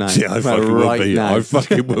this right now? Yeah, I fucking would be. now. I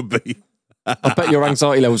fucking would be. I bet your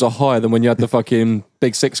anxiety levels are higher than when you had the fucking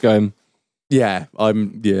Big Six going. Yeah, I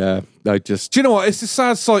just... Do you know what? It's a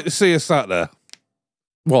sad sight to see us sat there.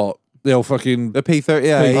 What? The old fucking... The P38?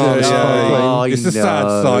 Yeah. It's a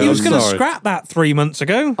sad sight. He was I'm going to sorry. scrap that 3 months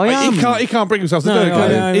ago. I am. He can't bring himself to No, do it, I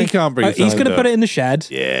can know. he? He can't bring himself He's going to do put it in the shed.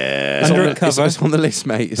 Yeah. Under a It's cover. on the list,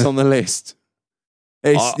 mate. It's on the list.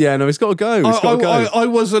 It's it's got to go. It's got to go. I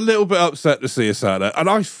was a little bit upset to see us out there, and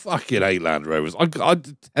I fucking hate Land Rovers. I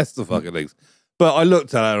detest the fucking things. But I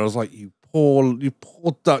looked at it and I was like, you poor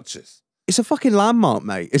Duchess. It's a fucking landmark,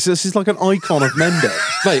 mate. It's like an icon of Mendes.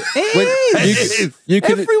 Mate, It is. you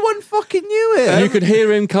could Everyone fucking knew it. you could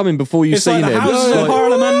hear him coming before you It's seen like the him. Houses of Like-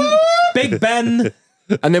 Parliament, Big Ben,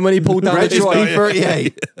 and then when he pulled down the Red drive,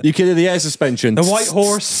 P38. you could hear the air suspension. the White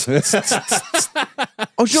Horse,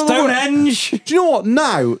 Oh, do you know what? Stonehenge. Do you know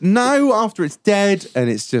what? Now, after it's dead and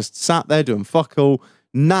it's just sat there doing fuck all,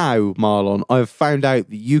 now, Marlon, I've found out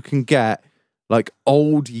that you can get like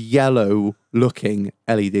old yellow looking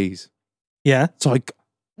LEDs. Yeah. It's like,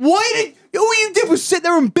 all you did was sit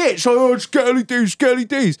there and bitch, like, oh, just get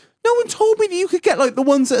LEDs. No one told me that you could get like the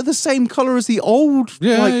ones that are the same colour as the old.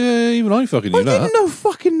 Yeah, like, yeah, even I fucking knew I that. didn't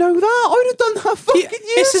fucking know that. I'd have done that fucking years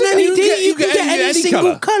It's an ago. LED. You You can get get any any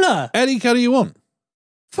single colour. Any colour you want.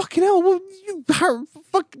 Fucking hell. Well,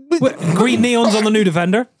 Green neons on the new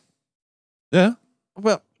Defender. Yeah.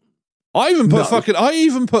 well, I even put No. fucking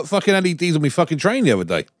LEDs on my fucking train the other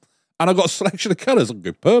day. And I got a selection of colours. I can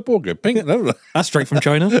go purple, I can go pink. And everything. That's straight from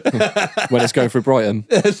China. when it's going through Brighton.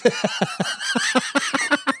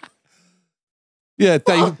 Yeah,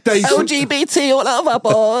 Dave LGBT all over,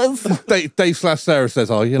 boys. Dave/Sarah says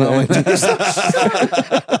hi, you know what I mean?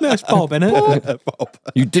 No, it's Bob, innit?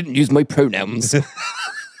 You didn't use my pronouns.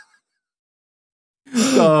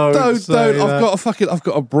 don't. I've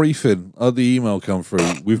got a briefing. The email come through.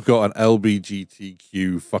 We've got an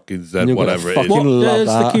LBGTQ fucking Z, You're whatever it gonna is. fucking What love does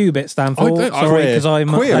the that. Q bit stand for? I don't- I- Sorry, because I'm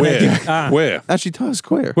Queer. an Where? edu- ah. Where? Actually, Tyler's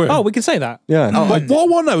queer. Where? Oh, we can say that. Yeah. What I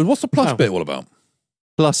want to know is what's the plus Oh. bit all about?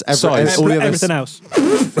 Plus Size. all the other Everything else.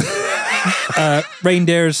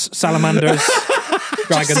 Reindeers, salamanders,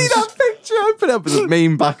 dragons. See that picture? I put it up as a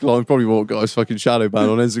meme backline. Probably what got his fucking shadow ban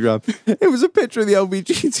on Instagram. It was a picture of the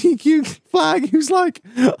LGBTQ flag. He was like,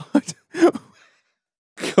 Go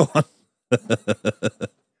on.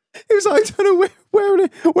 he was like, I don't know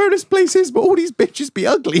where this place is, but all these bitches be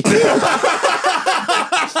ugly.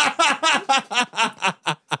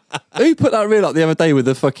 Who put that reel up the other day with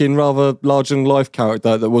the fucking rather larger than life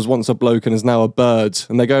character that was once a bloke and is now a bird?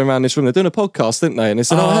 And they're going around this room, they're doing a podcast, didn't they? And they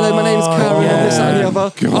said, oh, hello, my name's Karen, and this, that, and the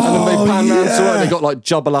other. And then they pan round to her and they got like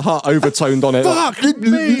Jabba the Hutt overtoned on it. Fuck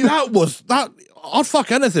me, that. I'd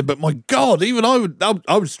fuck anything, but my God, even I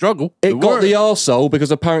would struggle. It got the arsehole because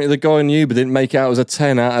apparently the guy in Uber didn't make it out as a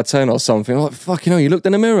 10 out of 10 or something. Like, fucking hell, you looked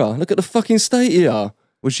in the mirror. Look at the fucking state here.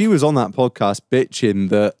 Well, she was on that podcast bitching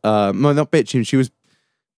that, no, not bitching, she was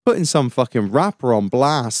putting some fucking rapper on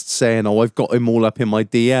blast saying, oh, I've got him all up in my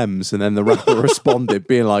DMs. And then the rapper responded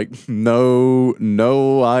being like, no,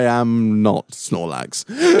 I am not Snorlax.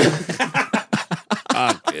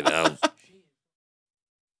 Fucking hell.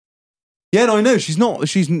 Yeah, no, I know. She's not a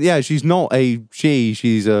she. She's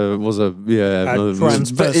a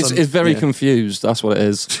trans But it's person. very confused. That's what it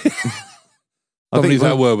is. Somebody's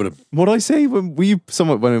had a word with him. What I say when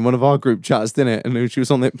in one of our group chats, didn't it? And she was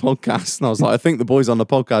on the podcast, and I was like, I think the boys on the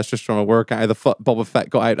podcast just trying to work out how the Boba Fett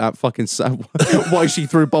got out that fucking why she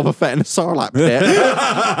threw Boba Fett in a Sarlacc pit.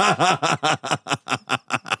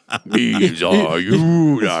 These are you.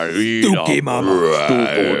 Dookie mama.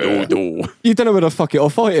 You don't know whether to fuck it or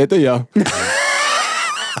fight it, do you?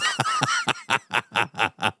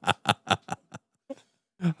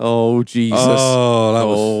 Oh Jesus!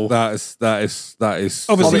 Oh, that is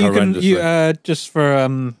Obviously, you can horrendously. just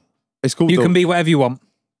for It's called. you can be whatever you want.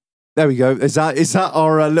 There we go. Is that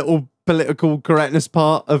our little political correctness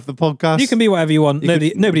part of the podcast? You can be whatever you want.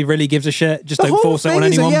 Nobody really gives a shit. Just The don't whole force it thing on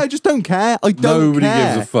is that, anyone. yeah, I just don't care. I don't Nobody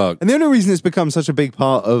care. gives a fuck. And the only reason it's become such a big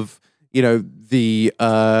part of, the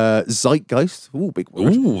zeitgeist. Ooh, big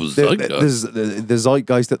word. Ooh, zeitgeist. The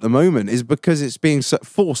zeitgeist at the moment is because it's being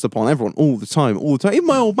forced upon everyone all the time. Even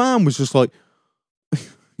my old man was just like,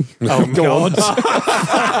 Oh God!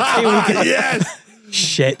 Here we go. Yes.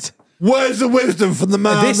 Shit. Where's the wisdom from the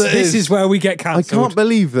man This is where we get I cancelled. can't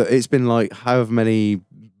believe that it's been like however many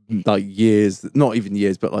like years, not even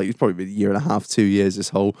years, but like it's probably been a year and a half, 2 years. This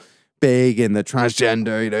whole big in the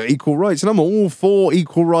transgender, equal rights, and I'm all for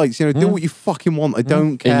equal rights. Do what you fucking want. I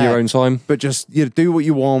don't care In your own time. but just do what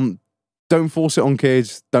you want. Don't force it on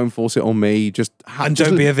kids. Don't force it on me. And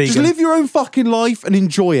don't be a vegan. Just live your own fucking life and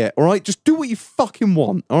enjoy it. All right. Just do what you fucking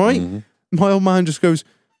want. All right? My old man just goes,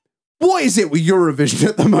 "What is it with Eurovision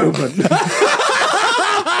at the moment?"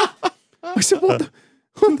 I said, "What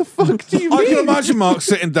the fuck do you mean?" I can imagine Mark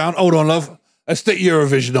sitting down. Hold on, love. Let's stick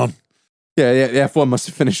Eurovision on. Yeah. The F1 must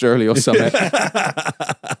have finished early or something.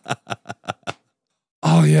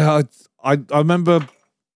 Oh yeah, I remember.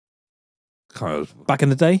 Kind of Back in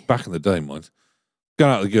the day. back in the day, mind.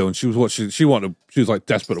 Going out with the girl, and she was watching. She was like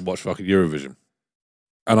desperate to watch fucking Eurovision,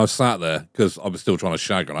 and I sat there because I was still trying to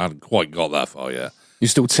shag her. And I hadn't quite got that far yet. You're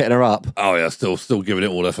still titting her up. Oh yeah, still giving it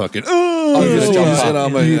all the fucking. you're gonna jump up. you know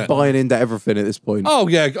what I mean? You buying into everything at this point. Oh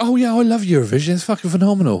yeah, I love Eurovision. It's fucking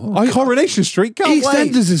phenomenal. Coronation Street, can't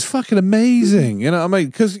wait. EastEnders is fucking amazing. You know what I mean?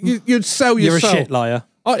 Because you'd sell You're yourself. a shit liar.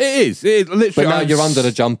 Oh, it is. It literally. But now you're under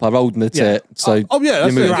the jumper, holding the tit. So Oh yeah,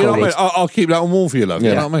 that's it. you're You moving know what I mean? forward. I'll keep that on warm for you, love. You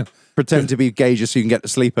Yeah. know what I mean? Pretend to be gay just so you can get the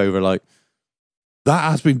sleepover. Like,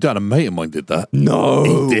 That has been done. A mate of mine did that. no,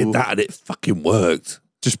 He did that, and it fucking worked.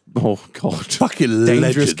 Just oh god, Fucking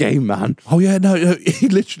dangerous legend. game, man. Oh yeah, no, he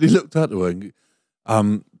literally looked at her and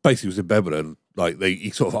basically was in bed with her and like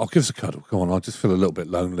he sort of, "I'll give us a cuddle. Come on, I just feel a little bit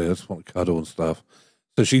lonely. I just want to cuddle and stuff."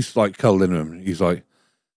 So she's like cuddled into him. He's like,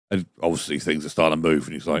 and obviously things are starting to move,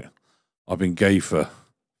 and he's like, "I've been gay for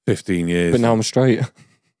 15 years, But now I'm straight.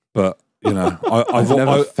 but I've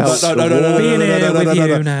never felt no, Being here with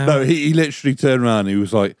you now. No, he literally turned around. And he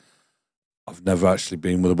was like, "I've never actually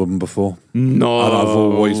been with a woman before, No, and I've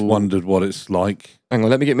always wondered what it's like." Hang on,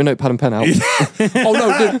 let me get my notepad and pen out. Oh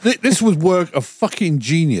no, this was work of fucking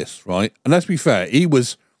genius, right? And let's be fair, he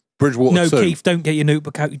was Bridgewater No, too. Keith, don't get your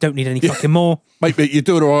notebook out. You don't need any fucking more. Mate, you're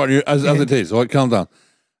doing all right as it is. All right, calm down.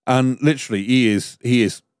 And literally, he is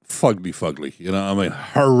fugly. You know what I mean?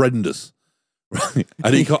 Horrendous. Right?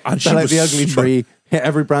 And he got and she They're like was the ugly tree, hit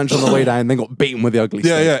every branch on the way down, then got beaten with the ugly.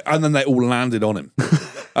 Yeah, stick. yeah. And then they all landed on him.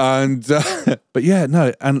 And but yeah,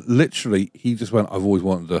 no. And literally, he just went, "I've always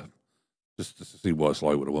wanted to just to see what it's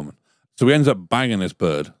like with a woman." So he ends up banging this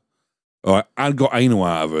bird, all right, and got anal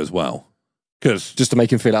out of her as well, because Just to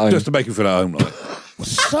make him feel at home. just to make him feel at home, like.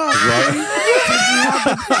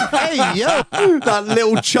 Hey yo, that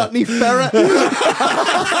little chutney ferret.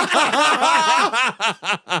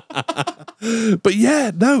 But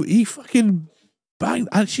yeah, no, he fucking banged,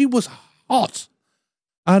 and she was hot.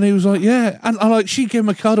 And he was like, "Yeah," and like she gave him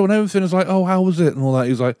a cuddle and everything. I was like, "Oh, how was it?" and all that.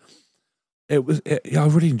 He was like, yeah, I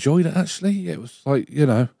really enjoyed it actually. It was like,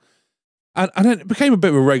 and then it became a bit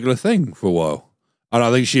of a regular thing for a while. And I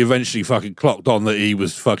think she eventually fucking clocked on that he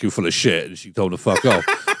was fucking full of shit, and she told him to fuck off.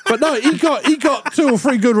 But no, he got 2 or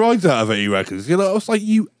 3 good rides out of it. He reckons. I was like,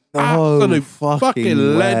 you absolute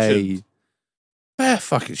fucking legend. Fair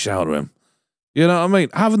fucking shout to him. You know what I mean?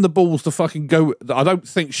 Having the balls to fucking go. I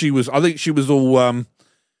think she was all a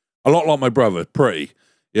lot like my brother, pretty.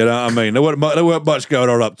 You know what I mean? There weren't much going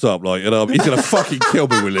on up top. Like, he's gonna fucking kill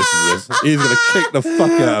me when we listen to this. He's gonna kick the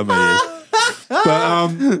fuck out of me.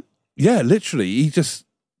 But yeah, literally, he just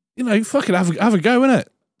fucking have a go, innit?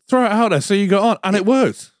 Throw it out there, so you got on, and it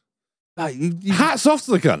worked. Hats off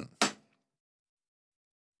to the cunt.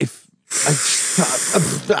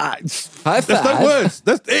 High There's no five. words.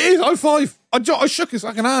 It is high five. I shook his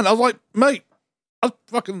fucking hand. I was like, mate, that's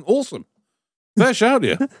fucking awesome. Fair shout to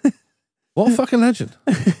you. What a fucking legend.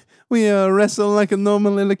 We wrestle like a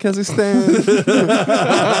normal in Kazakhstan.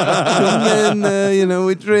 And then,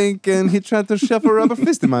 we drink, and he tried to shove a rubber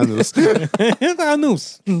fist in my nose.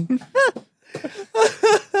 Anus.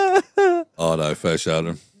 Oh no, fair shout to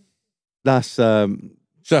him. That's Shout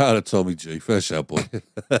out to Tommy G. Fair shout, boy.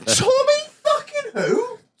 Tommy fucking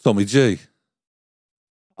who? Tommy G.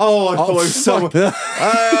 Oh, I thought it was someone.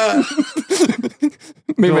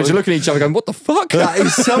 Me and Rich are looking at each other going, what the fuck? That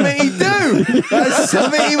is something he'd do. That's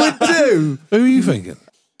something he would do. Who are you thinking?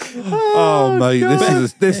 Oh, mate,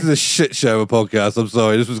 this is a shit show of a podcast. I'm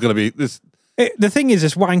sorry. This was going to be this. The thing is,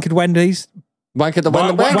 it's wankered Wendy's. Wank at the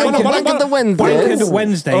Wank- Wednesday. Wankered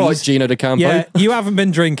Wednesdays. Oh, it's Gino De Campo. Yeah, you haven't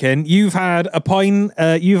been drinking. You've had a pint.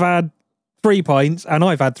 You've had 3 pints, and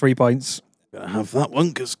I've had 3 pints. Gonna have that one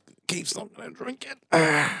because Keith's not gonna drink it.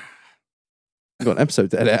 I've got an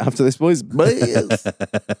episode to edit after this, boys.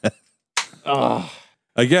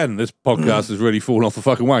 Again, this podcast has really fallen off the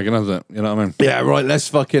fucking wagon, hasn't it? You know what I mean? Yeah, right. Let's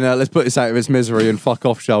fucking let's put this out of its misery and fuck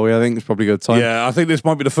off, shall we? I think it's probably a good time. Yeah, I think this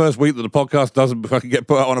might be the first week that the podcast doesn't fucking get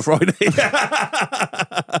put out on a Friday.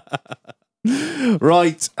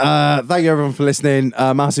 Right. Thank you everyone for listening.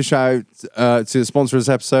 Massive shout out to the sponsor of this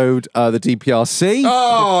episode, the DPRC.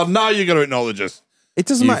 Oh, now you're going to acknowledge us. It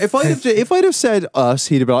doesn't matter. If I'd have said us,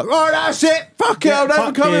 he'd have been like, oh, that's it. Fuck it. I'm never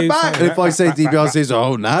fuck coming you. back. And if I say DPRC, it's,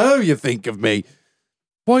 oh, now you think of me.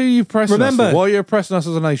 Why are you pressing Remember- us? Why are you oppressing us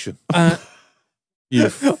as a nation? You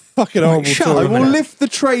fucking horrible shut I up. tory. will lift the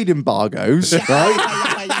trade embargoes,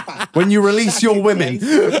 right? When you release your women.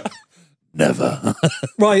 Never.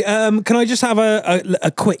 Right, can I just have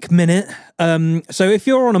a quick minute? So if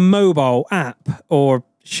you're on a mobile app or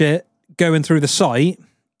shit going through the site,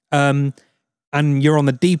 and you're on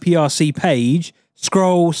the DPRC page,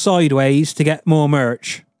 scroll sideways to get more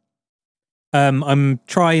merch. I'm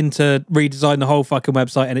trying to redesign the whole fucking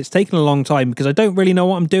website and it's taken a long time because I don't really know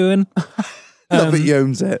what I'm doing. Love that he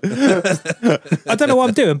owns it. I don't know what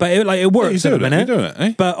I'm doing, but it works at the minute. You're doing it,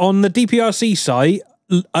 eh? But on the DPRC site,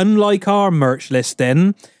 unlike our merch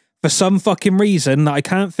listing, for some fucking reason that I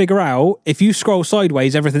can't figure out, if you scroll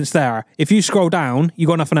sideways, everything's there. If you scroll down, you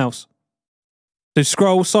got nothing else. So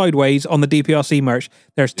scroll sideways on the DPRC merch.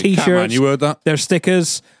 There's t-shirts, Catman, you heard that? there's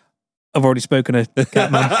stickers. I've already spoken to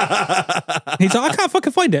Catman. He's like, I can't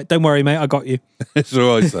fucking find it. Don't worry, mate, I got you. It's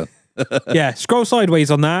all right, son. Yeah, scroll sideways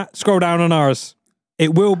on that. Scroll down on ours.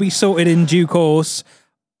 It will be sorted in due course.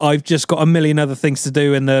 I've just got a million other things to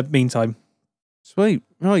do in the meantime. Sweet.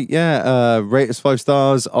 Right, yeah. Rate us 5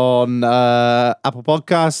 stars on Apple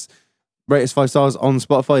Podcasts. Rate us 5 stars on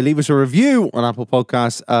Spotify. Leave us a review on Apple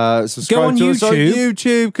Podcasts. Subscribe Go on to us on YouTube,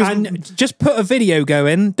 YouTube. 'Cause And just put a video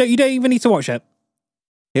going. You don't even need to watch it.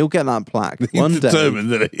 he'll get that plaque one He's day.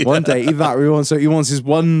 determined, isn't he? One day, either that or he wants his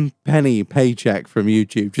 1 penny paycheck from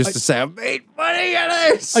YouTube just to say, I made money at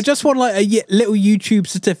this. I just want like a little YouTube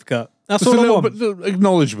certificate. That's Just a all I little want. bit of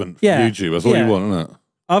acknowledgement from Yeah. YouTube. That's all Yeah. you want, isn't it?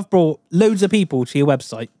 I've brought loads of people to your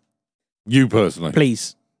website. You personally.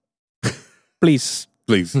 Please. Please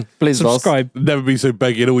Please. Please, boss. subscribe. Never been so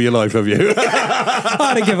begging all your life, have you?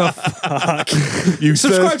 I don't give a fuck. You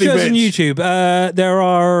Subscribe thirsty to us on bitch. YouTube. There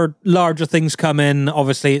are larger things coming.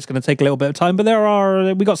 Obviously, it's going to take a little bit of time, but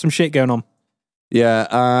we got some shit going on. Yeah,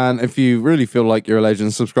 and if you really feel like you're a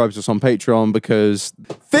legend, subscribe to us on Patreon because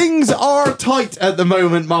things are tight at the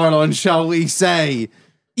moment, Marlon, shall we say?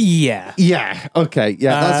 Yeah. Yeah, okay,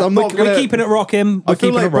 yeah. We're keeping it rocking. I We're feel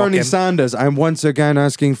keeping like it Bernie rocking. Sanders. I'm once again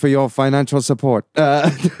asking for your financial support.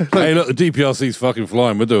 Hey, look, the DPRC's fucking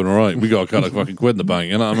flying. We're doing all right. We got a couple of fucking quid in the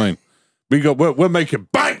bank. You know what I mean? We're making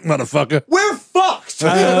bank, motherfucker. We're fucked.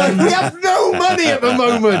 Like, we have no money at the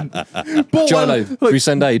moment. But Jolo, we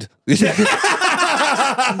send aid. Can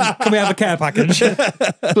we have a care package?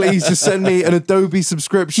 please just send me an Adobe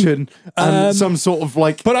subscription and some sort of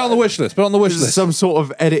like Put it on the wish list. Put it on the wish list. some sort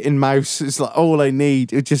of editing mouse. It's like all I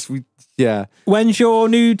need. Yeah. When's your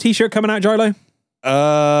new t-shirt coming out, Jilo?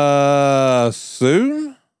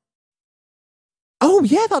 Soon? Oh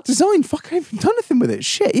yeah, that design. Fuck, I haven't done anything with it.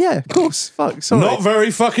 Shit. Yeah, of course. Fuck. Sorry. Not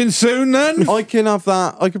very fucking soon, then. I can have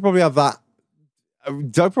that. I could probably have that.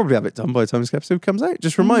 I'll probably have it done by the time this episode comes out.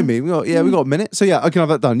 Just remind me. We got a minute. So yeah, I can have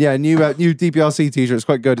that done. Yeah, new DPRC t-shirt. It's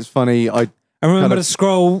quite good. It's funny. And remember Kind to of-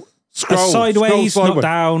 scroll sideways, scroll not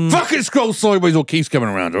down. Fucking scroll sideways or keeps coming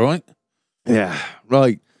around, all right? Yeah.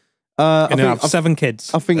 Right. I Gonna have think 7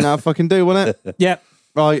 kids. I think that fucking do, won't it? Yeah.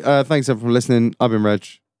 Right. Thanks everyone for listening. I've been Reg.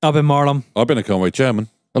 I've been Marlon. I've been a Conway chairman.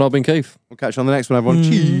 And I've been Keith. We'll catch you on the next one, everyone.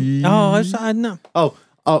 Cheers. Oh, no.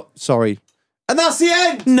 Oh, sorry. And that's the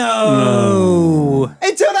end. No.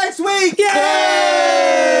 Until next week.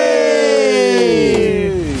 Yay!